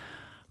back,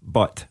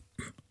 but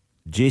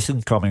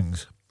Jason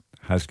Cummings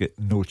has got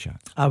no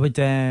chance. I would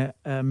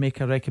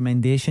make a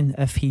recommendation.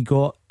 If he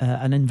got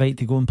an invite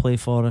to go and play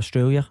for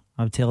Australia,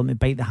 I would tell him to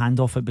bite the hand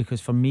off it, because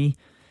for me,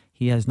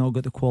 he has not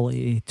got the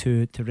quality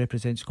to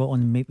represent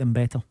Scotland and make them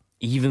better.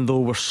 Even though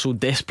we're so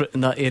desperate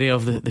in that area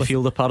of the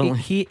field, apparently.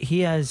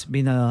 He has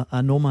been a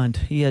nomad.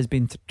 He has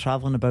been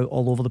travelling about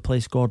all over the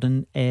place,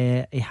 Gordon.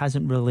 He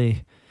hasn't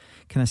really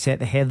kind of set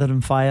the heather on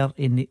fire.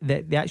 In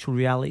the actual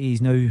reality,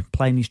 he's now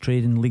plying his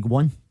trade in League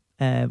One,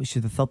 which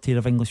is the third tier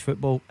of English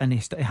football, and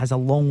he has a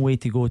long way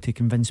to go to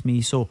convince me.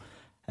 So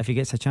if he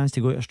gets a chance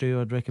to go to Australia,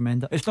 I'd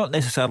recommend it. It's not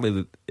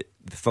necessarily the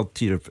third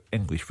tier of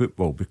English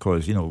football,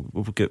 because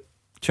we've got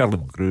Charlie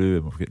McGrew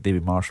and we've got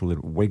David Marshall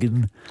at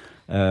Wigan,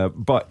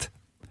 but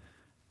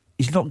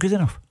he's not good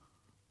enough.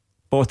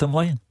 Bottom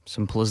line.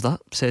 Simple as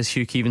that, says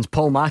Hugh Keevins.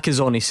 Paul Mack is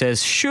on. He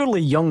says,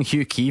 surely young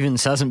Hugh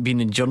Keevins hasn't been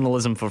in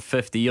journalism for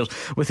 50 years.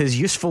 With his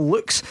useful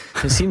looks,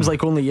 it seems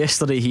like only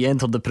yesterday he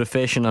entered the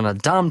profession, and a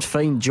damned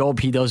fine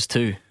job he does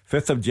too.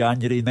 5th of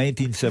January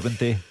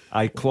 1970,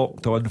 I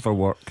clocked on for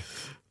work.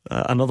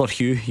 Another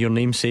Hugh, your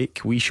namesake,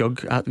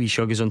 Weeshug, at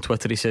Weeshug, is on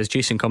Twitter. He says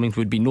Jason Cummings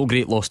would be no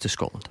great loss to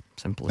Scotland.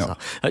 Simple as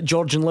that.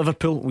 George in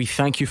Liverpool, we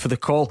thank you for the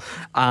call,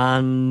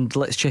 and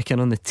let's check in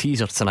on the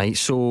teaser tonight.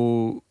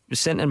 So,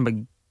 sent in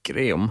by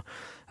Graham.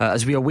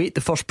 As we await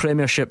the first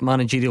Premiership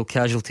managerial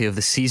casualty of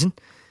the season,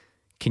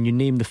 can you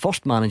name the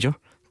first manager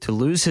to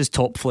lose his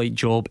top flight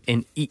job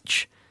in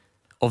each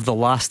of the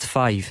last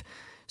 5?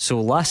 So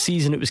last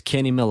season it was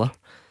Kenny Miller.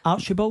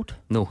 Archibald?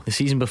 No, the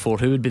season before.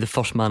 Who would be the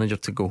first manager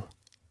to go?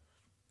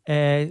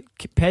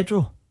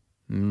 Pedro?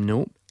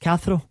 No.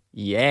 Cathro?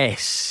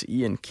 Yes,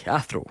 Ian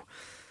Cathro.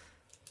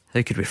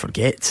 How could we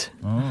forget?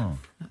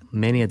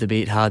 Many a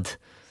debate had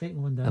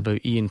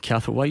about Ian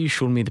Cathro. Why are you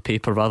showing me the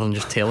paper rather than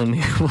just telling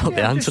me what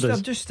the answer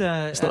is?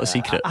 It's not a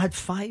secret. I had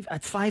five I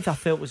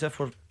felt as if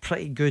we're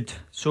pretty good.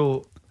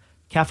 So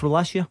Cathro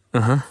last year.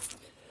 Right,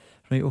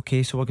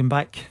 okay, so we're going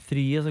back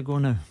 3 years ago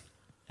now.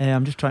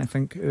 I'm just trying to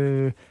think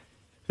who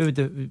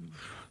would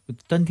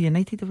Dundee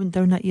United have went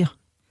down that year?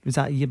 Was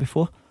that a year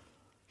before?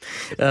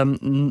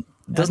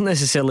 Doesn't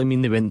necessarily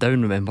mean they went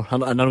down, remember.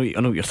 I know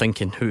what you're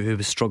thinking, who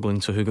was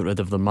struggling, so who got rid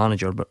of their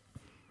manager. But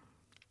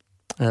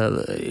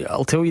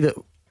I'll tell you that.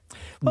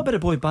 What about a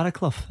boy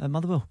Barraclough at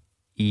Motherwell?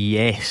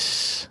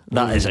 Yes,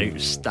 that is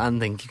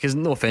outstanding. Because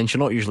no offence, you're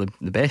not usually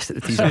the best at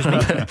the teasers.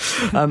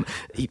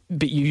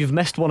 But you've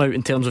missed one out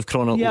in terms of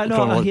chronology.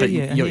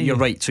 You're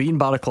right. So Ian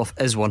Barraclough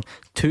is one.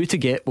 2 to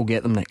get. We'll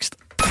get them next.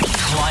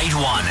 Clyde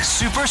One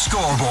Super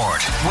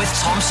Scoreboard with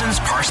Thompson's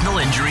personal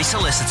injury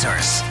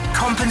solicitors.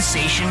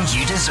 Compensation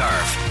you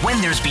deserve. When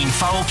there's been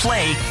foul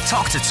play,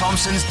 talk to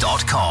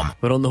Thompsons.com.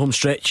 We're on the home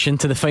stretch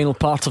into the final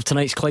part of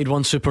tonight's Clyde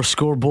One Super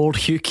Scoreboard.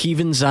 Hugh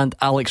Keevins and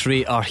Alex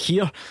Ray are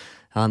here,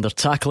 and they're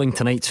tackling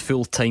tonight's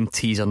full-time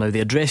teaser. Now, the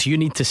address you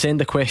need to send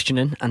a question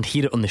in and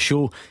hear it on the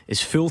show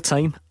is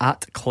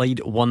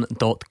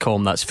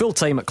fulltime@Clyde1.com. That's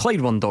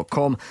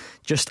fulltime@Clyde1.com,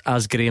 just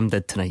as Graham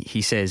did tonight.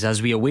 He says,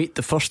 as we await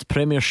the first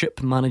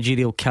Premiership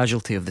managerial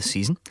casualty of the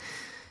season,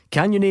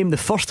 can you name the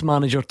first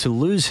manager to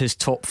lose his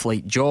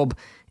top-flight job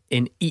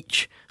in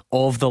each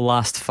of the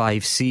last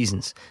 5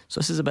 seasons? So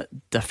this is a bit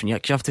different. You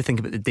actually have to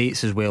think about the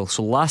dates as well.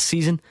 So last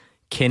season,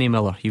 Kenny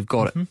Miller, you've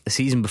got it. The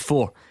season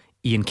before,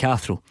 Ian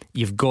Cathro,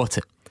 you've got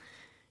it.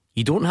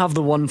 You don't have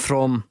the one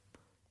from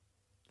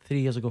 3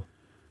 years ago,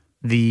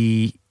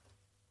 the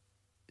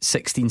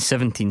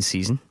 16-17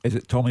 season. Is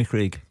it Tommy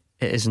Craig?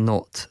 It is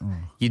not.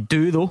 You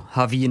do though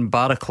have Ian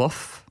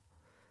Barraclough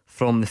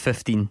from the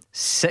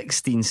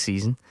 15-16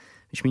 season,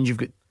 which means you've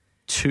got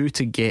 2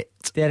 to get.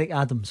 Derek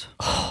Adams.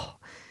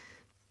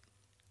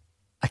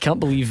 can't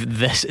believe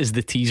this is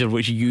the teaser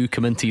which you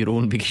come into your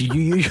own, because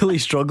you usually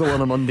struggle on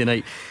a Monday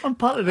night. I'm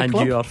part of the and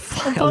club. You are.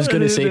 I was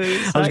going to say,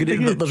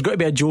 there's got to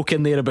be a joke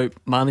in there about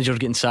managers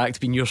getting sacked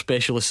being your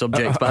specialist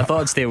subject, but I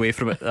thought I'd stay away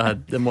from it. I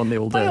didn't want the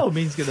old. By all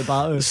means, get the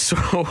batter.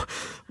 So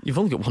you've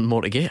only got one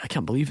more to get. I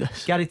can't believe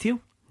this. Gary Teal?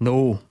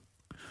 No.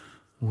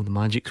 Oh, the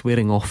magic's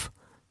wearing off.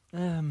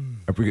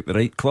 Have we got the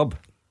right club?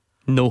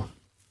 No.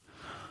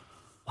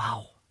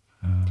 Wow.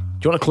 Do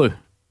you want a clue?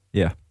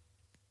 Yeah.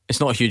 It's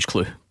not a huge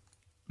clue.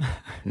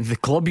 The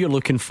club you're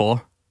looking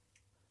for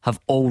have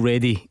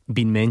already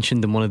been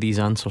mentioned in one of these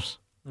answers.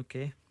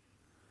 Okay.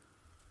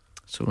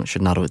 So that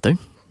should narrow it down.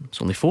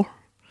 It's only 4.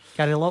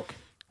 Gary Locke?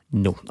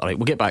 No. Alright,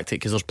 we'll get back to it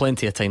because there's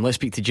plenty of time. Let's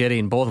speak to Jerry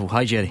in Bothwell.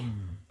 Hi, Jerry.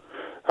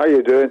 How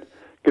you doing?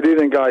 Good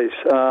evening, guys.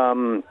 I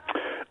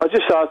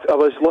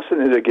was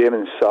listening to the game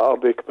on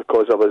Saturday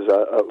because I was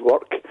at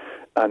work,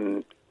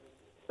 and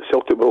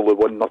Celtic were only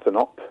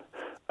 1-0 up,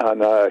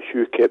 and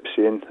Hugh kept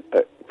saying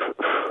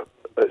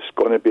it's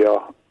going to be a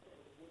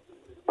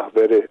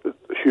very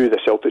Hugh, the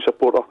Celtic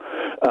supporter.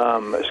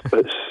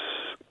 It's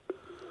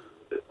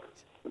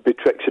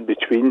betwixt and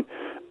between,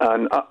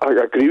 and I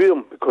agree with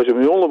him, because when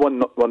we only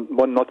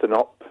 1-0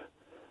 up,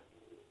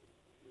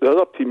 the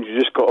other teams you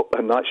just got up,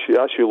 and that's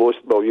you lost.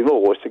 Well, you know,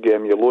 lost the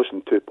game. You're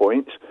losing 2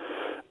 points,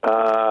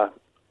 and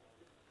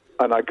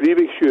I agree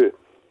with you.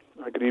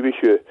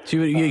 So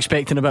were you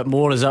expecting a bit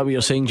more? Is that what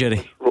you're saying,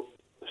 Jerry?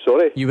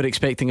 Sorry? You were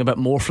expecting a bit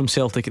more from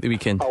Celtic at the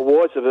weekend? I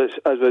was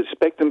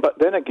expecting, but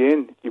then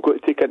again, you've got to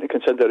take into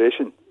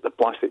consideration the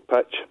plastic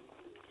pitch.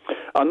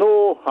 I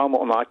know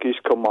Hamilton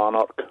Accies,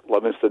 Kilmarnock,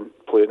 Livingston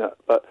playing it,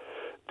 but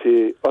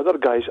to other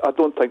guys, I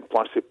don't think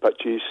plastic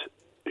pitches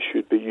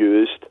should be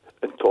used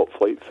in top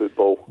flight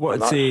football.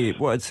 What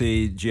I'd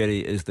say, Jerry,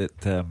 is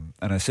that, and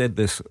I said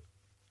this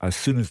as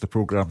soon as the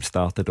programme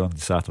started on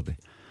Saturday,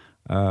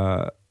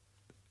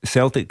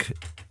 Celtic,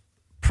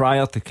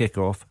 prior to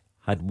kick-off,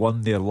 had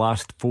won their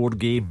last 4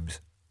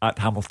 games at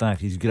Hamilton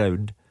Accies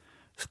ground,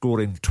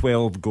 scoring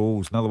 12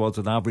 goals. In other words,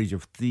 an average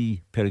of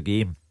 3 per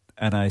game.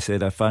 And I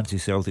said I fancy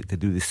Celtic to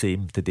do the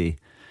same today.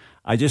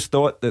 I just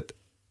thought that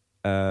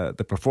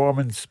the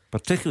performance,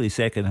 particularly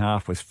second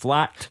half, was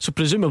flat. So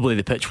presumably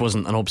the pitch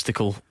wasn't an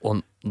obstacle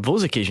on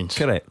those occasions?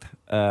 Correct.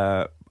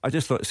 I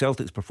just thought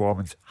Celtic's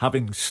performance,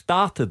 having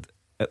started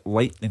at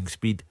lightning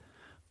speed,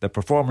 the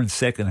performance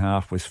second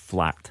half was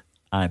flat.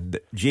 And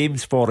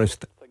James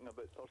Forrest...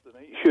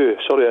 Hugh,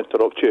 sorry to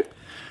interrupt you.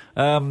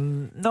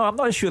 No, I'm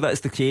not sure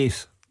that's the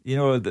case. You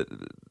know, the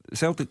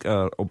Celtic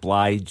are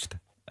obliged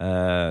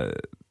to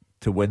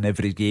win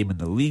every game in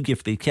the league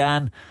if they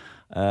can.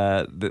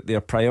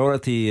 Their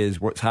priority is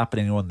what's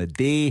happening on the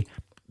day.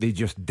 They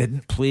just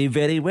didn't play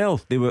very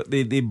well.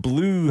 They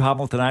blew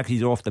Hamilton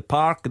Accies off the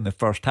park in the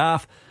first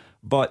half,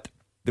 but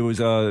there was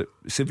a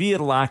severe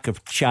lack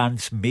of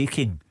chance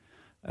making.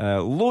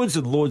 Loads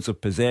and loads of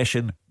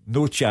possession,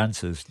 no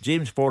chances.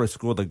 James Forrest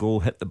scored a goal,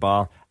 hit the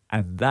bar,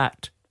 and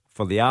that,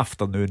 for the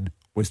afternoon,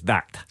 was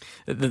that.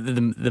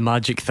 The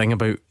magic thing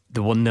about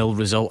the 1-0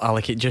 result,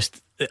 Alec, it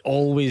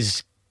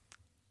always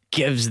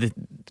gives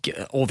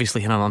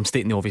obviously, and I'm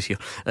stating the obvious here,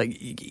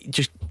 it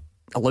just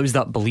allows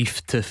that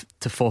belief to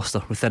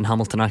foster within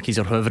Hamilton Accies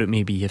or whoever it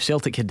may be. If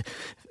Celtic had,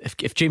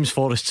 if James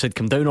Forrest had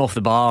come down off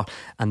the bar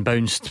and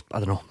bounced, I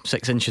don't know,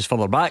 6 inches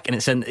further back, and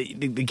it's in,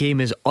 the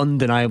game is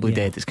undeniably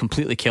dead. It's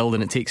completely killed,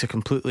 and it takes a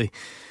completely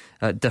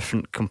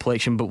different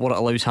complexion. But what it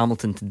allows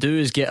Hamilton to do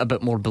is get a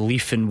bit more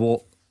belief in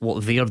what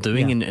they're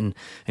doing,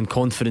 and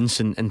confidence,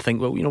 and think,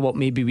 well, you know what,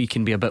 maybe we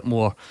can be a bit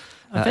more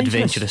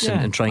adventurous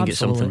and try and get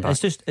something back.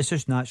 It's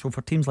just natural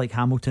for teams like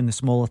Hamilton, the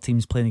smaller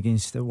teams playing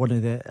against one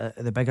of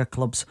the bigger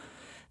clubs.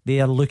 They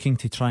are looking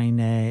to try and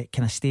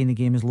kind of stay in the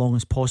game as long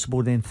as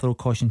possible, then throw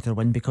caution to the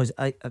wind, because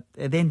at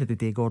the end of the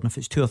day, Gordon, if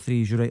it's 2 or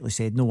 3, as you rightly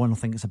said, no one will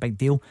think it's a big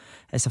deal.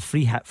 It's a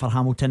free hit for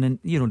Hamilton, and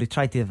you know, they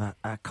tried to have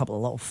a couple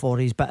of little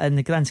forays, but in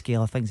the grand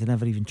scale of things, they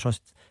never even tried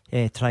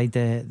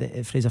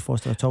the Fraser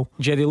Forster at all.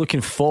 Jerry,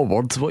 looking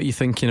forward, what are you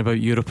thinking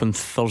about Europe on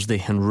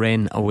Thursday and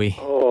Rennes away?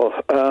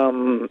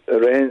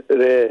 Rennes,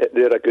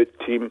 they're a good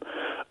team.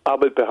 I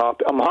would be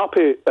happy. I'm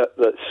happy that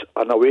it's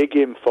an away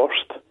game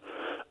first,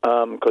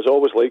 because I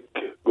always like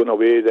going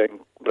away, then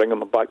bringing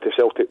them back to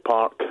Celtic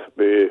Park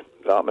with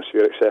the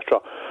atmosphere, etc.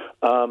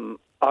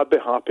 I'd be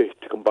happy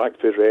to come back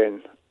to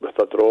Rennes with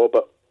a draw,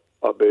 but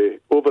I'd be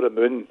over the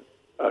moon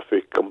if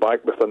we come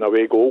back with an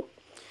away goal.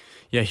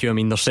 Yeah, Hugh, I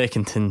mean, they're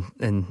second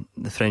in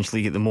the French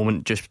league at the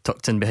moment, just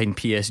tucked in behind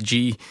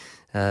PSG.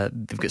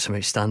 They've got some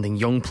outstanding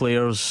young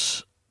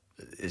players.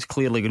 It's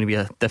clearly going to be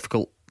a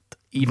difficult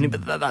evening,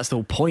 but that's the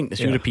whole point. It's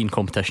European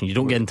competition. You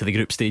don't get into the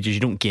group stages. You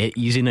don't get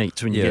easy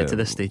nights when you get to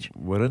this stage.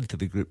 We're into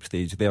the group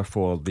stage,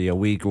 therefore the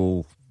away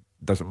goal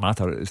doesn't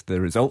matter. It's the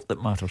result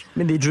that matters.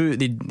 I mean,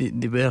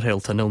 they were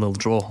held to a 0-0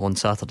 draw on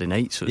Saturday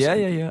night. So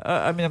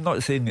I mean, I'm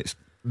not saying it's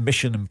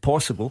mission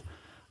impossible.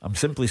 I'm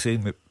simply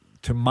saying that,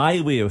 to my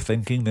way of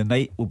thinking, the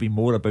night will be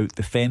more about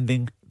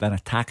defending than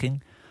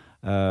attacking.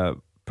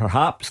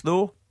 Perhaps,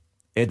 though,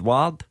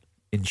 Edouard,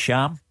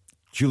 Incham,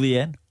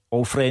 Julien,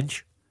 all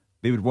French,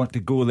 they would want to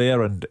go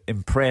there and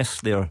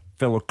impress their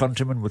fellow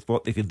countrymen with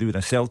what they can do in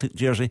a Celtic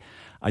jersey.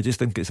 I just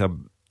think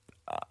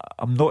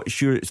I'm not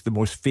sure it's the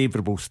most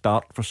favourable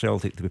start for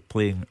Celtic to be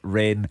playing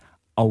Rennes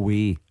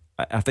away.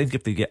 I think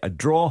if they get a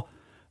draw,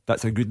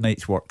 that's a good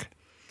night's work.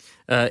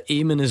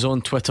 Eamon is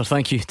on Twitter.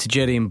 Thank you to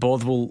Jerry and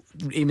Bothwell.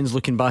 Eamon's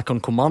looking back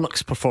on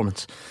Kilmarnock's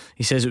performance.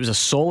 He says it was a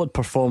solid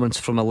performance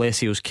from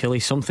Alessio's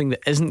Killie. Something that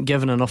isn't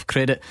given enough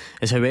credit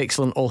is how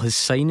excellent all his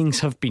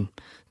signings have been.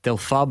 Del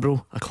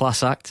Fabro, a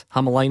class act.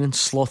 Hamalainen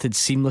slotted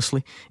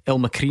seamlessly. El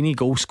Macrini,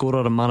 goal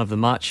scorer and man of the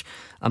match.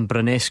 And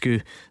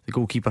Branescu, the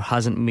goalkeeper,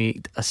 hasn't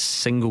made a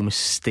single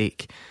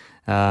mistake.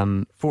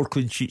 4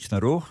 clean sheets in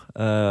a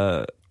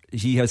row.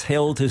 He has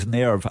held his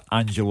nerve,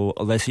 Angelo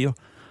Alessio.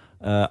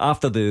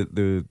 After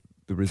the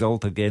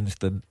result against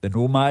the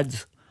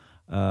Nomads,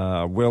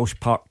 Welsh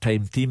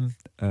part-time team,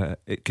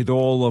 it could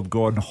all have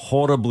gone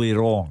horribly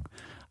wrong,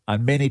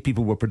 and many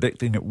people were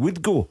predicting it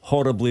would go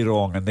horribly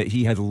wrong and that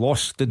he had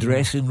lost the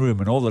dressing room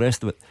and all the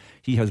rest of it.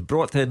 He has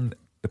brought in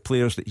the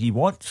players that he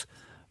wants.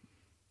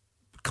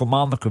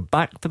 Kilmarnock have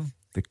backed him.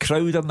 The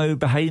crowd are now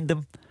behind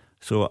him.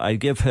 So I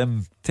give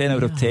him 10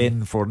 out of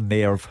 10 for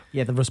nerve.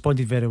 Yeah, they've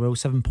responded very well.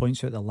 7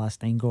 points out of the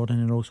last 9, Gordon,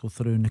 and also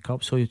through in the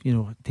cup. So, you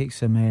know, it takes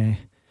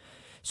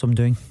some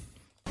doing.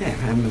 Yeah,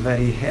 I'm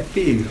very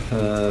happy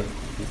for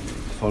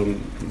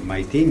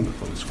my team,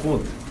 for the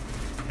squad,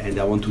 and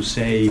I want to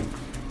say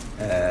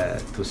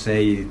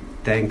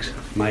thanks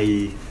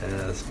my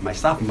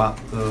staff, but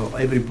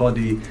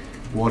everybody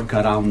work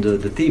around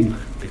the team,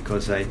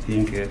 because I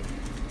think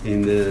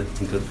in the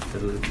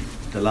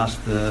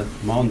last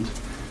month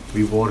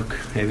we work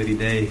every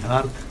day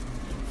hard,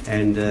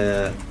 and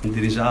the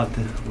result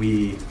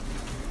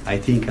I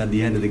think at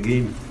the end of the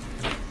game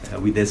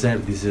we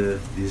deserve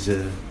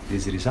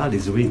this result,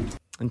 this win.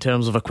 In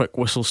terms of a quick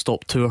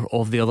whistle-stop tour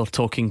of the other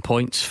talking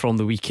points from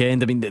the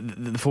weekend, I mean,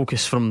 the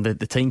focus from the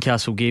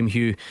Tynecastle game,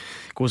 Hugh,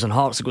 goes on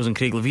Hearts, it goes on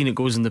Craig Levein, it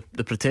goes on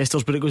the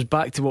protesters, but it goes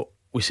back to what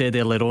we said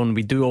earlier on.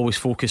 We do always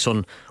focus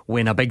on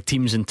when a big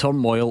team's in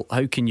turmoil.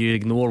 How can you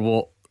ignore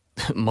what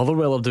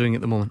Motherwell are doing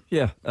at the moment?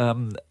 Yeah,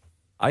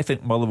 I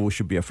think Motherwell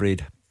should be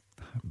afraid,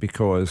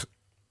 because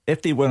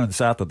if they win on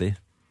Saturday,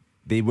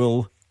 they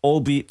will,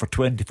 albeit for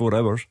 24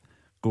 hours,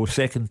 go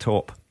second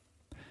top.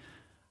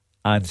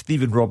 And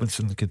Stephen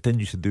Robinson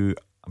continues to do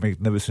a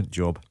magnificent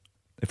job.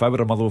 If I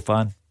were a Motherwell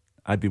fan,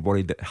 I'd be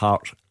worried that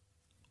Hearts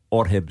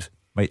or Hibs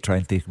might try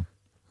and take him.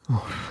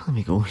 Oh, there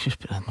we go. Just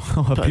put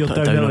a pure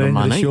down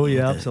on the show,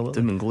 yeah,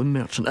 absolutely. Doom and gloom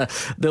merchant.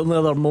 The only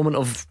other moment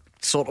of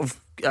sort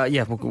of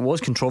it was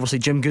controversy.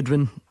 Jim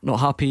Goodwin not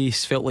happy.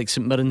 Felt like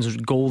St Mirren's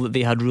goal that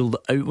they had ruled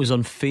out was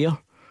unfair.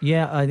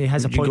 Yeah, he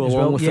has Would a point as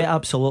well. Yeah, it?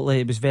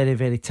 Absolutely. It was very,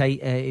 very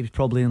tight. It was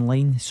probably in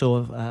line, so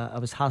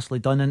it was harshly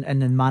done. In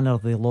the manner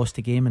they lost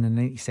the game in the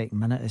 92nd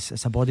minute,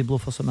 it's a body blow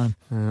for St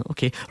Mirren.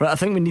 Okay, right. I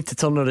think we need to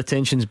turn our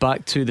attentions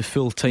back to the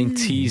full-time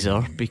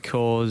teaser,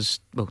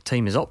 because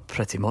time is up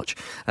pretty much.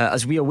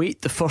 As we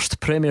await the first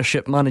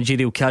Premiership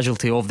managerial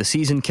casualty of the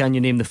season, can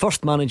you name the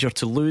first manager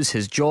to lose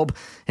his job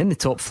in the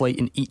top flight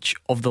in each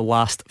of the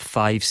last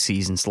 5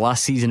 seasons?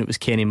 Last season it was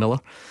Kenny Miller.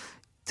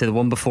 To the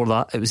one before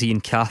that it was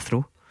Ian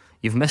Cathro.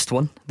 You've missed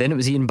one. Then it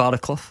was Ian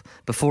Barraclough.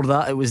 Before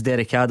that it was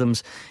Derek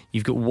Adams.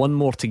 You've got one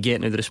more to get.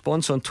 Now the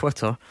response on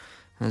Twitter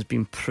has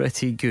been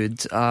pretty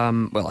good.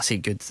 Well, I say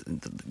good,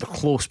 they're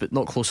close but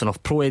not close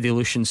enough. Pro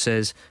Evolution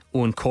says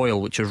Owen Coyle,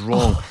 which is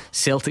wrong.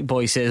 Celtic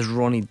Boy says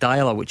Ronnie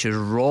Dyler, which is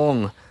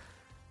wrong.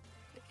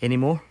 Any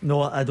more?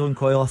 No, I don't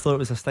Coyle. I thought it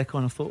was a stick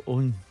on. I thought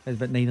Owen had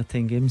about 9 or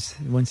 10 games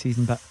in one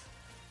season, but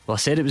well, I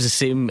said it was the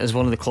same as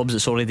one of the clubs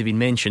that's already been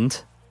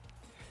mentioned.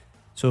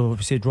 So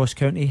we said Ross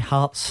County.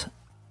 Hearts?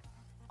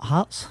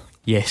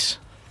 Yes.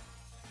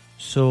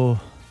 So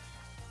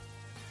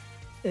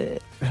when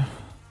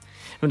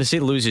they say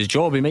lose his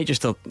job, he might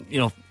just not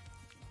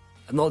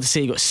to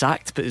say he got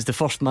sacked, but it's the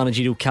first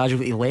managerial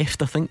casualty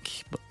left, I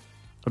think.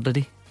 Or did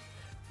he?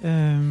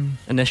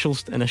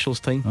 Initials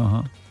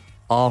time.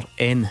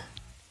 RN.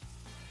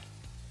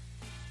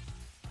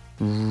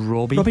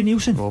 Robbie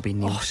Nielsen.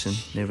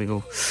 There we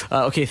go.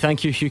 Okay,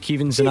 thank you, Hugh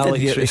Keevins and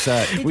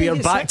Alex. We are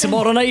back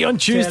tomorrow night on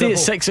Tuesday at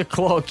 6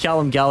 o'clock.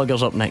 Callum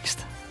Gallagher's up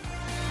next.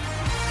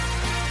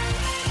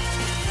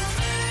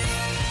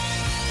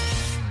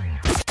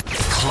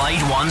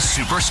 Clyde One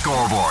Super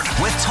Scoreboard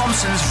with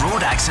Thompson's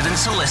Road Accident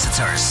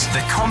Solicitors.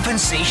 The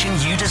compensation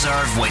you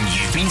deserve when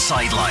you've been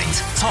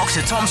sidelined. Talk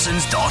to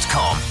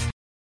Thompsons.com.